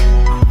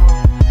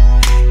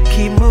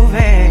 Keep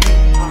moving,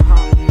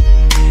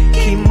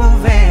 keep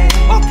moving,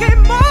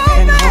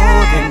 and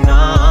holding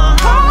on.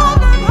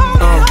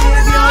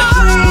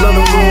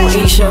 Little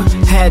Rue Isha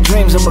had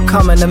dreams of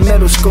becoming a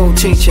middle school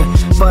teacher,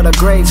 but her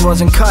grades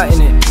wasn't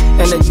cutting it.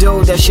 And the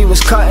dude that she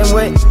was cutting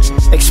with,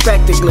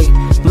 expectedly,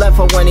 left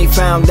her when he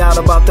found out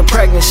about the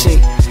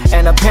pregnancy.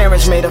 And her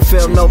parents made her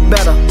feel no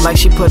better, like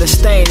she put a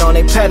stain on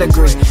their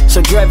pedigree.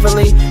 So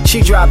dreadfully,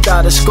 she dropped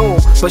out of school,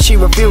 but she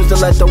refused to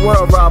let the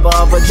world rob her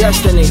of her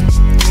destiny.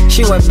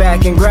 She went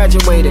back and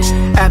graduated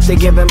after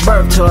giving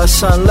birth to her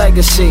son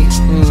Legacy.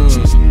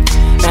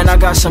 And I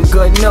got some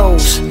good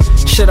news.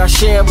 Should I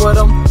share it with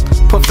him?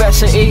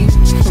 Professor E?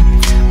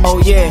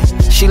 Oh yeah,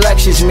 she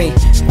lectures me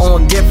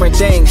on different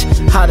things.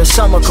 How the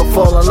summer could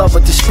fall in love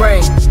with the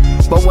spring.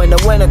 But when the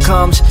winter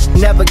comes,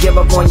 never give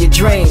up on your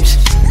dreams.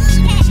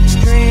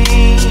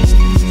 dreams,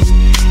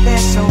 they're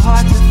so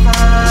hard to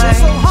find. They're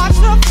so hard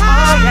to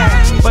find. Oh,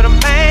 yeah. But a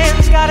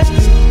man's gotta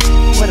do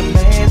what a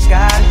man's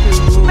gotta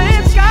do.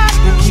 Man's gotta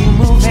do. Keep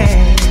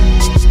moving.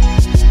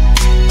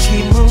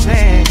 Keep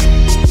moving.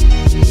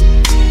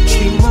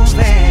 Keep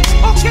moving.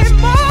 Okay,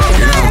 moving.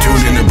 You're now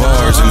tuned into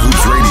Bars and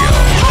Hoops Radio.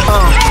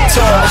 To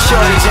all the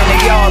shorties in the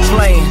yard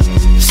playing,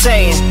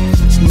 saying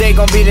they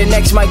gon' be the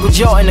next Michael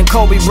Jordan and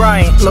Kobe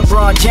Bryant,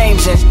 LeBron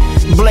James and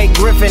Blake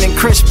Griffin and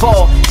Chris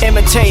Paul,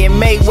 imitating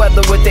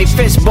Mayweather with they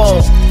fist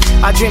ball.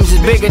 Our dreams is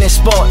bigger than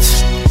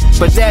sports,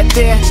 but that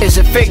there is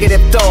a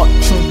figurative thought.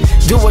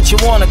 Do what you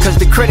wanna, cause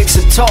the critics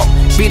will talk.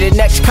 Be the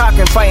next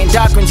Cochran fighting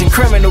doctrines in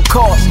criminal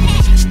court.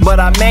 But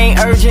our main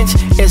urgence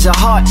is a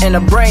heart and a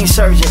brain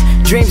surgeon.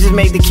 Dreams is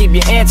made to keep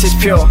your answers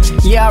pure.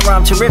 Yeah, I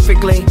rhyme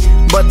terrifically,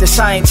 but the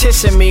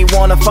scientists in me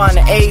wanna find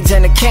the AIDS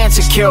and the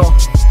cancer cure.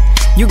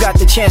 You got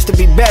the chance to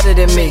be better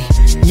than me.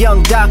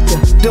 Young doctor,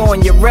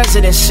 doing your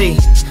residency.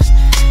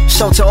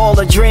 So to all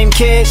the dream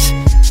kids,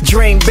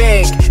 dream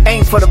big,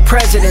 aim for the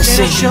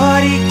presidency. Little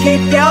shorty,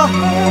 keep your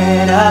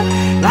head up.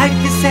 Life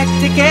is set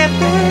to get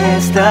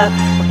messed up,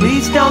 but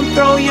please don't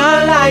throw your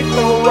life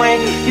away.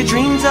 Your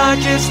dreams are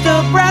just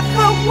a breath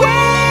away.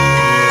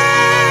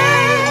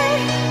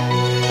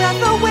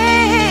 Breath away.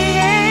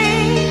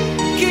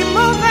 Keep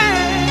moving,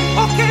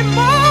 oh keep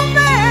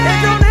moving. And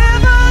don't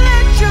ever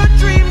let your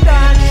dream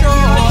die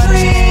short.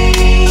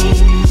 Dream,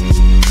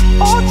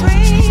 oh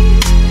dream,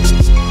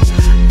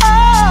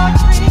 oh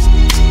dream.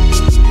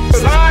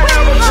 I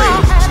have a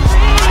dream.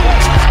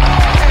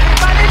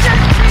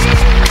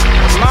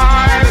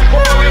 My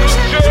poor little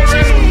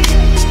children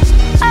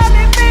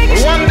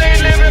will one day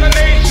live in a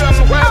nation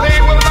where they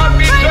will not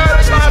be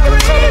judged by the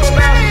color of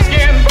their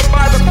skin, but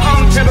by the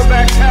content of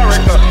their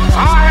character.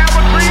 I have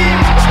a dream.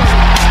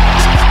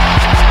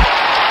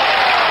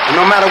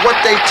 No matter what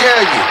they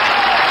tell you,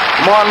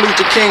 Martin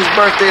Luther King's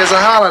birthday is a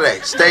holiday.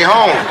 Stay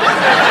home.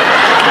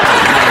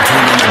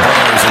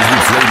 Bars and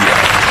Hoops Radio,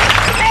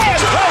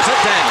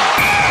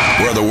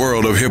 where the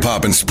world of hip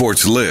hop and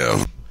sports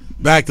live.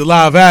 Back to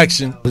live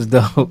action. Was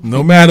dope.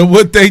 No matter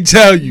what they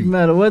tell you. No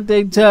matter what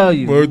they tell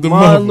you. Word to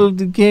Martin mother.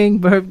 Luther King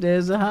birthday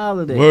is a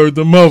holiday. Word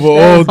to mother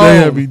Stay all day,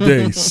 home. every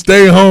day.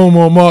 Stay home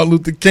on Martin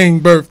Luther King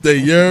birthday,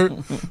 you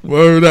heard?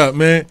 Word up,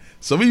 man.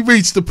 So we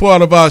reached the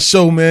part of our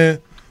show, man,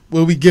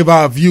 where we give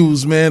our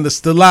views, man. The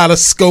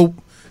Stellatoscope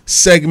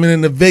segment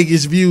and the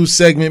Vegas Views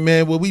segment,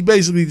 man, where we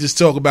basically just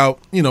talk about,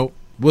 you know,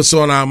 what's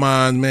on our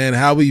mind, man,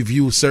 how we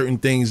view certain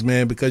things,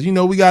 man, because, you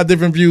know, we got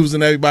different views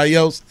than everybody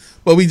else,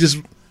 but we just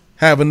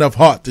have enough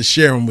heart to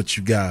share them with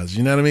you guys,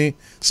 you know what I mean?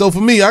 So for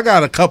me, I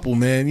got a couple,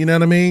 man, you know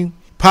what I mean?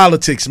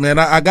 Politics, man,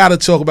 I got to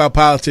talk about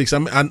politics.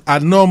 I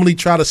normally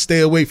try to stay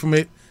away from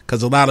it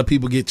because a lot of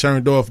people get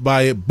turned off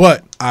by it,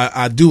 but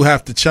I do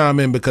have to chime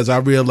in because I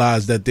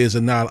realize that there's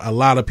a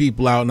lot of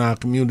people out in our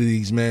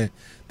communities, man,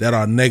 that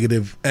are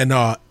negative and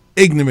are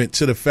ignorant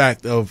to the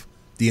fact of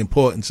the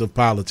importance of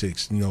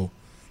politics. You know,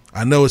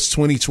 I know it's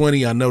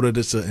 2020. I know that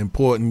it's an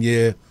important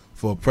year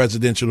for a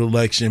presidential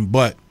election,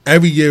 but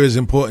every year is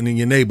important in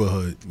your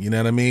neighborhood. You know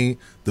what I mean?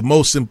 The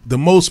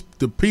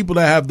people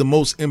that have the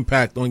most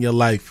impact on your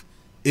life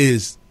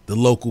is the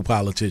local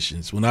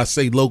politicians. When I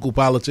say local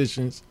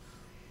politicians,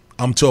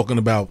 I'm talking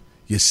about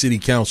your city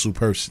council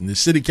person. The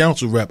city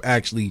council rep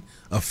actually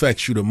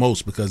affects you the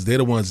most because they're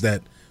the ones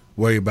that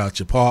worry about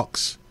your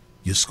parks,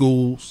 your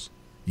schools.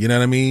 You know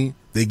what I mean?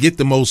 They get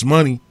the most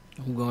money.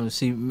 I'm going to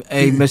see,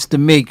 hey, Mr.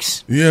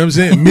 Meeks. You know what I'm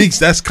saying? Meeks,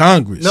 that's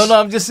Congress. No,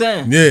 I'm just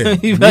saying. Yeah,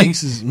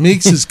 Meeks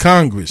is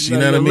Congress. You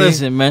know what I mean?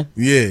 Listen, man.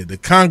 Yeah, the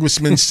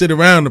congressmen sit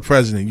around the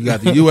president. You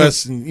got the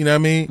U.S., and you know what I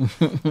mean?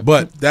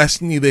 But that's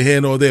neither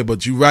here nor there.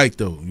 But you're right,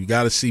 though. You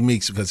got to see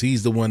Meeks because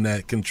he's the one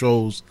that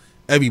controls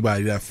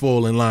everybody that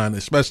fall in line,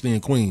 especially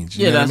in Queens.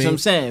 You know that's what I mean? what I'm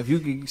saying. If you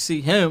could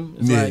see him,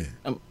 it's like,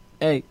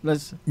 hey,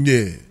 listen.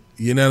 Yeah,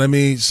 you know what I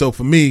mean? So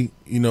for me,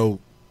 you know,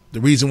 the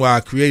reason why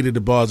I created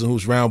the Bars and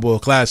Hoops Round Ball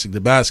Classic, the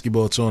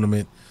basketball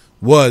tournament,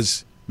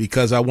 was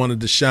because I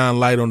wanted to shine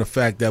light on the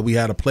fact that we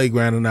had a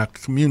playground in our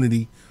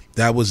community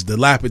that was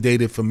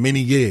dilapidated for many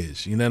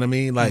years. You know what I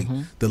mean? Like,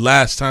 the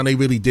last time they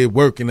really did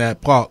work in that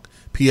park,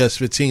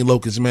 PS15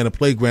 Locust Manor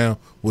Playground,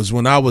 was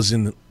when I was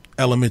in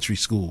elementary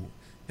school.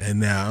 And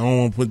now I don't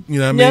want to put, you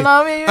know what I mean? You know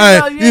what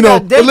I mean? You know,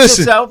 but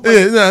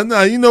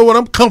listen, you know what?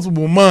 I'm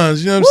comfortable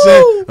minds, you know what I'm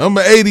saying? I'm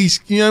an 80s,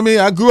 you know what I mean?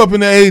 I grew up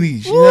in the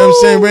 80s, you know what I'm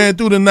saying? Ran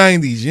through the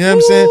 90s, you know what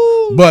I'm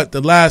saying? But the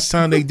last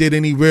time they did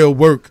any real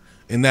work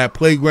in that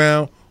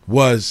playground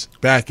was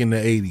back in the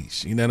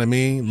 80s, you know what I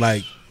mean?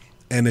 Like,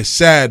 and it's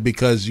sad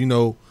because, you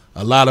know,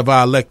 a lot of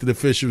our elected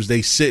officials,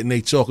 they sit and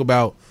they talk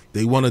about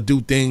they want to do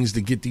things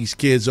to get these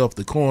kids off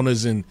the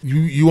corners, and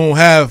you won't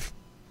have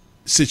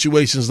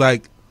situations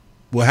like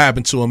what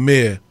happened to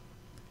Amir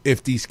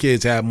if these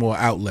kids have more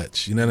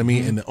outlets, you know what I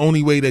mean? And the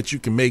only way that you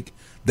can make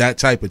that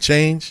type of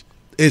change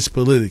is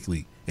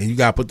politically. And you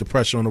got to put the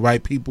pressure on the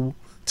right people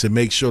to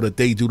make sure that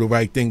they do the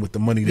right thing with the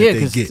money that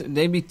they get.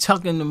 They be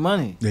tucking the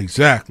money.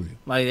 Exactly.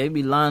 Like, they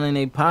be lining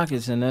their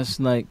pockets, and that's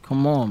like,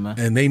 come on, man.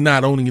 And they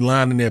not only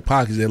lining their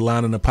pockets, they're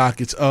lining the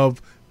pockets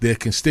of their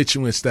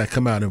constituents that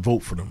come out and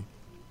vote for them.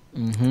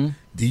 Mm-hmm.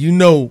 Do you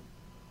know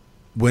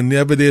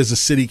whenever there's a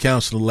city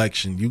council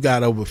election, you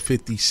got over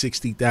 50,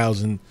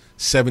 60,000,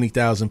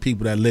 70,000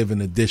 people that live in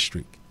the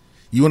district.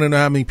 You want to know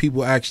how many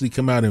people actually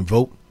come out and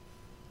vote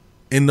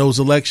in those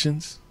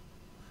elections?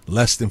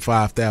 Less than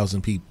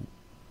 5,000 people.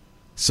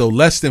 So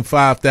less than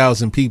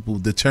 5,000 people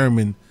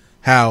determine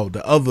how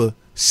the other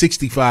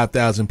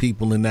 65,000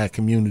 people in that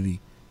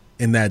community,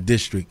 in that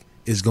district,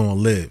 is going to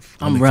live.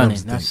 I'm running.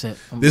 That's it.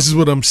 This is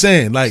what I'm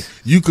saying. Like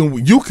you can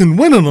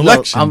win an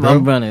election. Look,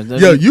 I'm running.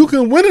 Yo, you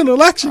can win an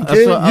election,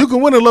 kid. You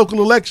can win a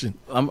local election.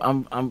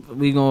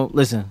 We gonna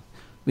listen.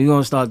 We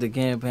gonna start the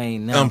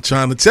campaign now. I'm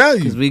trying to tell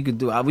you, because we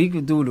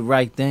could do the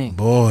right thing.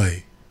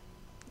 Boy,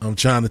 I'm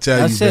trying to tell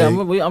That's you. That's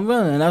it. I'm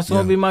running. That's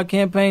gonna be my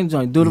campaign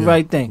joint. Do the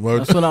right thing.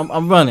 Word. That's what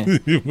I'm running.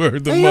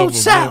 Word the hey, mother, yo,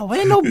 Sal,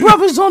 ain't no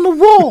brothers on the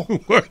wall.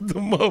 Word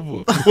the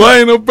mother. Why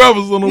ain't no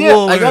brothers on the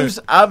wall?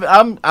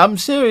 Like I'm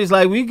serious.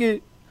 Like we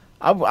could.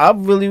 I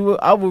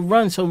would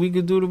run so we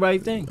could do the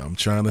right thing. I'm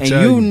trying to and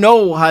tell you. And you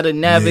know how to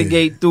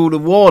navigate through the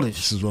waters.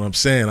 This is what I'm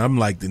saying. I'm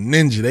like the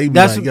ninja. They be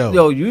like,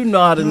 yo, you know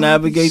how to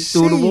navigate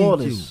through the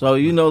waters. So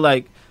you know,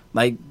 like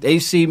they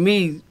see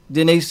me,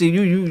 then they see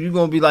you. You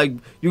gonna be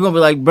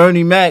like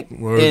Bernie Mac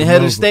in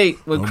Head of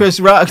State with Chris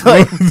Rock.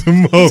 Like,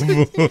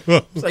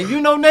 it's like, you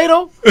know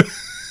NATO?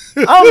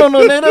 I don't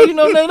know NATO. You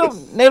know NATO?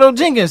 NATO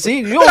Jenkins. See,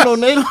 you don't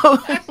know NATO.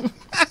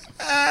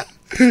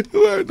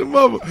 Word the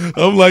mother.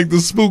 I'm like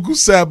the spook who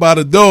sat by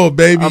the door,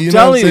 baby. I'm you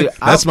know what I'm saying? you,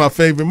 That's my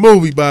favorite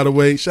movie, by the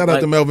way. Shout out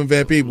to Melvin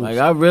Van Peebles. Like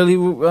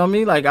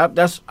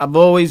I've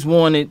always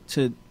wanted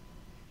to, you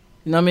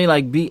know what I mean?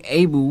 Like be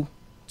able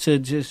to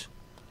just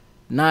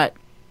not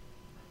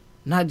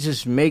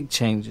just make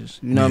changes.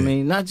 You know what I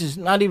mean?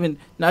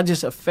 Not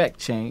just affect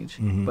change,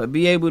 but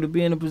be able to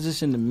be in a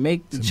position to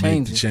make the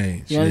changes.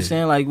 You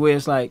understand? Like where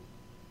it's like,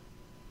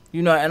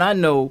 you know, and I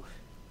know,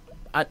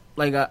 I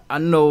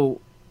know.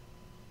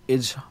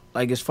 It's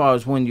like as far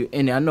as when you're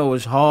in it, I know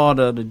it's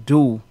harder to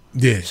do.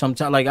 Yeah.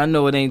 Sometimes, like I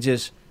know it ain't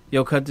just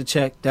cut the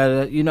check.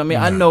 You know what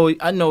I mean? Nah.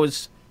 I know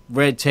it's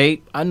red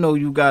tape. I know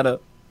you gotta.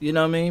 You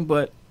know what I mean?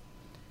 But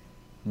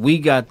we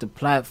got the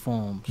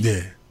platforms.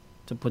 Yeah.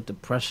 To put the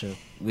pressure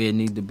where it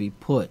need to be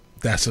put.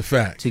 That's a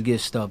fact. To get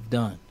stuff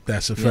done.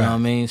 That's a fact. You know what I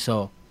mean?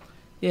 So,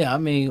 yeah. I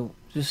mean,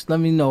 just let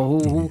me know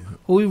who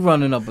we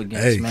running up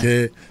against, hey, man.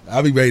 Kid,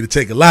 I'll be ready to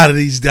take a lot of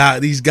these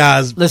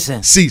guys'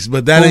 seats,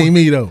 but that ain't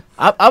me though.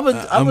 I'm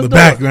the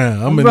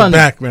background. I'm in the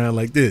background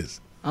like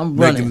this. I'm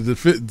running. Making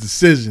the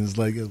decisions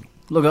like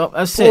look.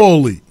 That's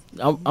poorly.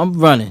 it. I'm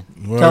running.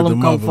 Tell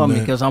them come for me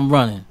because I'm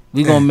running.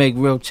 We gonna make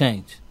real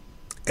change.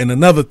 And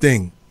another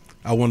thing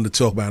I wanted to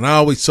talk about, and I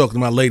always talk to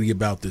my lady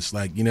about this.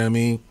 Like, you know what I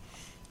mean?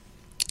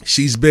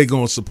 She's big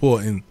on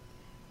supporting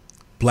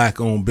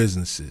black-owned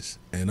businesses,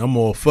 and I'm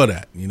all for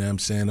that. You know what I'm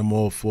saying? I'm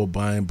all for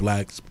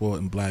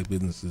supporting black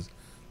businesses,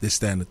 this,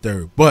 that, and the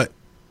third. But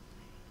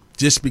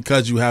just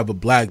because you have a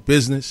black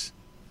business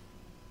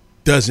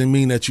doesn't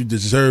mean that you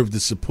deserve the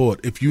support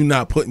if you're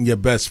not putting your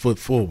best foot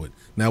forward.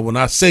 Now, when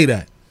I say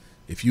that,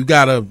 if you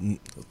got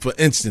for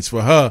instance,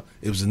 for her,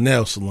 it was a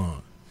nail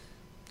salon.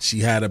 She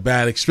had a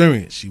bad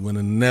experience. She went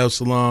in the nail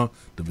salon.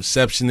 The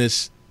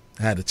receptionist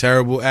had a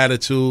terrible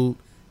attitude.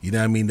 You know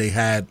what I mean? They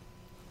had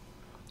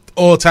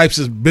all types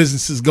of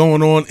businesses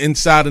going on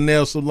inside a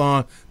nail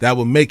salon that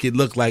would make it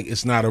look like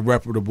it's not a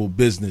reputable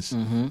business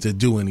to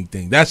do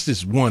anything. That's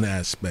just one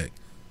aspect.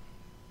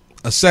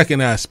 A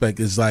second aspect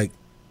is like,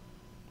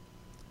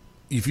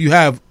 if you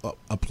have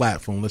a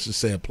platform, let's just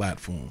say a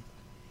platform,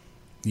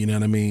 you know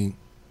what I mean?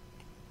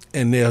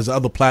 And there's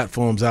other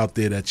platforms out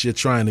there that you're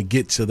trying to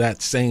get to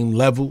that same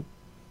level,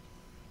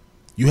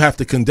 you have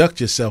to conduct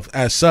yourself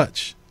as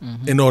such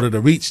in order to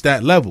reach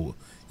that level.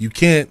 You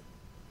can't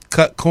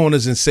cut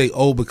corners and say,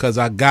 oh, because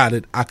I got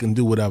it, I can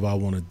do whatever I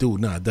want to do.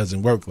 No, it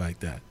doesn't work like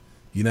that.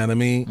 You know what I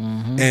mean?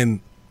 And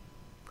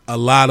a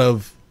lot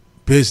of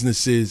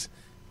businesses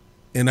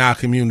in our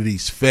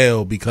communities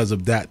fail because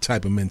of that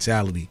type of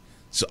mentality.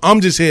 So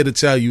I'm just here to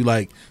tell you,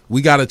 like,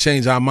 we got to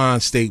change our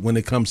mind state when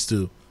it comes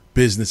to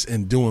business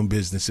and doing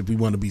business if we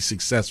want to be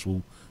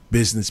successful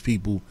business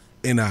people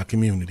in our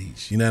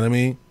communities. You know what I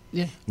mean?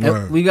 Yeah.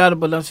 We got to,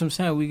 but that's what I'm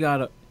saying. We got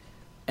to,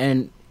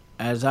 and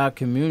as our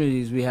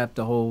communities, we have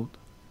to hold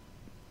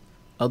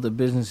other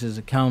businesses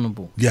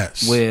accountable.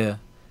 Yes. Where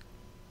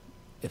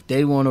if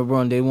they want to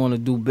run, they want to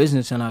do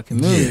business in our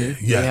community,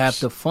 they have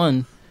to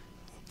fund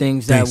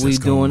things that we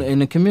doing in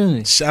the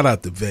community. Shout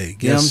out to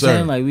Vague. You know what I'm sir.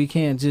 saying? Like, we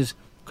can't just,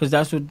 because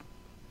that's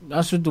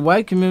what the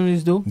white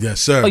communities do. Yes,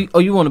 sir. Oh,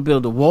 you want to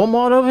build a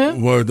Walmart over here?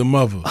 Word the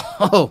mother.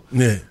 Oh.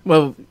 Yeah.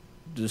 Well,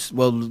 the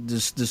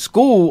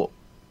schools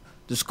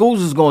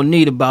is going to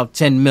need about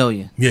 $10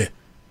 million. Yeah.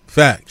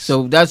 Facts.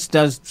 So that's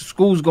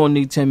school's going to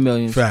need $10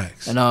 million.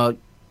 Facts. And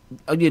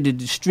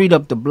the street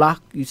up the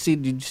block, you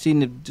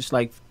seen just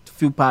like a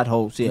few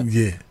potholes here.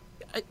 Yeah.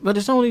 But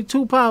it's only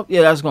 2 pot.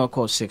 Yeah, that's going to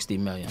cost $60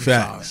 million.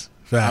 Facts.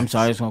 I'm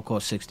sorry, it's going to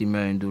cost $60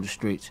 million to do the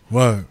streets.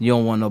 Word. You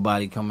don't want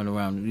nobody coming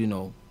around, you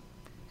know,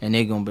 and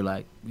they're going to be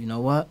like, you know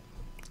what?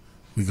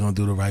 We gonna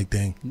do the right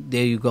thing.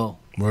 There you go.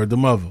 Word the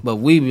mother. But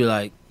we be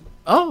like,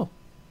 oh,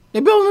 they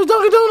building the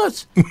Dunkin'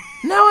 Donuts.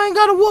 Now I ain't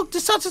gotta walk to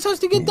such and such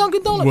to get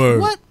Dunkin' Donuts. Word.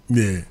 What?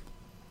 Yeah.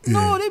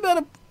 No, they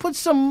better put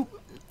some.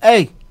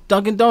 Hey,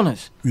 Dunkin'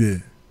 Donuts. Yeah.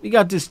 We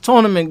got this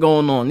tournament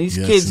going on. These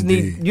Yes, kids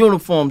indeed. need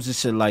uniforms and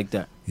shit like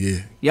that.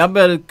 Yeah. Y'all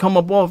better come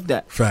up off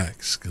that.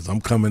 Facts. Because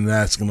I'm coming and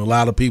asking a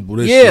lot of people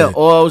this Yeah, year.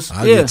 or else-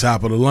 I yeah. get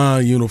top of the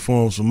line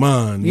uniforms for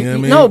mine. You know what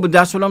I mean? No, but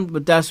that's what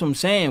I'm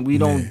saying. We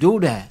don't do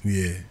that.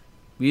 Yeah.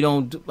 We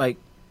don't do, like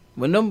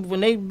when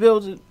they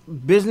build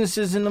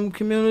businesses in them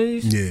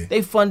communities. Yeah.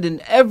 They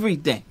funding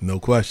everything. No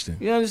question.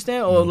 You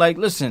understand? Or like,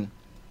 listen.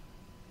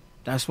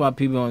 That's why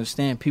people don't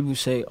understand. People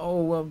say,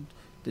 "Oh, well,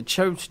 the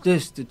church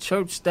this, the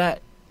church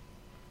that."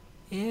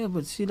 Yeah,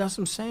 but see, that's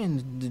what I'm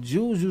saying. The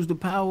Jews use the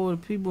power of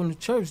the people in the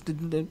church.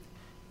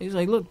 He's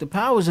like, look, the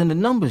power's in the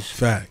numbers.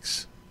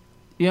 Facts.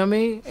 You know what I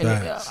mean? And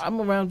Facts. I'm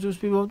around Jewish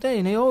people all day,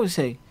 and they always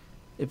say,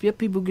 if your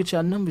people get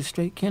y'all numbers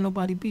straight, can't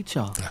nobody beat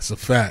y'all. That's a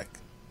fact.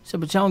 He said,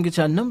 but y'all don't get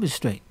y'all numbers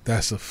straight.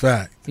 That's a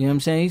fact. You know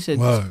what I'm saying?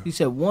 Word. He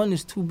said one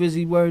is too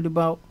busy worried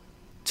about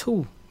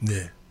two.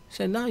 Yeah. He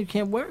said, no, you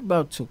can't worry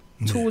about two.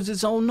 Two is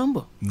its own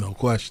number. No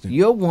question.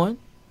 You're one.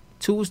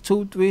 Two is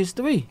two. Three is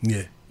three.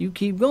 Yeah. You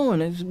keep going.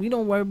 We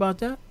don't worry about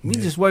that. We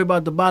just worry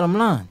about the bottom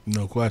line.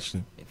 No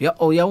question. If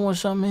y'all want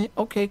something,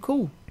 okay,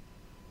 cool.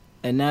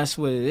 And that's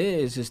what it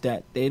is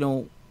that we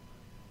don't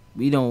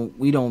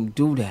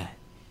do that.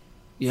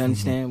 You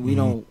understand? We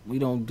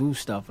don't do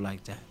stuff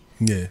like that.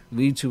 Yeah.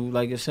 We too,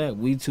 like I said,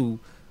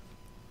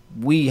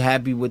 we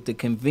happy with the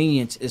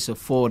convenience it's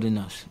affording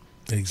us.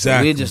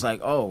 Exactly. So we're just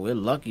like, oh, we're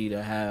lucky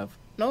to have.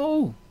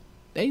 No,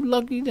 they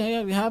lucky to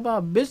have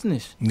our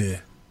business. Yeah.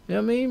 You know what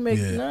I mean?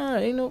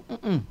 Ain't no.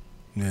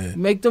 Yeah.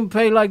 Make them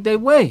pay like they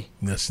weigh.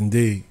 Yes,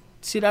 indeed.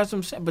 See, that's what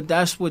I'm saying. But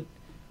that's what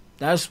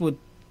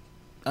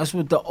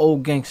the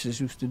old gangsters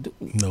used to do.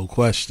 No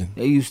question.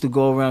 They used to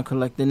go around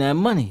collecting that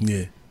money.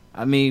 Yeah.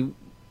 I mean,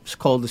 it's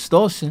called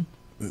extortion.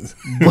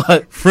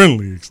 But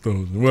friendly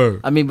extortion.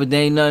 Word. I mean, but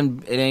they ain't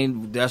nothing. It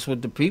ain't. That's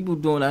what the people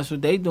doing. That's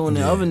what they doing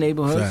in other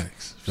neighborhoods.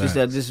 Facts. Just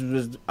that this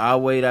was our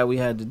way that we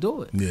had to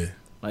do it. Yeah.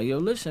 Like, yo,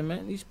 listen,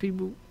 man.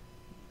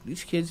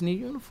 These kids need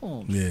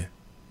uniforms. Yeah.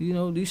 You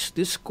know, this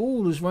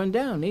school is run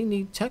down. They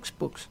need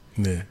textbooks.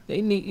 Yeah.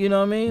 They need, you know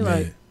what I mean?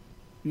 Like,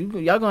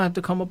 y'all gonna have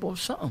to come up with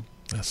something.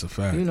 That's a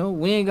fact. You know,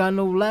 we ain't got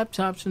no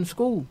laptops in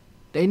school.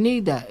 They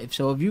need that. If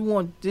you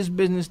want this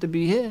business to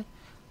be here,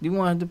 you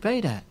want to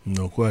pay that.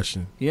 No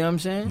question. You know what I'm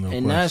saying? No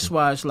and that's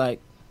why it's like,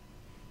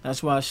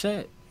 that's why I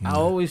said, I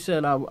always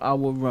said I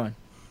would run.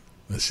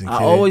 Listen, I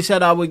kid. always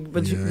said I would,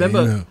 but you Yeah,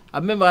 remember, you know. I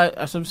remember,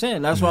 that's what I'm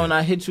saying. That's why when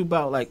I hit you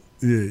about like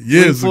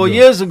years 4 ago.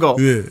 years ago,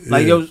 Yeah,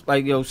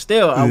 yo,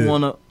 still, I Yeah.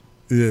 want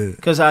to, Yeah.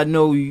 because I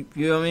know you,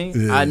 you know what I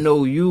mean? Yeah. I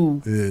know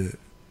you Yeah.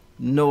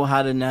 know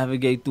how to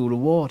navigate through the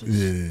waters.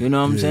 Yeah. You know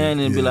what I'm Yeah. saying?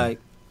 And be Yeah. like,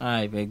 all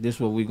right, babe, this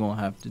is what we're going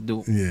to have to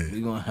do. Yeah.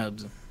 We're going to have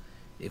to,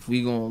 if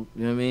we going to,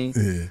 you know what I mean?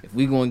 Yeah. If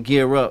we going to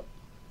gear up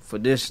for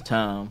this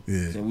time,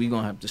 Yeah. then we're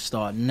going to have to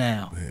start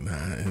now.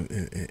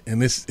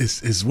 And it's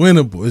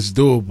winnable. It's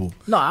doable.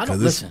 No, I don't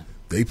 'Cause listen.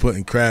 They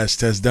putting crash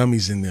test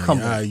dummies in there. Come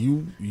All on. right,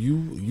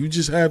 you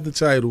just have the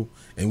title,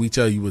 and we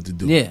tell you what to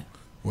do. Yeah.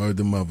 Word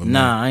the mother. Nah,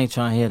 man. I ain't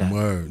trying to hear that.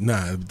 Word.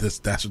 Nah,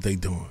 that's what they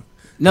doing.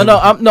 No,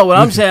 what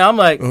I'm saying, I'm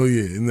like, oh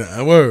yeah,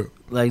 nah, word.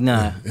 Like,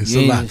 nah. It's you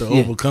a ain't lot to just- yeah.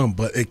 overcome,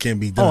 but it can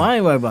be done. Oh, I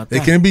ain't worried about that.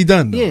 It can be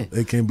done, though. Yeah.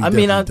 It can be I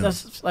mean, definitely done.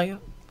 that's like,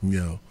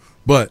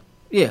 But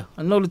yeah,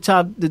 I know the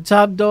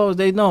top dogs,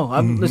 they know.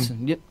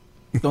 Listen,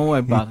 don't worry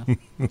about it.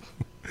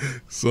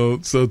 So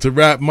to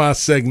wrap my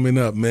segment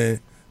up, man,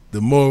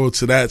 the moral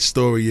to that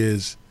story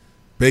is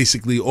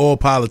basically all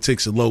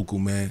politics are local,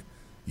 man.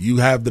 You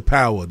have the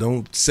power.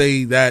 Don't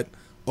say that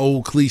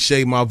old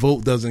cliche, my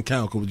vote doesn't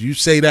count. Because you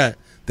say that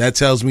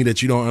tells me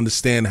that you don't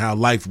understand how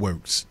life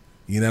works.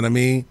 You know what I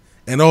mean?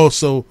 And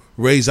also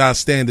raise our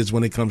standards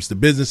when it comes to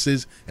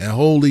businesses and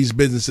hold these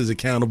businesses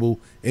accountable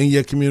in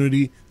your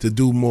community to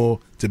do more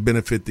to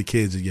benefit the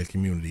kids of your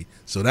community.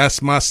 So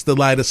that's my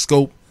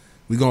Stellidoscope.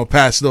 We're going to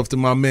pass it off to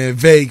my man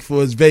Vague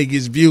for his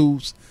Vegas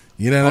views.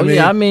 You know what I mean?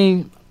 Yeah, I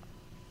mean,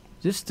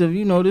 just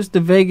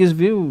the Vegas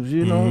views,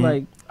 you know,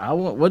 like I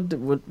want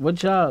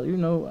what y'all, you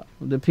know,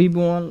 the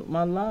people on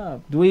my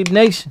live, Dweeb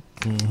Nation.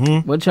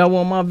 What y'all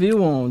want my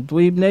view on,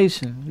 Dweeb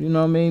Nation? You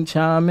know what I mean?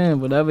 Chime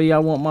in, whatever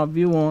y'all want my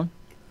view on.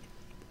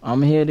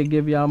 I'm here to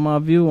give y'all my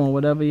view on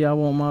whatever y'all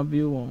want my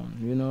view on.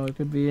 You know, it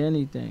could be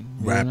anything.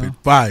 Rapid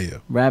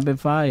fire. Rapid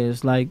fire.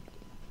 It's like,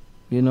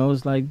 you know,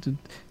 it's like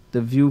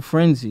the view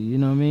frenzy. You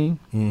know what I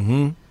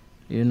mean?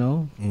 You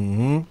know.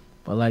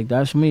 But like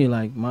that's me.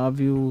 Like my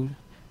view.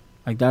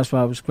 Like that's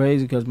why I was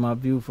crazy because my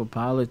view for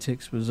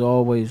politics was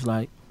always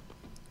like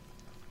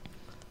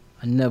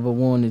I never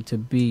wanted to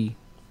be,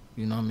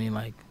 you know what I mean,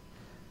 like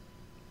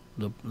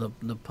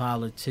the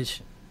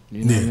politician.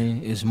 You know what I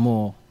mean? It's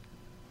more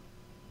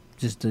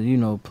just a, you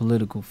know,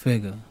 political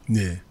figure.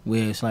 Yeah.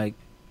 Where it's like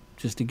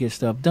just to get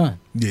stuff done.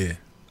 Yeah.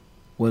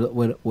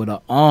 With an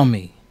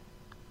army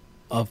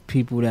of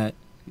people that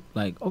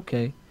like,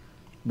 okay,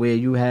 where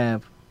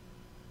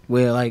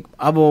like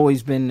I've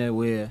always been there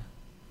where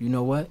you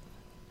know what?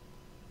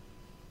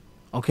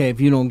 Okay,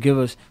 if you don't give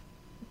us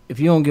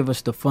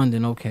the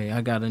funding, okay,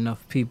 I got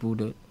enough people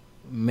to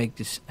make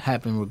this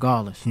happen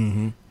regardless.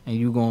 Mm-hmm. And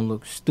you gonna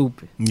look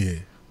stupid. Yeah.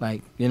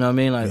 Like, you know what I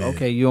mean? Like,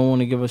 okay, you don't want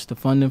to give us the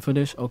funding for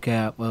this?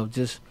 Okay, well,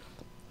 just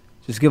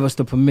give us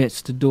the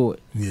permits to do it.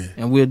 Yeah.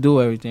 And we'll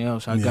do everything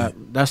else.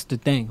 That's the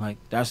thing. Like,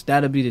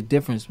 that'll be the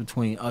difference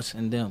between us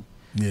and them.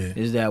 Yeah.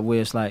 Is that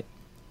where it's like,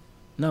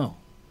 no,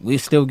 we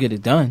still get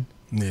it done.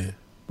 Yeah.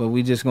 But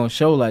we just gonna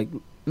show like,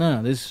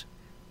 nah,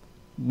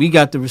 we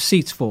got the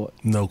receipts for it.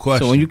 No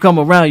question. So when you come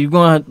around, you're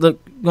gonna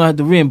have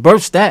to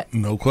reimburse that.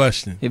 No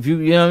question. If you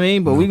know what I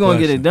mean? But we gonna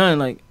get it done.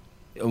 Like,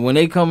 when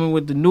they coming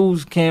with the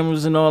news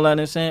cameras and all that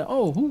and saying,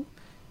 oh, who?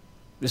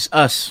 It's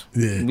us.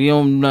 Yeah. We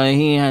don't.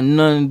 He ain't had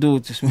nothing to do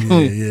with this.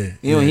 Yeah.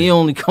 You know, he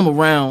only come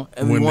around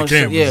every when the once.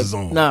 cameras Yeah. is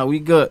on. Nah, we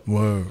good.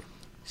 Word.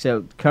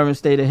 So current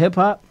state of hip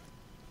hop.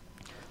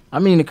 I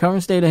mean, the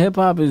current state of hip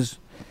hop is.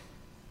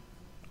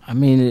 I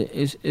mean,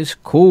 it's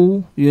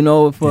cool. You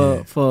know,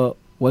 for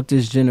what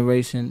this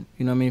generation.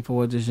 You know what I mean? For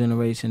what this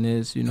generation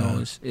is. You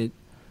know,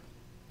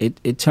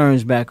 it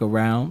turns back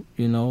around.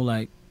 You know,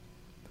 like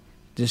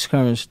this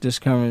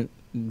current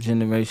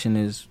generation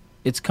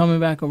it's coming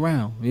back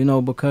around, you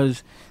know,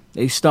 because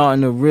they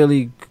starting to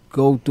really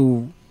go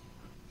through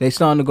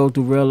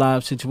real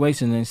life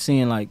situations and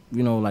seeing like,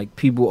 you know, like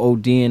people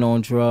ODing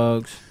on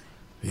drugs.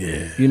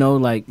 Yeah. You know,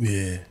 like,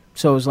 yeah.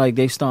 So it's like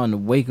they starting to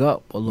wake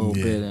up a little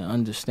bit and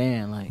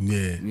understand, like,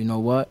 you know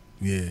what?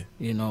 Yeah.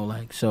 You know,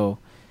 like, so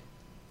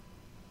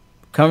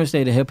current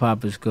state of hip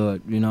hop is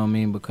good, you know what I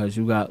mean? Because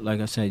you got,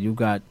 like I said, you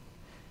got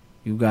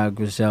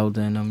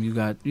Griselda and them, you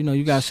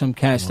got some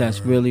cats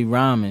that's really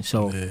rhyming.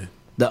 So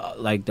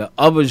the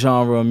other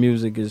genre of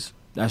music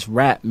that's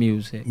rap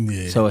music.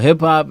 Yeah. So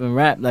hip hop and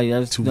rap, like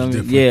that's two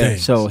different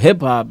things. So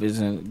hip hop is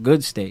in a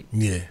good state.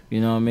 Yeah.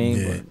 You know what I mean?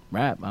 Yeah. But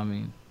rap, I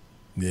mean.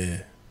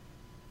 Yeah.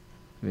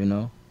 You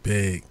know?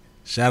 Big.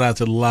 Shout out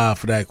to the live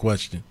for that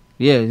question.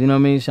 Yeah, you know what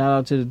I mean? Shout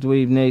out to the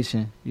Dweeb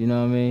Nation. You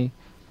know what I mean?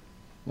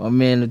 My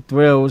man, The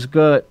Thrill was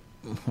good.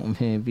 My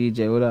man,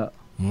 BJ, what up?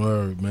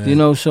 Word, man. You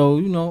know, so,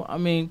 you know, I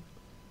mean,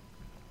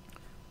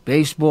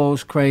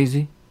 baseball's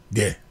crazy.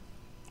 Yeah.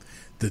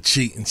 The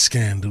cheating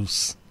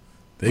scandals.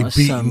 They My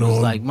beating son was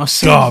on like, my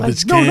son garbage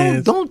was like, no,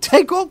 cans. don't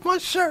take off my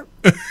shirt.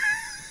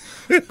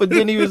 But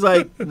then he was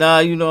like, nah,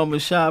 you know, I'm a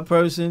shy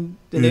person.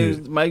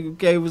 Then Michael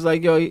K was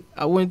like, yo,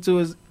 I went to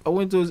his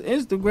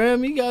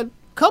Instagram. He got a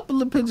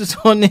couple of pictures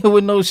on there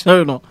with no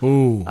shirt on.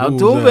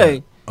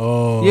 Altuve.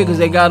 Oh, yeah, because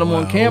they got him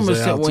on wow. camera.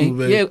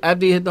 Jose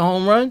After he hit the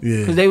home run.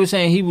 Yeah. Because they were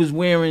saying he was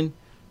wearing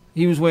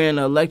an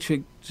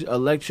electric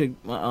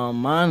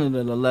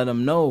monitor to let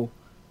him know.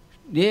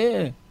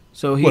 Yeah.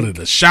 So he. What, did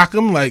it shock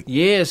him? Like,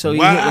 yeah, so when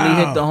he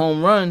hit the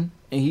home run,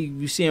 and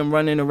you see him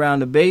running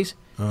around the base,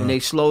 and they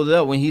slowed it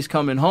up. When he's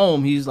coming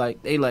home, he's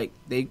like, they, you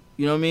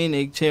know what I mean?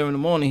 They cheering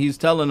him on, and he's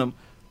telling them,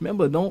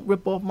 remember, don't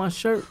rip off my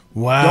shirt.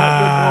 Wow. Don't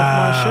rip off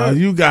my shirt.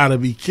 You gotta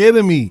be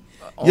kidding me.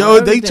 Yo,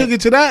 they took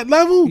it to that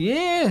level?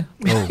 Yeah.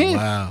 Oh,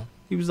 wow.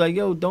 He was like,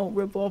 yo, don't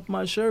rip off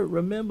my shirt.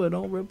 Remember,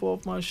 don't rip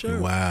off my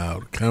shirt. Wow.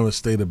 The current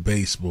state of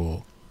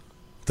baseball.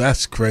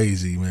 That's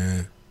crazy, man.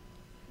 You know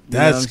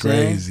That's what I'm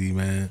saying? crazy,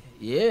 man.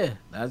 Yeah.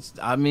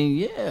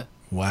 Yeah.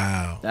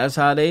 Wow. That's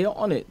how they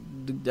on it.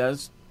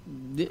 That's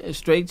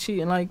straight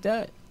cheating like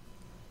that.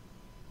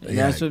 And They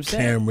that's got what I'm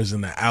saying. cameras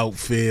in the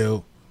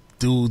outfield.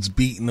 Dudes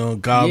beating on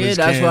garbage Yeah,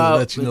 that's cans. why.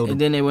 Let you know And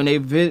then when they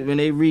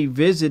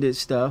revisited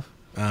stuff,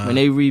 when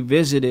they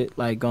revisited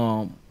like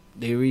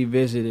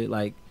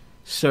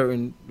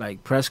certain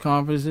like press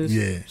conferences.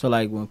 Yeah. So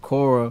like when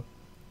Cora,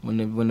 when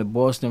the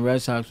Boston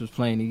Red Sox was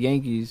playing the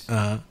Yankees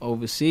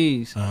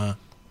overseas,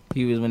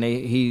 he was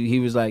he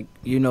was like,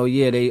 you know,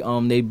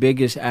 they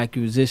biggest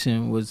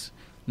acquisition was,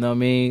 you know what I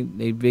mean?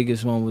 Their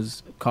biggest one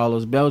was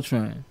Carlos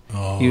Beltran.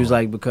 Oh. He was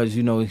like, because,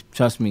 you know,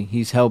 trust me,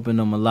 he's helping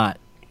them a lot.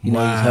 You know,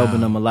 he's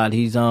helping them a lot.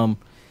 He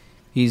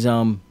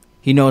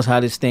knows how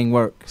this thing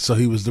works. So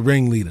he was the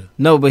ringleader.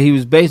 No, but he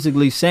was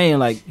basically saying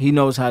like he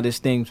knows how this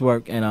thing's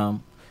work,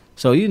 and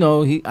so you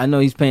know I know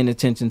he's paying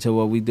attention to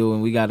what we do,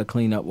 and we got to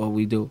clean up what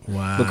we do.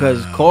 Wow.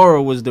 Because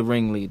Cora was the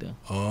ringleader.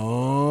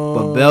 Oh.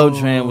 But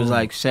Beltran was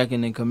like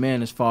second in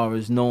command as far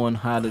as knowing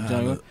how to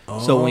do it.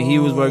 So when he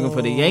was working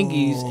for the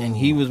Yankees and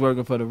he was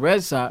working for the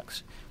Red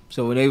Sox,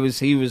 so when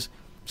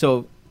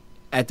so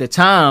at the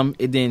time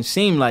it didn't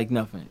seem like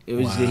nothing. It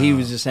was he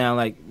was just sound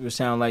like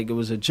it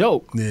was a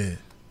joke. Yeah.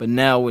 But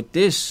now with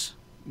this,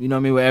 you know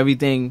what I mean, with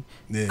everything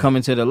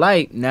coming to the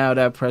light, now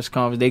that press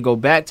conference, they go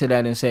back to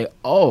that and say,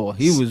 oh,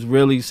 he was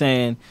really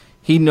saying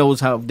he knows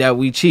how that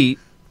we cheat.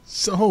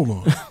 So hold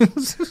on.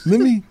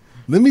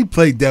 let me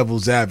play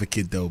devil's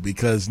advocate though,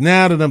 because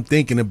now that I'm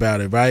thinking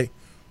about it, right?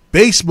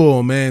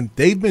 Baseball, man,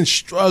 they've been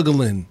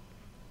struggling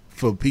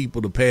for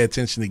people to pay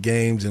attention to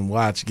games and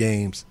watch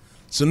games.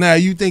 So now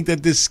you think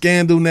that this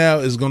scandal now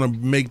is going to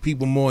make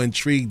people more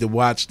intrigued to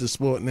watch the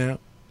sport now?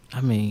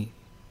 I mean,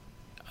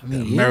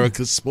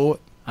 America's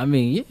sport. I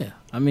mean, yeah.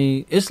 I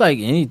mean, it's like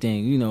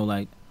anything, you know,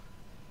 like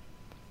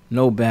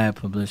no bad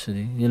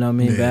publicity. You know what I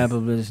mean? Yeah. Bad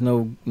publicity. No,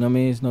 you know what I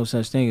mean? There's no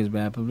such thing as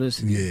bad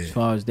publicity. Yeah. As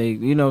far as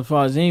as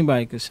far as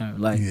anybody concerned.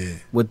 Like Yeah.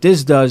 what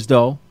this does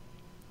though,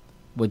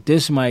 what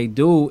this might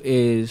do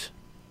is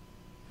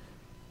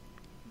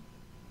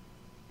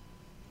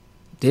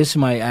this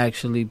might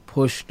actually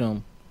push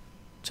them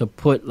to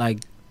put like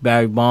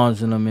Barry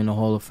Bonds and them in the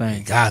Hall of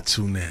Fame. Got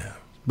to now.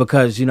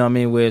 Because, you know what I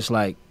mean, where it's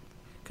like,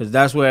 because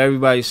that's what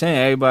everybody's saying.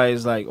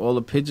 Everybody's like, all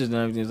the pictures and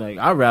everything's like,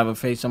 I'd rather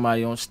face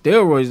somebody on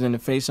steroids than to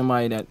face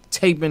somebody that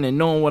taping and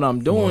knowing what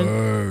I'm doing.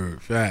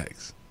 Word.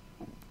 Facts.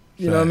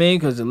 You know what I mean?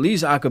 Because at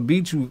least I could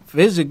beat you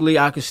physically.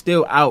 I could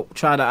still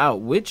try to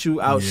outwit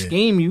you,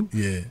 scheme you.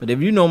 Yeah. But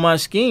if you know my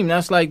scheme,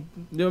 that's like,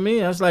 you know what I mean?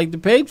 That's like the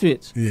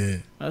Patriots. Yeah.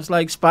 That's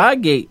like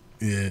Spygate.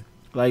 Yeah.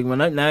 Like when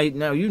now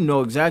you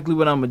know exactly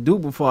what I'm gonna do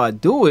before I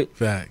do it.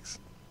 Facts.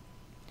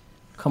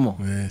 Come on,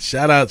 man.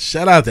 Shout out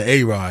to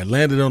A-Rod.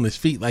 Landed on his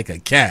feet like a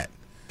cat.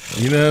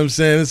 You know what I'm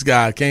saying? This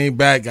guy came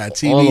back, got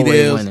TV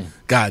deals,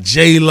 got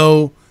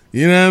J-Lo.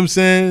 You know what I'm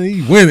saying?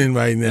 He winning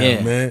right now,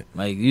 man.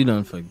 Like you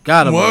done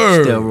forgot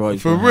about steroids.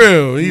 For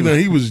real.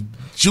 He was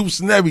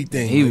juicing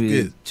everything. He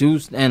was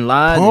juiced and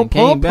lied and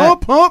came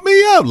back. Pump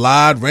me up.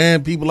 Lied,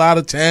 ran people out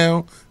of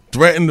town,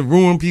 threatened to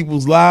ruin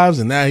people's lives,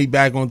 and now he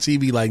back on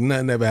TV like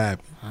nothing ever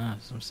happened.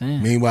 That's what I'm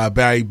saying. Meanwhile,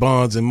 Barry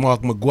Bonds and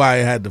Mark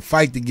McGwire had to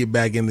fight to get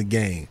back in the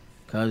game.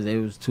 Because they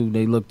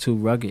looked too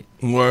rugged.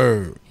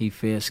 Word. He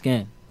fair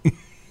skin.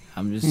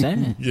 I'm just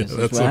saying. Yeah, that's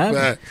that's what a happened.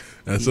 fact.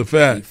 That's a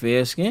fact. He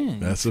fair skin.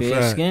 That's a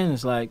fair fact. skin.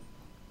 It's like,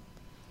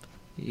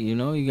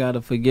 you got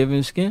a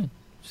forgiving skin.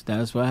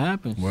 That's what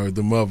happens. Word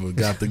the mother.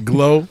 Got the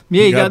glow.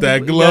 Yeah, you got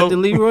that glow. Got the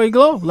Leroy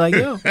glow. Like,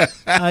 yo,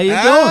 how you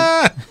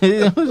doing? You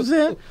know what I'm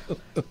saying?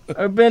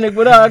 Urbanic,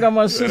 what up? I got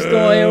my sister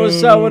on here.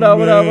 What's up? What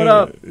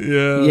up?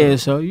 Yeah. Yeah,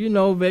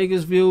 so,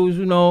 Vegas views,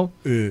 Yeah. You know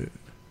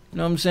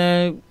what I'm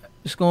saying?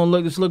 It's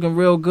looking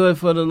real good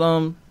for the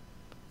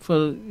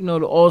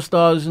the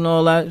All-Stars and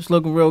all that. It's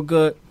looking real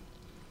good.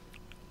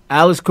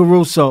 Alex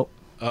Caruso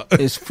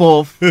is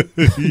fourth.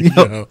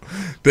 Yo,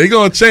 they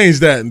gonna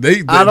change that.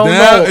 I don't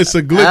now know. It's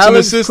a glitch Alex in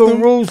the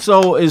system.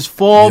 Caruso is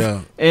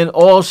fourth in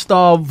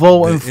All-Star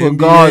voting The for NBA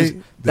guards.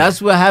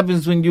 That's what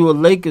happens when you a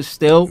Lakers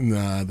still.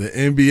 Nah, the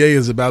NBA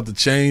is about to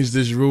change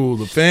this rule.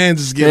 The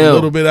fans is getting a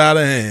little bit out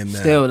of hand now.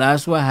 Still,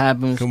 that's what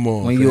happens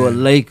when you're a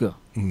Laker.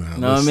 Nah,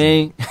 you know what I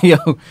mean? Yo,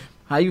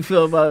 how you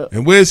feel about it?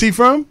 And where's he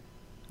from?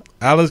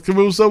 Alex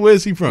Caruso,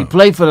 where's he from? He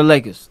played for the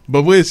Lakers.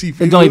 But where's he?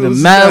 It don't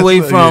even matter where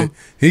he from.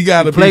 He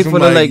got to be play from for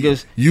the like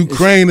Lakers.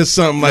 Ukraine or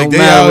something. Like Don't they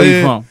matter out where he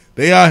here. from.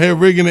 They out here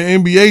rigging the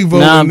NBA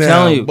voting I'm now.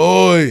 telling you.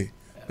 Boy,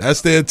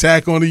 that's their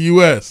attack on the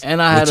U.S.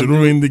 And I had to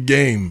ruin the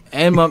game.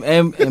 And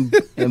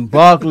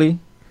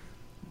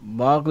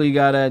Barkley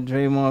got that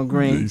Draymond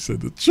Green. He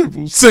said the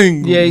triple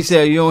single. Yeah, he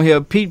said you don't hear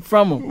a peep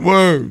from him.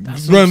 Word.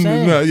 That's what I'm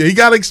saying. Yeah, he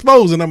got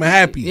exposed, and I'm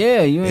happy.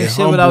 Yeah, you ain't It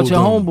shit without your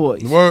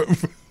humbled homeboys. him. Word.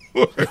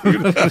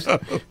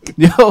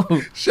 Yo,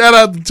 shout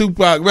out to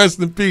Tupac. Rest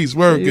in peace.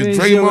 Word. You Because ain't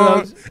shit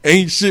Draymond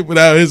ain't shit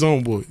without his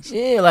homeboys.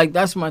 Yeah, like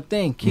that's my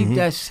thing. Keep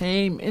that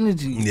same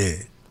energy. Yeah.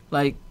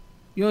 Like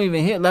you don't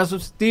even hear. That's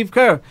what Steve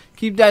Kerr.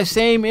 Keep that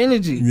same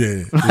energy.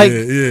 Yeah. Like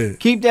yeah.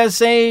 keep that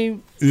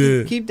same.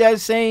 Yeah. Keep that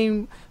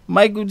same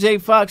Michael J.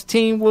 Fox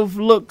Teen Wolf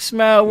look,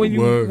 smile when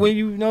you Word.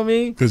 you know what I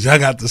mean. Because y'all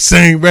got the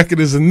same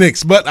record as the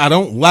Knicks, but I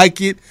don't like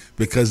it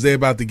because they're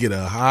about to get a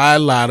high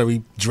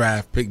lottery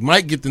draft pick.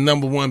 Might get the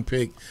number 1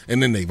 pick,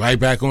 and then they right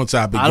back on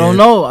top again. I don't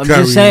know. I'm Curry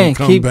just saying.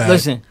 come Keep back.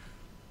 listen.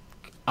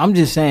 I'm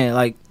just saying.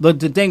 Like, look,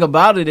 the thing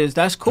about it is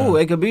that's cool.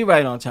 It could be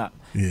right on top.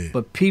 Yeah.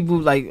 But people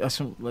like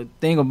the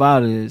thing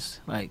about it is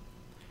like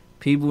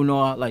people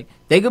know like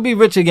they could be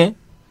rich again.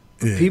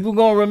 Yeah. People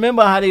gonna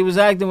remember how they was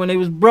acting when they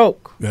was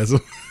broke. That's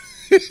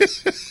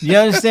You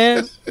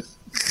understand?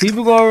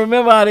 People gonna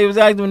remember how they was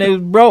acting when they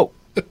was broke.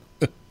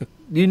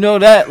 You know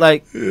that?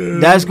 Like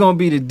that's gonna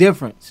be the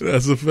difference.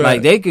 That's a fact.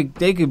 Like they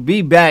could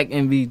be back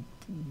and be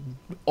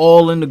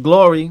all in the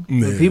glory.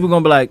 Yeah. But people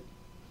gonna be like,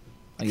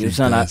 yo,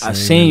 son, I that seen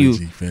same you.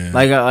 energy, fam.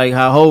 Like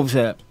how Hov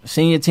said, I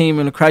seen your team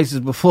in the crisis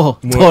before.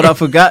 Thought I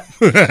forgot.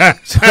 So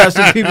that's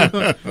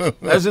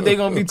what that's what they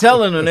gonna be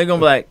telling them. They're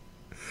gonna be like,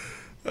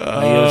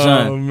 yo,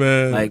 son,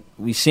 man. like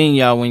we seen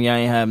y'all when y'all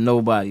ain't have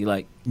nobody.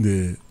 Like,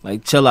 Yeah.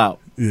 like chill out.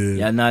 Yeah.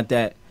 Y'all not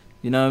that.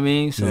 You know what I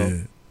mean?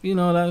 So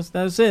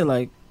that's it.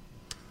 Like,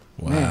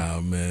 Wow,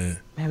 man.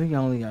 we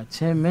only got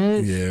 10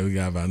 minutes. Yeah, we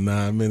got about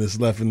 9 minutes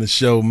left in the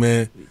show,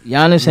 man.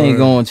 Giannis ain't Word.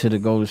 going to the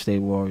Golden State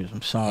Warriors.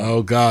 I'm sorry.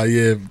 Oh, God,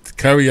 yeah.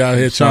 Curry out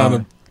here I'm trying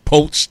sorry. to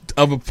poach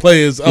other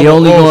players. He other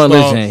only going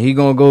All-Stars. listen. He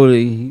gonna go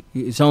to.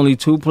 It's only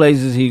 2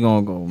 places he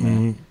gonna go,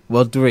 man.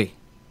 Well, 3.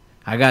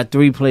 I got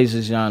 3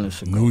 places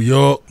Giannis will go. New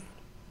York,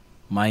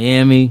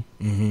 Miami.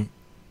 Mm-hmm.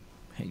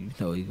 Hey, you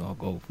know he gonna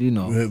go. You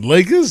know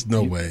Lakers.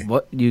 No way.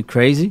 What? You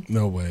crazy?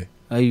 No way.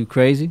 Are you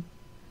crazy?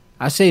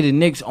 I say the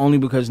Knicks only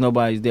because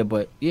nobody's there,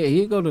 but yeah,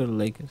 he'll go to the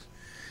Lakers.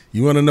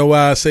 You want to know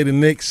why I say the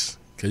Knicks?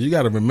 Because you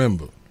got to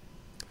remember,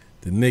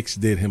 the Knicks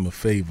did him a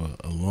favor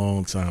a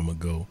long time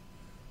ago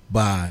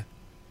by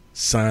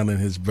signing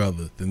his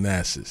brother,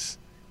 Thanasis.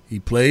 He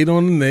played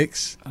on the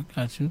Knicks. I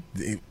got you.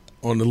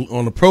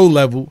 on the pro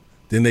level.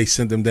 Then they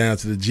sent him down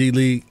to the G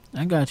League.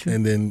 I got you.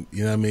 And then,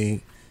 you know what I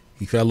mean,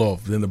 he fell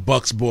off. Then the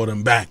Bucks brought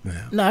him back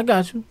now. No, I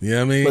got you. You know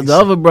what I mean? But the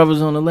other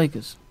brothers on the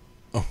Lakers.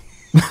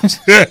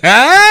 The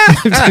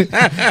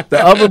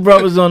other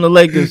brothers on the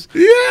Lakers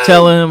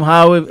telling him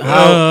how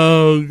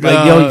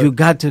like, yo, you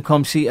got to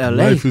come see LA.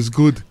 Life is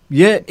good.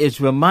 Yeah, it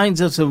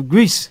reminds us of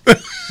Greece.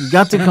 You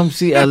got to come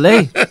see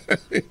LA.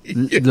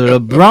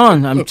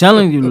 LeBron, I'm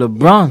telling you,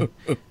 LeBron,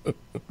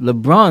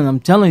 I'm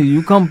telling you,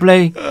 you come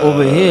play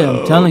over here.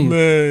 I'm telling you,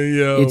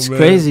 it's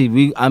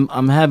crazy.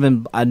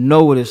 I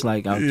know what it's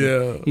like out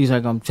there. He's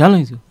like, I'm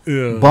telling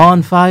you,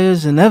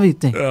 bonfires and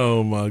everything.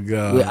 Oh my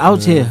God, we're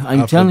out here.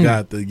 I'm telling you. I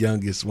forgot the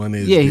youngest one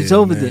is. Yeah, he's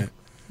over there.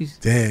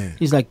 Damn.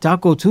 He's like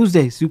Taco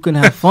Tuesdays. You can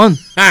have fun.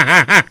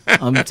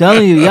 I'm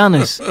telling you,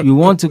 Giannis, you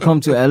want to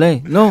come to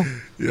LA? No.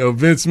 Yo,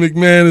 Vince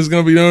McMahon is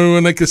gonna be the only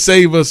one that can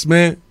save us,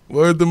 man.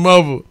 Word the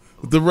mother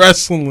with the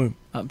wrestling.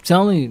 I'm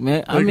telling you,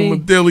 man. I mean,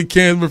 until he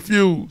can't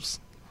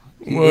refuse.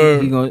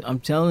 Word. I'm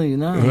telling you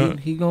now.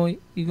 He going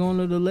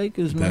to the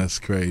Lakers, man. That's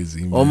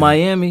crazy, man. Or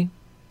Miami.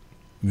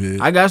 Yeah.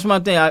 I got my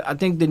thing. I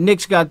think the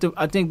Knicks I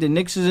think the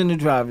Knicks is in the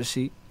driver's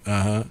seat.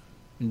 And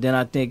then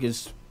I think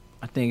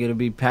it'll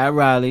be Pat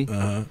Riley.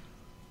 You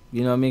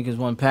know what I mean? Because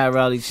when Pat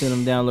Riley sit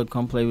him down, look,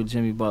 come play with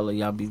Jimmy Butler,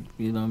 y'all be,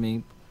 you know what I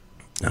mean?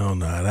 I don't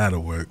know how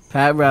that'll work.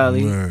 Pat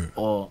Riley,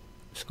 or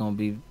it's gonna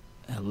be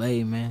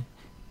LA, man.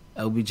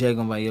 LBJ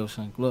gonna be like, yo,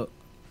 son, look,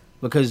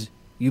 because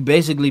you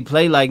basically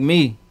play like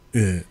me.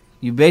 Yeah.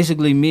 You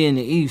basically me in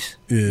the East.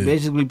 Yeah. You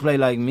basically play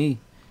like me.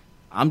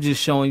 I'm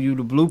just showing you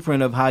the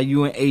blueprint of how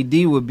you and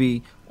AD would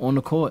be on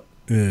the court.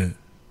 Yeah.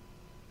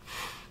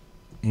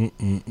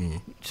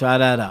 Try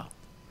that out.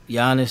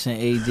 Giannis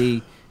and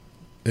AD.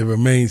 It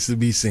remains to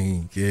be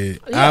seen, kid.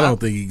 I don't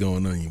think he's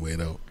going anywhere,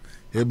 though.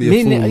 He'll be a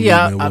fool to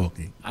leave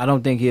Milwaukee. I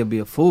don't think he'll be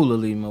a fool to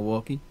leave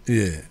Milwaukee.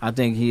 Yeah. I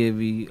think he'll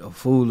be a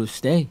fool to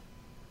stay.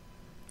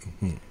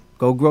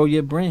 Go grow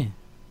your brand.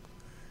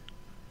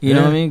 You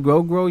know what I mean?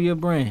 Grow your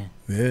brand.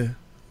 Yeah. You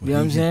know what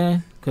I'm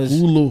saying?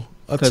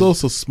 That's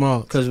also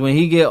smart. Because when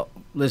he get,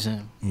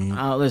 listen,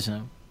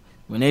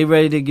 when they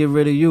ready to get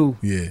rid of you,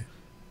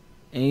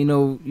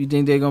 and you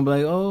think they're going to be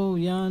like, oh,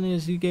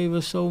 Giannis, you gave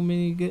us so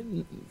many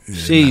good.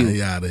 See you.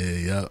 He out of here,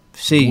 yup.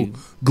 See you.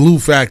 Glue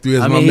factory,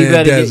 as my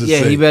man Dez would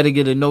say. He better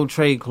get a no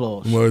trade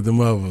clause. Word the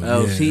mother.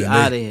 Else he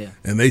out of here.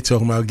 And they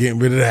talking about getting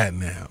rid of that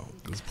now.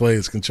 Because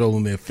players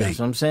controlling their fate. That's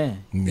what I'm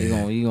saying.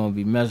 Yeah. He gonna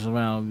be messing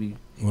around in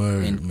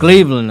man.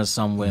 Cleveland or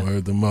somewhere.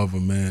 Word the mother,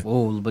 man.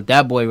 Oh, but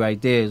that boy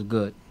right there is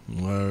good.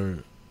 Word.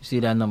 You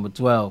see that number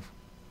 12?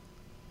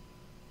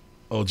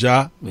 Oh,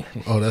 Ja?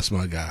 Oh, that's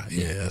my guy.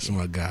 Yeah, that's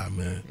my guy,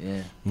 man.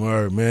 Yeah.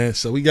 Word, man.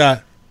 So we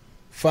got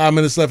 5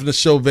 minutes left in the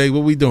show, Veg.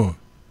 What we doing?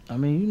 I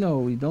mean, you know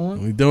what we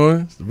doing. We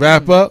doing?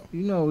 Wrap up?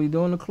 You know what we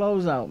doing, the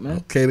closeout, man.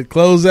 Okay, the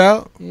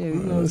closeout? Yeah, we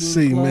gonna let's do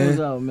see, the man.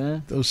 closeout,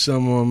 man. Throw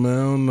something on, man.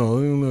 I don't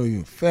know.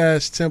 You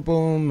fast tempo? I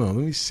don't know. Let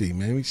me see,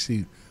 man. Let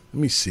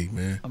me see,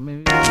 man. I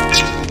mean,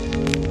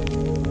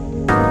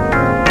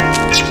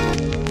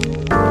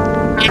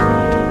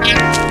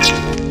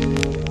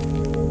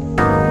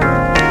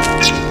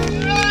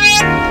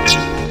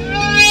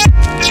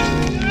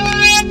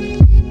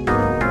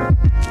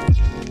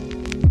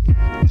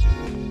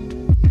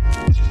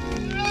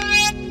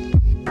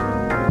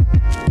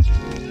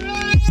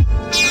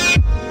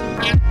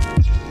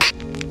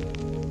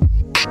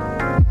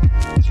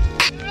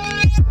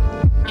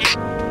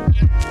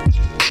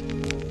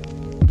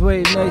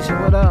 Dwayne Nation,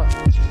 what up?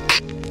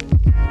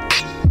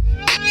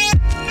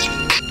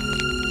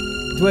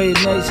 Dwayne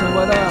Nation,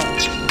 what up?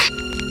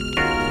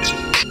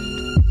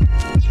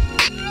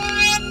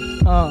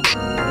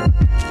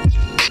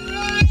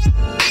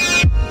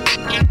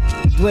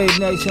 Dwayne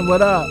Nation,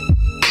 what up?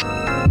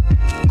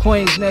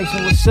 Queens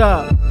Nation, what's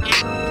up?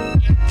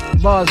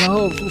 Bars and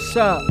Hoops, what's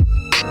up?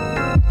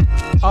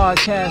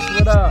 Oddcast,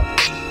 what up?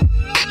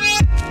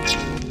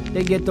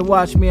 They get to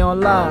watch me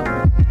on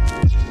live.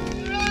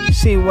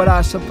 See what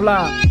I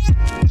supply.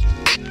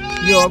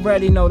 You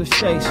already know the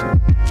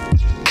station.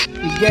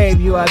 We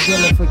gave you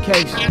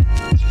identification.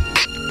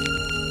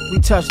 We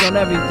touched on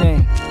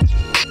everything,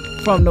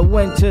 from the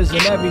winters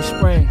and every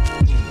spring.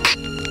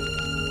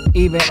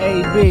 Even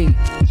AB,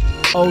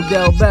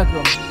 Odell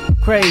Beckham,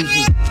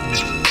 crazy.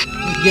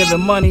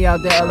 Giving money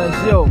out to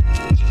LSU.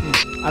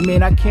 I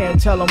mean, I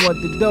can't tell them what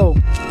to do.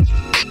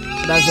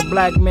 But as a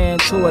black man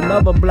to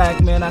another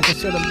black man, I can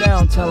sit him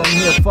down, tell him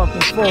he a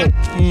fucking fool.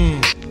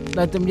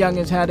 Let them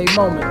youngins have their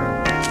moment.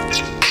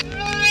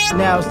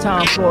 Now it's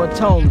time for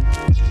atonement.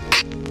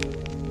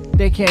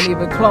 They can't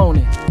even clone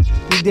it.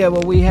 We did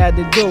what we had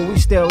to do, we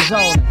still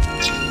zoning.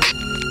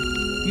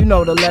 You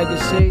know the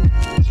legacy.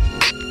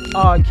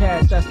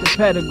 Oddcast, that's the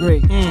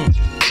pedigree.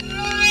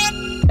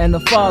 And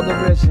the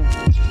fatherism.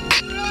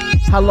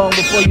 How long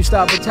before you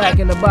stop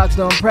attacking the box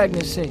during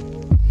pregnancy?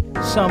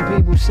 Some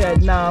people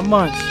said 9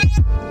 months.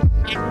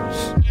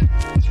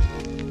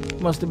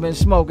 Must have been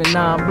smoking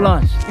 9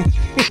 blunts.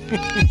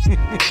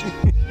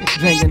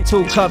 Drinking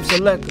 2 cups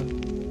of liquor,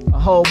 a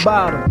whole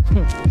bottle.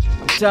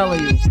 I'm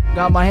telling you,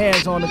 got my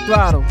hands on the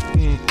throttle.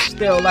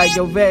 Still like,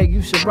 yo, Veg, you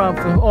should run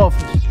for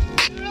office.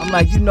 I'm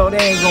like, you know they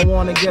ain't gonna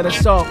wanna get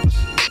us office.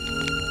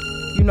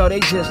 You know they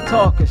just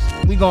talkers.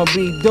 We gonna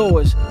be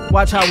doers.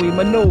 Watch how we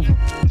maneuver.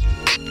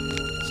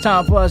 It's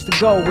time for us to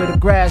go where the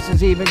grass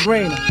is even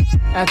greener.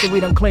 After we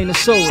done clean the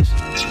sewers.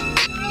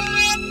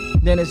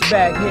 Then it's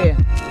back here.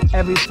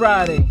 Every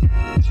Friday,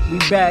 we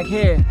back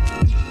here.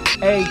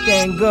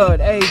 Everything good,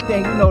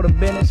 everything, you know the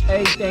business,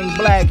 everything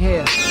black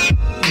here.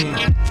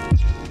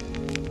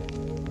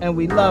 And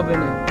we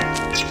loving it.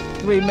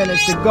 3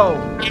 minutes to go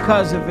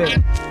because of it.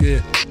 Yeah.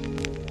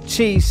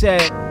 Cheese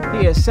said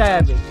he a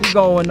savage. He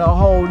going the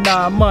whole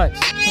 9 months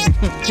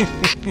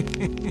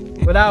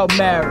without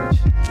marriage.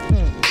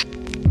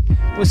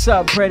 What's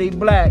up, Pretty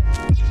Black?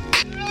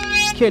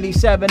 Kitty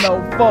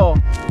 704.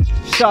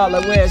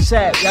 Charlotte, where it's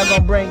at? Y'all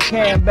gonna bring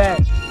Cam back.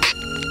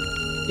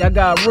 Y'all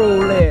got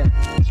rule here.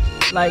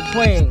 Like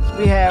Queens,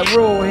 we had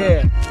rule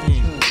here.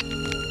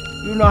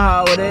 You know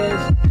how it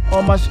is.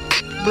 All my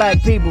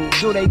black people,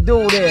 do they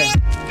do there?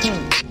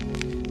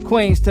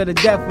 Queens to the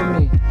death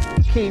of me.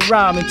 Keep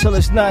rhyming till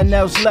there's nothing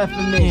else left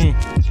for me.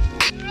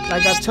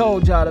 Like I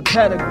told y'all, the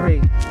pedigree.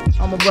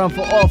 I'ma run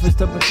for office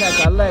to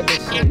protect our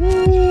legacy.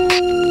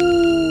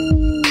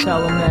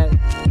 Tell them that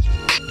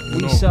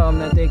we something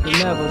that they can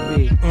never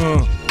be.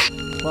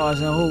 Bars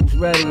and Hoops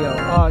Radio,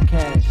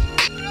 Podcast.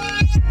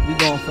 We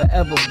gon'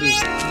 forever be.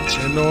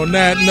 And on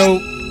that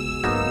note,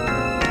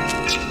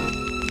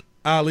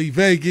 Ali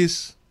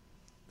Vegas,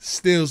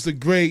 Stills the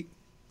Great,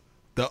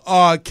 the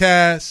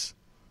Oddcast,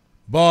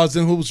 Bars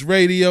and Hoops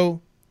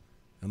Radio.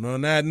 And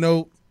on that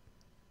note,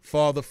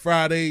 Father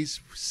Fridays,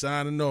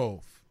 signing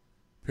off.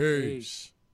 Peace.